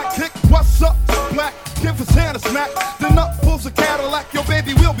my sidekick. What's up, black? Give his hand a smack. Then up pulls a Cadillac, yo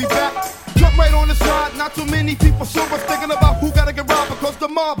baby, we'll be back. Jump right on the side, not too many people saw us thinking about who gotta get robbed, because the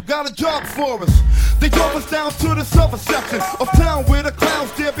mob got a job for us. They drove us down to the southern section of town where the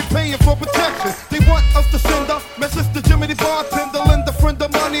clowns dare be paying for protection. They want us to send a message to Jimmy the bartender, lend a friend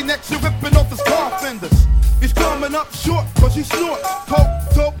of money next year ripping off his car fenders. He's coming up short cause he snorts coke,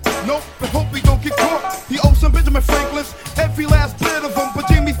 dope, nope, but hope he don't get caught. He owes some Benjamin Franklins, every last bit of them, but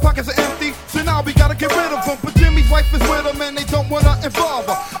Jimmy's pockets are empty, so now we gotta get rid of them. But Jimmy's wife is with him and they don't wanna involve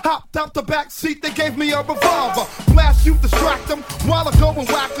her. Hopped out the back seat, they gave me a revolver. Blast you, distract him, while I go and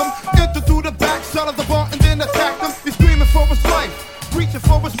whack him. Enter through the back side of the bar and then attack him. He's screaming for his life, reaching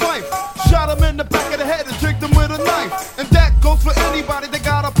for his wife. Shot him in the back of the head and tricked him with a knife. And that goes for anybody, they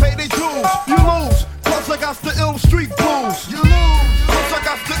gotta pay their dues. You lose, cause I got the ill street blues. You lose, cause I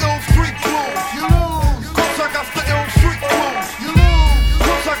got the ill street blues. You lose, cause I got the ill street blues. You lose,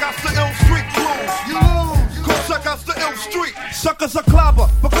 cause I got the ill street blues. You lose, cause I got the ill street. Suckers are clobber,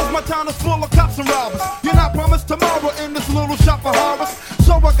 because my town is full of cops and robbers. You're not promised tomorrow in this little shop of horrors.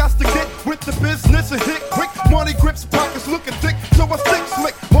 So I got to get with the business and hit quick. Money grips, pockets looking thick, so I stick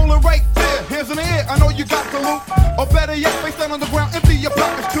slick. Hold it right there, hands in the air, I know you got the loot. Or better yet, face down on the ground, empty your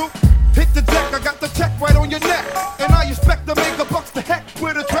pockets too. Hit the deck, I got the tech right on your neck. And I expect to make a bucks to heck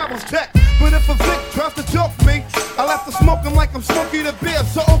with a travel's tech. But if a Vic tries to joke me, I'll have to smoke him like I'm Smokey the Bear.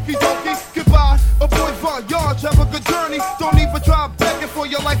 So okie dokie, goodbye, a boy Von Yards, have a good journey. Don't even try begging for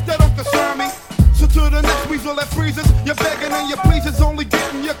your life, that don't concern me. So to the next weasel that freezes, you're begging and your pleases, only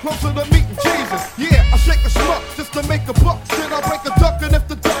getting you closer to meeting Jesus. Yeah, I shake a schmuck just to make a buck. Then I break a duck, and if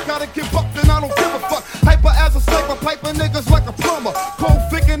the duck gotta get bucked, then I don't give a fuck. Hyper as a sniper, piping niggas like a plumber. Cold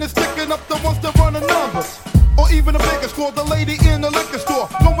thinking and sticking up the ones that run the numbers. Or even a bigger score, the lady in the liquor store.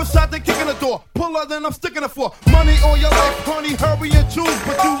 Go inside, they kicking the door. Pull her, then I'm sticking it for money all your life, honey, hurry and choose.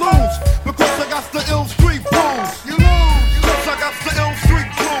 But you lose, because I got the ill street blues. You lose, because I got the ill street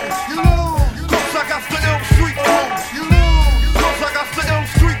blues. You lose, because I got the ill street blues. You lose, because I got the ill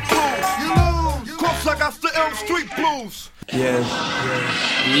street blues. You lose, because I got the ill street blues. Yes.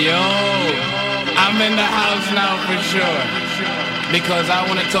 Yo, I'm in the house now for sure. Because I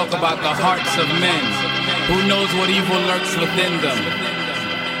want to talk about the hearts of men. Who knows what evil lurks within them?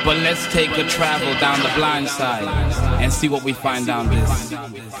 But let's take a travel down the blind side and see what we find down this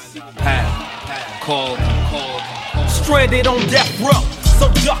path called Stranded on death row. So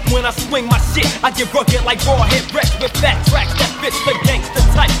duck when I swing my shit. I get rugged like raw hit wrecks with fat tracks that fits the gangster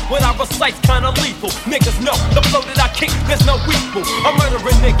type. When I recite Concise, kinda lethal. Niggas know the flow that I kick, there's no equal. I'm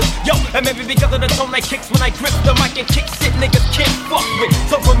murdering niggas, yo, and maybe because of the tone I kicks when I grip the mic and kick shit niggas can't fuck with.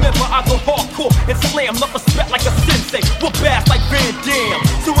 So remember, I go hardcore and slam, love respect like a sensei. We're bass like Van Damme.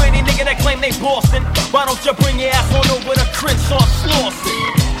 So any nigga that claim they bossin', why don't you bring your ass on over to Crenshaw Slauson?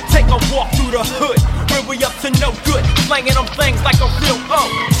 Take a walk through the hood, where we up to no good, slanging them things like a real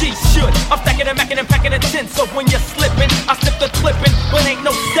OG should. I'm stacking and macking and packing a tin, so when you're slipping, I slip the clipping, but ain't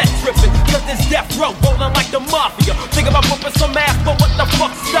no set tripping. Cause this death row rolling like the mafia. Think about whooping some ass, but what the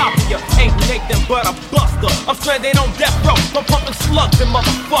fuck stopping you? Ain't Nathan but a buster. I'm stranded on death row, I'm pumping slugs and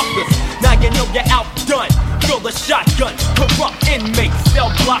motherfuckers. Now you know you're outdone. Fill the shotgun, corrupt inmate, cell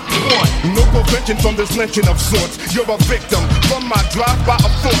block 1. No prevention from this lynching of sorts. You're a victim from my drive-by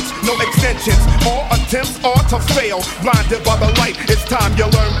of thoughts. No extensions, all attempts are to fail. Blinded by the light, it's time you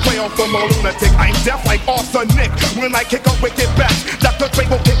learn quail from a lunatic. I'm deaf like arsenic when I kick a wicked back. Dr. Dre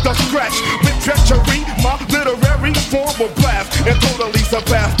will kick the scratch. With treachery, my literary form will blast and totally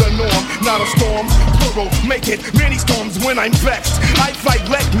surpass the norm. Not a storm, plural, make it many storms when I'm vexed. I fight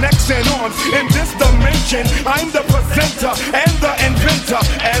leg, necks, and arms in this dimension. I'm the presenter and the inventor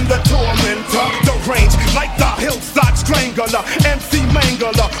and the tormentor. The range like the hillside strangler, MC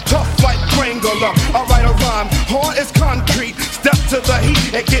Mangler, tough like Wrangler. I write a rhyme, hard as concrete. Step to the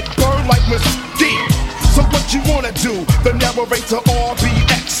heat and get burned like mesquite. So what you wanna do? The narrator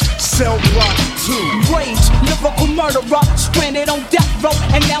RBX, cell block 2. Rage, lyrical murderer, stranded on death row,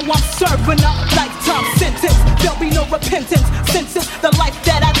 and now I'm serving a lifetime sentence. There'll be no repentance, since it's the life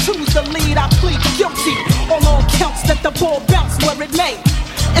that I choose to lead. I plead guilty on all counts, let the ball bounce where it may.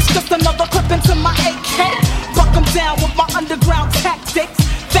 It's just another clip into my AK. Buck 'em down with my underground tactics.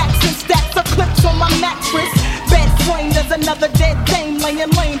 Facts and stacks of clips on my mattress. Bed frame, there's another dead dame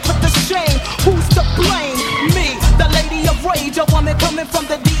laying lame. Put to shame, who's to blame? Me, the lady of rage, a woman coming from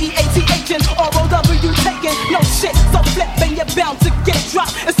the DEATH and ROW taking no shit. So flipping, you're bound to get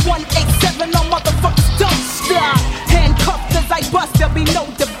dropped. It's 187, no motherfuckers don't stop. Handcuffed as I bust, there'll be no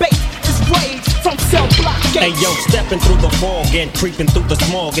debate. It's rage from cell block H. Hey yo, stepping through the fog and creeping through the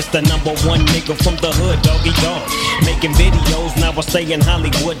smog. It's the #1 nigga from the hood, Doggy Dog. Making videos, now I stay in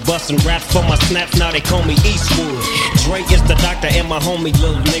Hollywood. Busting raps for my snaps, now they call me Eastwood. Dre is the doctor and my homie,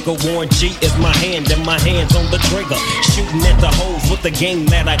 little nigga. Warren G is my hand and my hands on the trigger. Shooting at the hoes with the game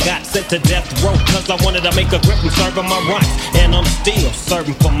that I got. Sent to death row cause I wanted to make a grip and serving my rights. And I'm still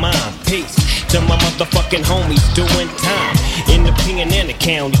serving for mine. Peace to my motherfucking homies doing time in the pen and the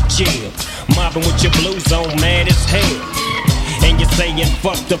county jail. Mobbing with your blues on, mad as hell. And you're saying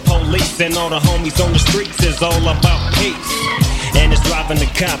fuck the police and all the homies on the streets is all about peace. And it's driving the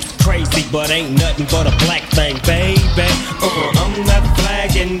cops crazy, but ain't nothing but a black thing, baby. I'm not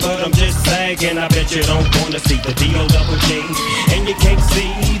flagging, but I'm just sagging. I bet you don't wanna see the D-O-double-G. And you can't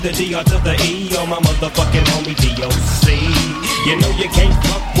see the D-R to the E on my motherfucking homie D-O-C. You know you can't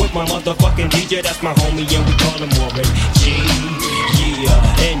fuck with my motherfucking DJ, that's my homie and we call him Warren G.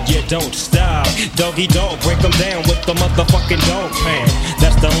 Yeah, and you don't stop. Doggy dog, break them down with the motherfucking dog pound.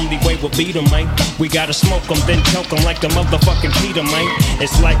 That's the only way we'll beat them, man. We gotta smoke them, then choke them like the motherfucking Peter, man.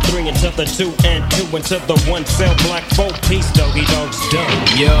 It's like 3 into the 2 and 2 into the 1 cell block 4-piece. Doggy dog's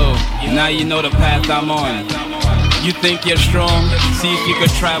done. Yo, now you know the path I'm on. You think you're strong? See if you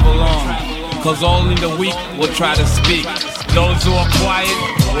could travel on. Cause only the weak will try to speak. Those who are quiet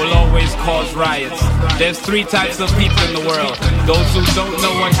will always cause riots. There's 3 types of people in the world. Those who don't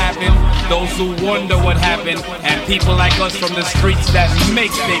know what happened, those who wonder what happened, and people like us from the streets that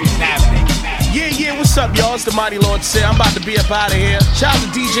make things happen. Yeah, what's up, y'all? It's the Mighty Lord Say. I'm about to be up out of here. Shout out to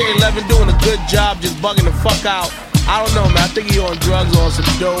DJ 11 doing a good job, just bugging the fuck out. I don't know, man. I think he on drugs or on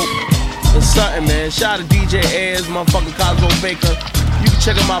some dope or something, man. Shout out to DJ Ayers, motherfucking Cosmo Baker. You can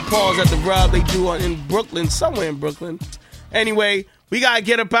check out my pause at the Rub they do in Brooklyn, somewhere in Brooklyn. Anyway, we gotta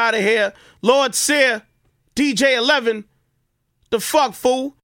get up out of here. Lord Sear, DJ 11, the fuck, fool?